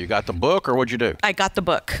more, or you got the book, or what'd you do? I got the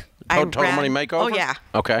book. Total Money Makeover? Oh, yeah.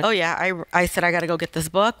 Okay. Oh, yeah. I said, I got to go get this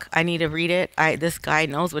book. I need to read it. This guy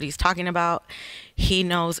knows what he's talking about. He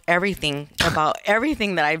knows everything about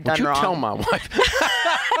everything that I've done Would you wrong. tell my wife?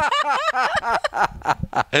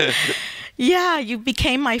 Yeah, you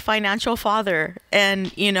became my financial father.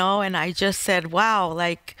 And, and I just said, wow,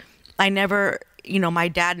 like, I never, my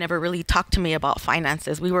dad never really talked to me about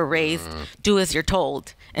finances. We were raised, do as you're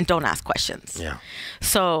told and don't ask questions. Yeah.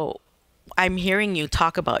 So I'm hearing you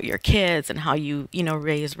talk about your kids and how you,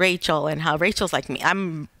 raised Rachel and how Rachel's like me.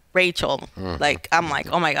 I'm Rachel. Like, I'm like,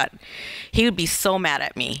 oh my God, he would be so mad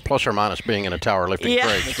at me. Plus or minus being in a tower lifting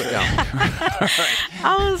crates. But yeah.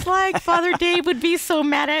 I was like, Father Dave would be so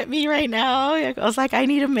mad at me right now. I was like, I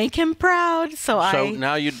need to make him proud. So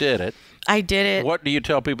now you did it. I did it. What do you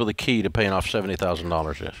tell people the key to paying off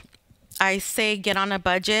 $70,000 is? I say get on a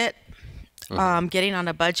budget. Getting on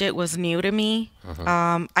a budget was new to me.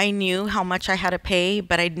 I knew how much I had to pay,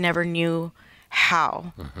 but I never knew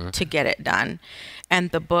how to get it done.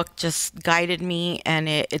 And the book just guided me, and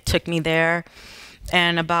it took me there.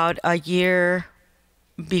 And about a year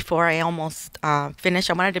before I almost finished,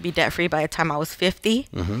 I wanted to be debt-free by the time I was 50.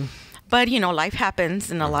 But life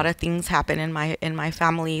happens, and a lot of things happen in my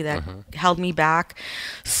family that held me back.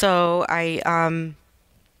 So I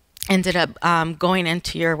ended up going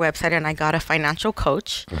into your website, and I got a financial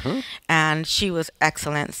coach, and she was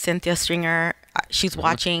excellent. Cynthia Stringer, she's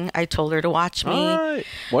watching. I told her to watch me. All right.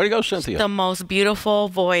 Way to go, Cynthia. The most beautiful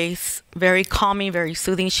voice, very calming, very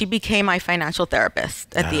soothing. She became my financial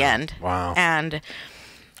therapist at the end. Wow. And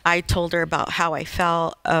I told her about how I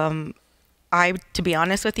felt. To be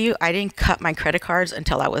honest with you, I didn't cut my credit cards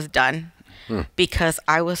until I was done because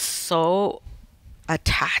I was so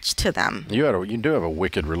attached to them. You do have a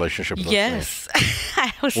wicked relationship with those Yes.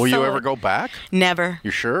 I was Will you so- ever go back? Never.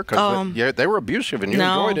 You sure? Because they were abusive and you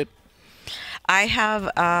No. enjoyed it. I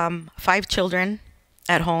have 5 children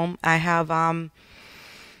at home. I have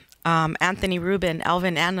Anthony, Ruben,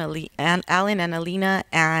 Alvin, Alan, and Alina,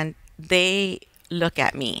 and they look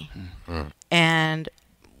at me. And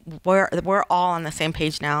we're all on the same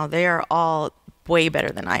page now. They are all way better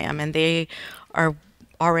than I am, and they are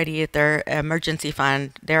already at their emergency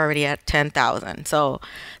fund. They're already at 10,000, so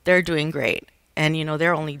they're doing great. And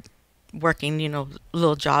they're only working,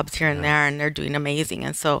 little jobs here and there, and they're doing amazing.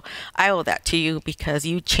 And so I owe that to you because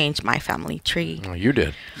you changed my family tree. Oh, you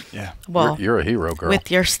did. Yeah. Well, you're a hero, girl.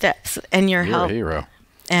 With your steps and your You're help. a hero.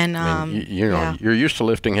 And you're used to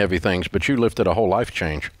lifting heavy things, but you lifted a whole life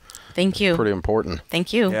change. Thank you. Pretty important.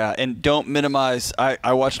 Thank you. Yeah, and don't minimize.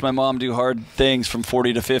 I watched my mom do hard things from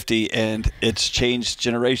 40 to 50, and it's changed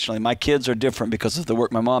generationally. My kids are different because of the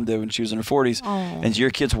work my mom did when she was in her 40s. Oh. And your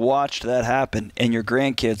kids watched that happen, and your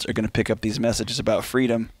grandkids are going to pick up these messages about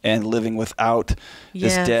freedom and living without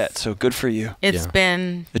this debt. So good for you. It's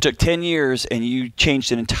been... It took 10 years, and you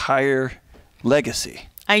changed an entire legacy.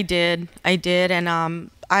 I did. And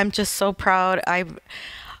I'm just so proud.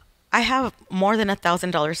 I have more than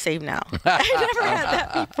 $1,000 saved now. I never had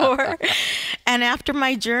that before. And after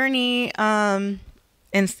my journey in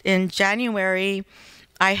January,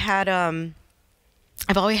 I had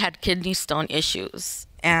I've always had kidney stone issues,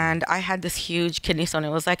 and I had this huge kidney stone. It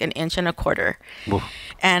was like 1.25 inches. Oof.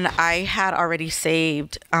 And I had already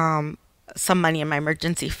saved some money in my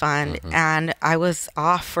emergency fund, and I was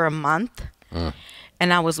off for a month,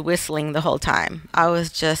 and I was whistling the whole time. I was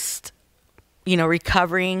just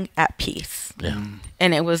recovering at peace. Yeah.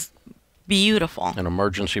 And it was beautiful. An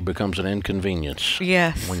emergency becomes an inconvenience.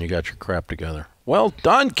 Yes. When you got your crap together. Well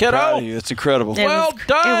done, kiddo. Proud of you. It's incredible. Well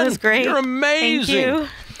done. It was great. You're amazing. Thank you.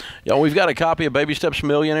 Yeah, we've got a copy of Baby Steps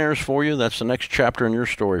Millionaires for you. That's the next chapter in your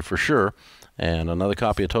story for sure. And another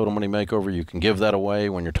copy of Total Money Makeover. You can give that away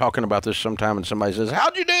when you're talking about this sometime and somebody says,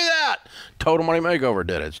 how'd you do that? Total Money Makeover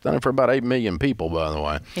did it. It's done it for about 8 million people, by the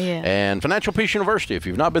way. Yeah. And Financial Peace University, if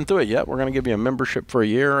you've not been through it yet, we're going to give you a membership for a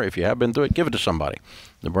year. If you have been through it, give it to somebody.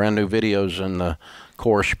 The brand new videos and the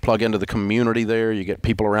course, plug into the community there. You get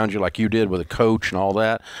people around you like you did with a coach and all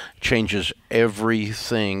that. Changes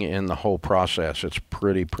everything in the whole process. It's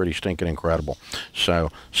pretty stinking incredible. So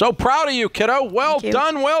proud of you, kiddo. Well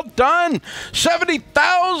done.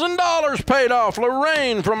 $70,000 paid off.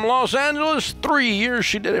 Lorraine from Los Angeles, 3 years.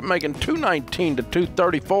 She did it making $219 to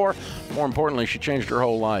 $234. More importantly, she changed her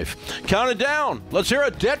whole life. Count it down. Let's hear a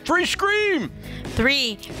debt-free scream.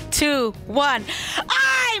 3, 2, 1.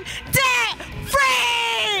 I'm debt-free!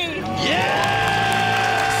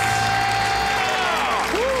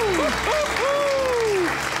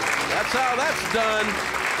 That's how that's done.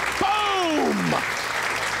 Boom!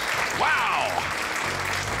 Wow!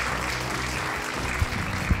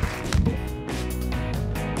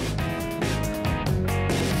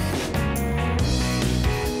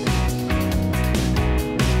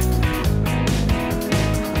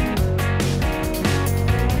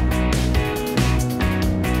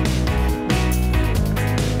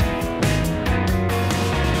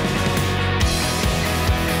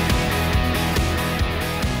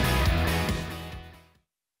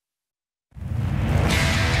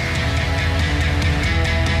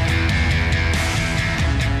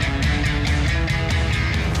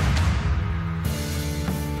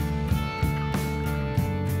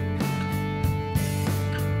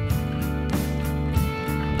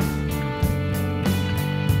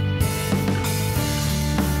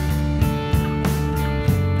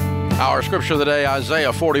 Our scripture of the day,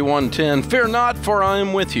 Isaiah 41:10. Fear not, for I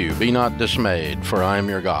am with you. Be not dismayed, for I am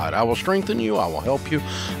your God. I will strengthen you. I will help you.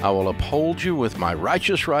 I will uphold you with my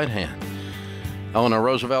righteous right hand. Eleanor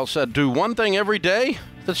Roosevelt said, do one thing every day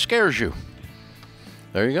that scares you.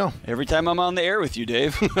 There you go. Every time I'm on the air with you,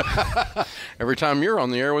 Dave. Every time you're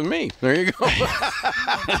on the air with me. There you go.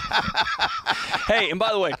 Hey, and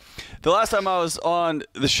by the way, the last time I was on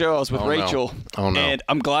the show, I was with Rachel. No. Oh, no. And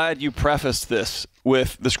I'm glad you prefaced this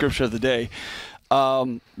with the scripture of the day.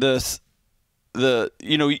 There's a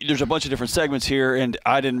bunch of different segments here, and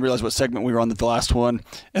I didn't realize what segment we were on the last one.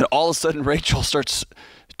 And all of a sudden, Rachel starts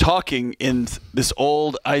talking in this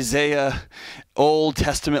old Isaiah, Old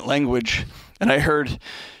Testament language. And I heard,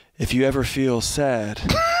 if you ever feel sad.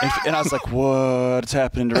 And I was like, what's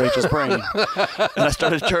happening to Rachel's brain? And I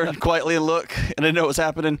started to turn quietly and look, and I didn't know what was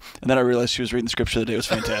happening. And then I realized she was reading the scripture of the day. It was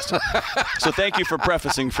fantastic. So thank you for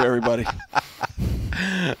prefacing for everybody.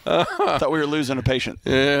 Thought we were losing a patient.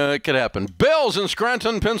 Yeah, it could happen. Bill's in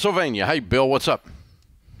Scranton, Pennsylvania. Hey, Bill, what's up?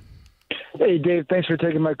 Hey, Dave, thanks for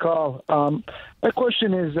taking my call. My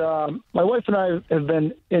question is, my wife and I have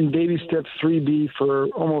been in Baby Steps 3B for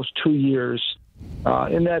almost 2 years.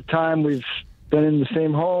 In that time, we've been in the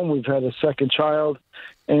same home. We've had a second child.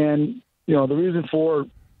 And, the reason for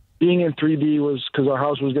being in 3B was because our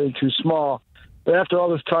house was getting too small. But after all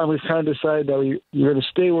this time, we've kind of decided that we're going to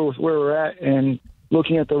stay where we're at and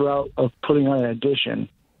looking at the route of putting on an addition.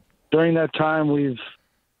 During that time, we've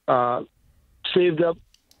saved up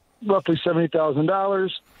roughly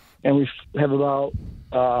 $70,000, and we have about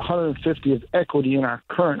 150 of equity in our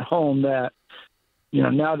current home that,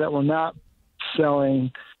 now that we're not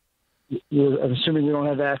selling, I'm assuming we don't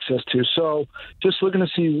have access to. So just looking to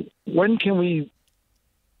see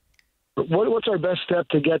what's our best step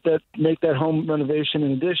to make that home renovation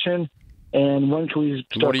and addition, and when can we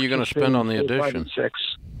start? What are you going to spend on the addition? 6.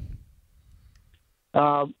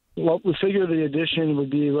 Well, we figure the addition would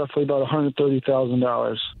be roughly about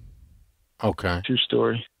 $130,000. Okay.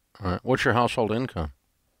 2-story. All right. What's your household income?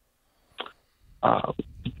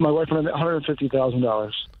 My wife and I,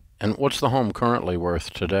 $150,000. And what's the home currently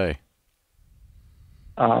worth today?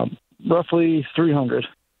 Roughly $300,000.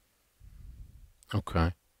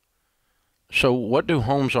 Okay. So what do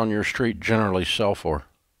homes on your street generally sell for?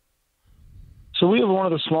 So we have one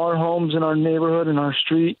of the smaller homes in our neighborhood, in our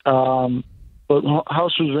street, but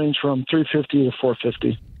houses range from $350,000 to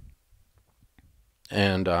 $450,000.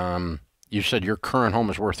 And you said your current home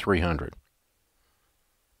is worth $300,000.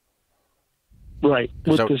 Right.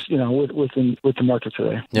 With this, with the market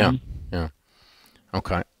today. Yeah. Yeah.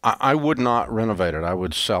 Okay. I would not renovate it. I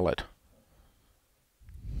would sell it.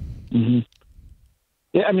 Mm-hmm.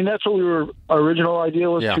 Yeah, I mean, that's what our original idea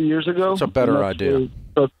was 2 years ago. It's a better idea.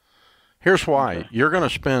 Here's why. You're going to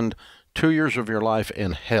spend 2 years of your life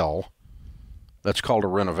in hell. That's called a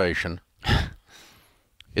renovation.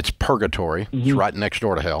 It's purgatory. Mm-hmm. It's right next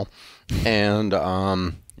door to hell. And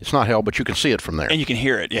it's not hell, but you can see it from there. And you can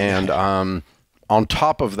hear it. Yeah. And on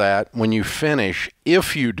top of that, when you finish,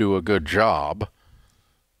 if you do a good job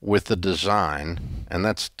with the design, and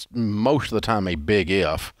that's most of the time a big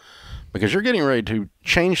if, because you're getting ready to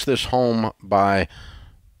change this home by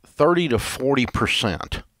 30 to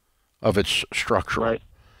 40% of its structure. Right.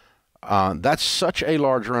 That's such a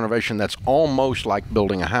large renovation that's almost like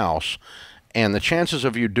building a house. And the chances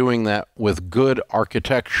of you doing that with good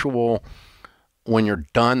architectural, when you're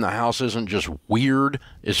done, the house isn't just weird,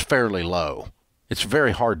 is fairly low. It's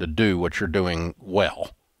very hard to do what you're doing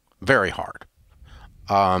well. Very hard.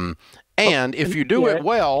 And if you do it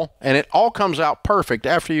well, and it all comes out perfect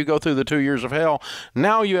after you go through the 2 years of hell,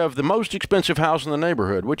 now you have the most expensive house in the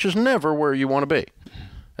neighborhood, which is never where you want to be,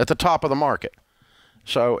 at the top of the market.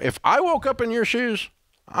 So if I woke up in your shoes,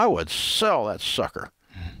 I would sell that sucker.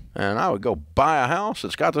 And I would go buy a house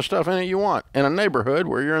that's got the stuff in it you want in a neighborhood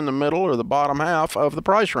where you're in the middle or the bottom half of the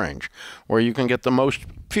price range, where you can get the most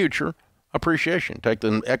future appreciation. Take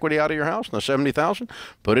the equity out of your house, the $70,000,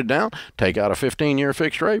 put it down, take out a 15-year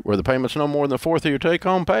fixed rate where the payment's no more than a fourth of your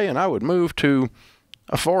take-home pay, and I would move to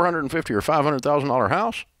a $450,000 or $500,000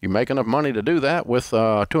 house. You make enough money to do that with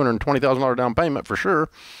a $220,000 down payment for sure.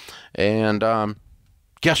 And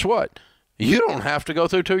guess what? You don't have to go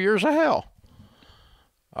through 2 years of hell.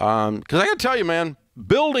 Because I got to tell you, man,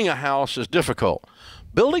 building a house is difficult.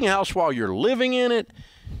 Building a house while you're living in it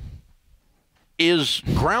is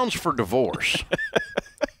grounds for divorce.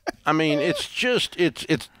 I mean, it's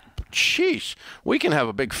jeez, we can have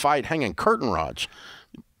a big fight hanging curtain rods.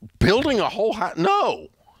 Building a whole house, no,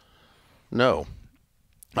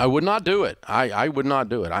 I would not do it. I would not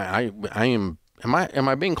do it. Am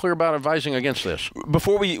I being clear about advising against this?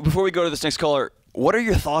 Before we go to this next caller, what are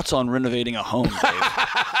your thoughts on renovating a home, Dave?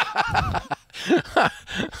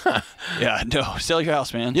 Yeah, no, sell your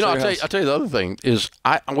house, man. You know, I'll tell you the other thing is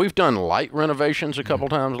we've done light renovations a couple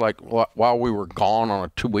times. Like while we were gone on a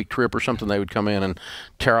 2-week trip or something, they would come in and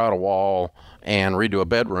tear out a wall and redo a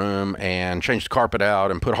bedroom and change the carpet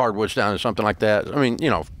out and put hardwoods down and something like that. I mean,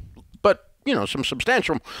 some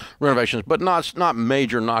substantial renovations, but not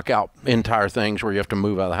major knockout entire things where you have to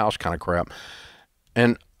move out of the house kind of crap.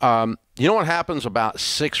 And you know what happens about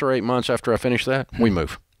 6 or 8 months after I finish that? We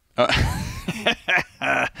move.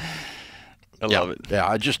 I love it.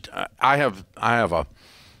 Yeah, I have a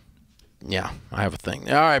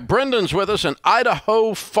thing. All right, Brendan's with us in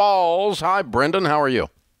Idaho Falls. Hi, Brendan. How are you?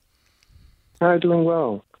 Hi, doing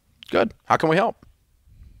well. Good. How can we help?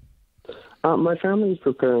 My family is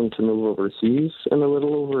preparing to move overseas in a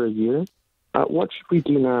little over a year. What should we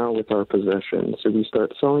do now with our possessions? Should we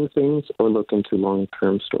start selling things or look into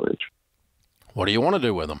long-term storage? What do you want to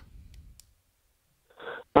do with them?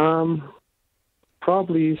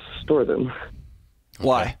 Probably store them.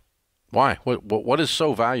 Why? Why? What is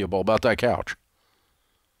so valuable about that couch?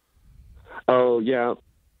 Oh, yeah.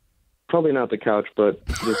 Probably not the couch, but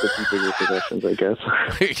just a few bigger possessions, I guess.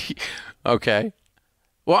 Okay.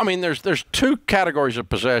 Well, I mean, there's 2 categories of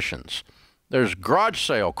possessions. There's garage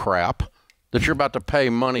sale crap that you're about to pay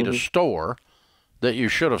money to store that you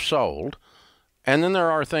should have sold. And then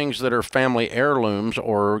there are things that are family heirlooms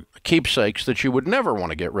or keepsakes that you would never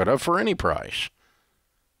want to get rid of for any price.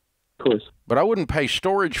 Of course. But I wouldn't pay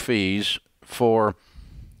storage fees for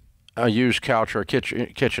a used couch or a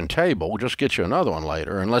kitchen table. Just get you another one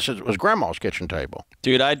later, unless it was grandma's kitchen table.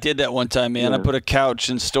 Dude, I did that one time, man. I put a couch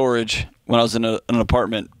in storage when I was in an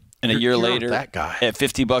apartment, and a year later, that guy. At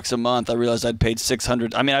 $50 a month, I realized I'd paid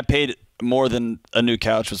 $600. I mean, I paid more than a new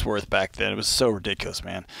couch was worth back then. It was so ridiculous,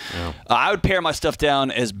 man. Yeah. I would pare my stuff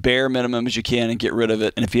down as bare minimum as you can and get rid of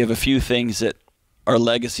it. And if you have a few things that are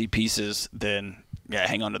legacy pieces, then yeah,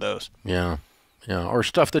 hang on to those. Yeah, yeah, or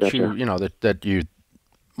stuff that you.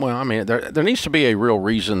 Well, I mean, there needs to be a real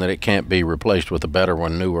reason that it can't be replaced with a better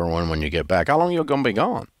one, newer one when you get back. How long are you going to be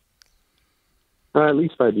gone? At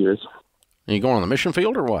least 5 years. Are you going on the mission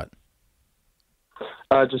field or what?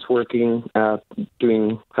 Just working,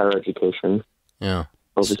 doing higher education. Yeah.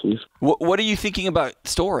 Overseas. What are you thinking about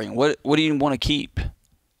storing? What do you want to keep?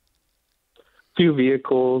 Few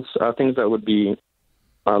vehicles, things that would be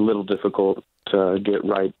a little difficult to get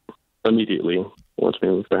right immediately once we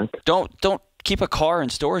move back. Don't keep a car in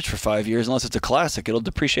storage for 5 years unless it's a classic. It'll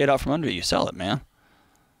depreciate out from under you. Sell it, man.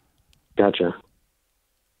 Gotcha.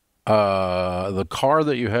 The car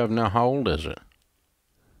that you have now, how old is it?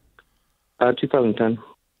 2010.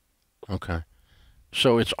 Okay.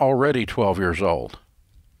 So it's already 12 years old.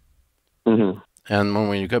 Mm-hmm. And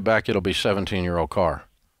when you get back, it'll be a 17-year-old car.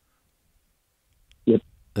 Yep.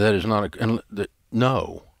 That is not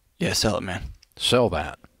no. Yeah, sell it, man. Sell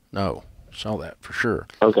that. No. Sell that for sure.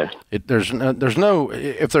 Okay. If there's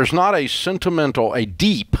not a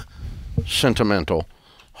deep sentimental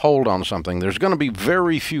hold on something, there's going to be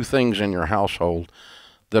very few things in your household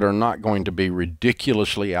that are not going to be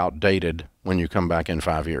ridiculously outdated when you come back in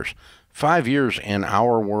 5 years. 5 years in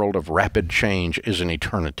our world of rapid change is an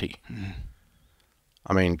eternity. Mm.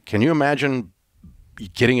 I mean, can you imagine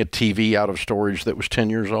getting a TV out of storage that was 10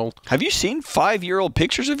 years old? Have you seen 5-year-old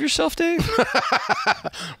pictures of yourself, Dave?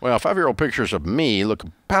 Well, 5-year-old pictures of me look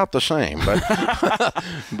about the same, but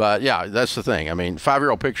but yeah, that's the thing. I mean,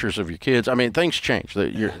 5-year-old pictures of your kids. I mean, things change.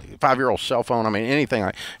 Your 5-year-old cell phone. I mean, anything.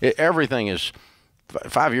 Everything is.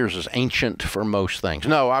 5 years is ancient for most things.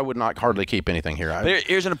 No, I would not hardly keep anything here.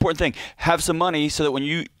 Here's an important thing: have some money so that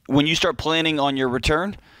when you start planning on your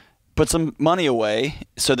return, put some money away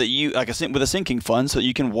so that you with a sinking fund so that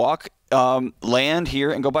you can walk land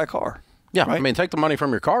here and go buy a car. Yeah, right? I mean, take the money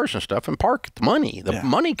from your cars and stuff and park the money. The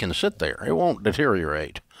money can sit there; it won't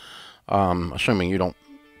deteriorate. Assuming you don't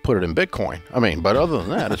put it in Bitcoin. I mean, but other than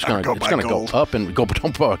that, it's going to go up and go.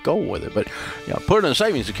 Don't buy gold with it, but yeah, put it in a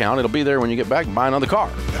savings account. It'll be there when you get back and buy another car,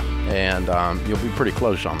 and you'll be pretty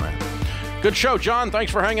close on that. Good show, John.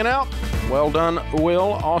 Thanks for hanging out. Well done,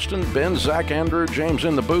 Will, Austin, Ben, Zach, Andrew, James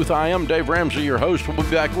in the booth. I am Dave Ramsey, your host. We'll be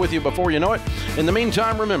back with you before you know it. In the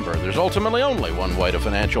meantime, remember, there's ultimately only one way to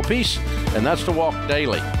financial peace, and that's to walk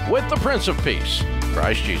daily with the Prince of Peace,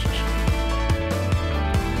 Christ Jesus.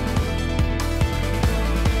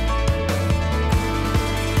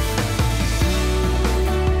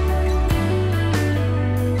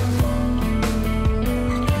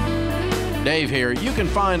 Dave here. You can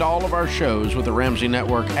find all of our shows with the Ramsey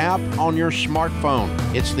Network app on your smartphone.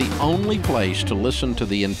 It's the only place to listen to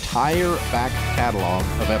the entire back catalog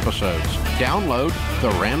of episodes. Download the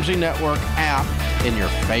Ramsey Network app in your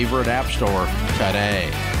favorite app store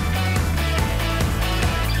today.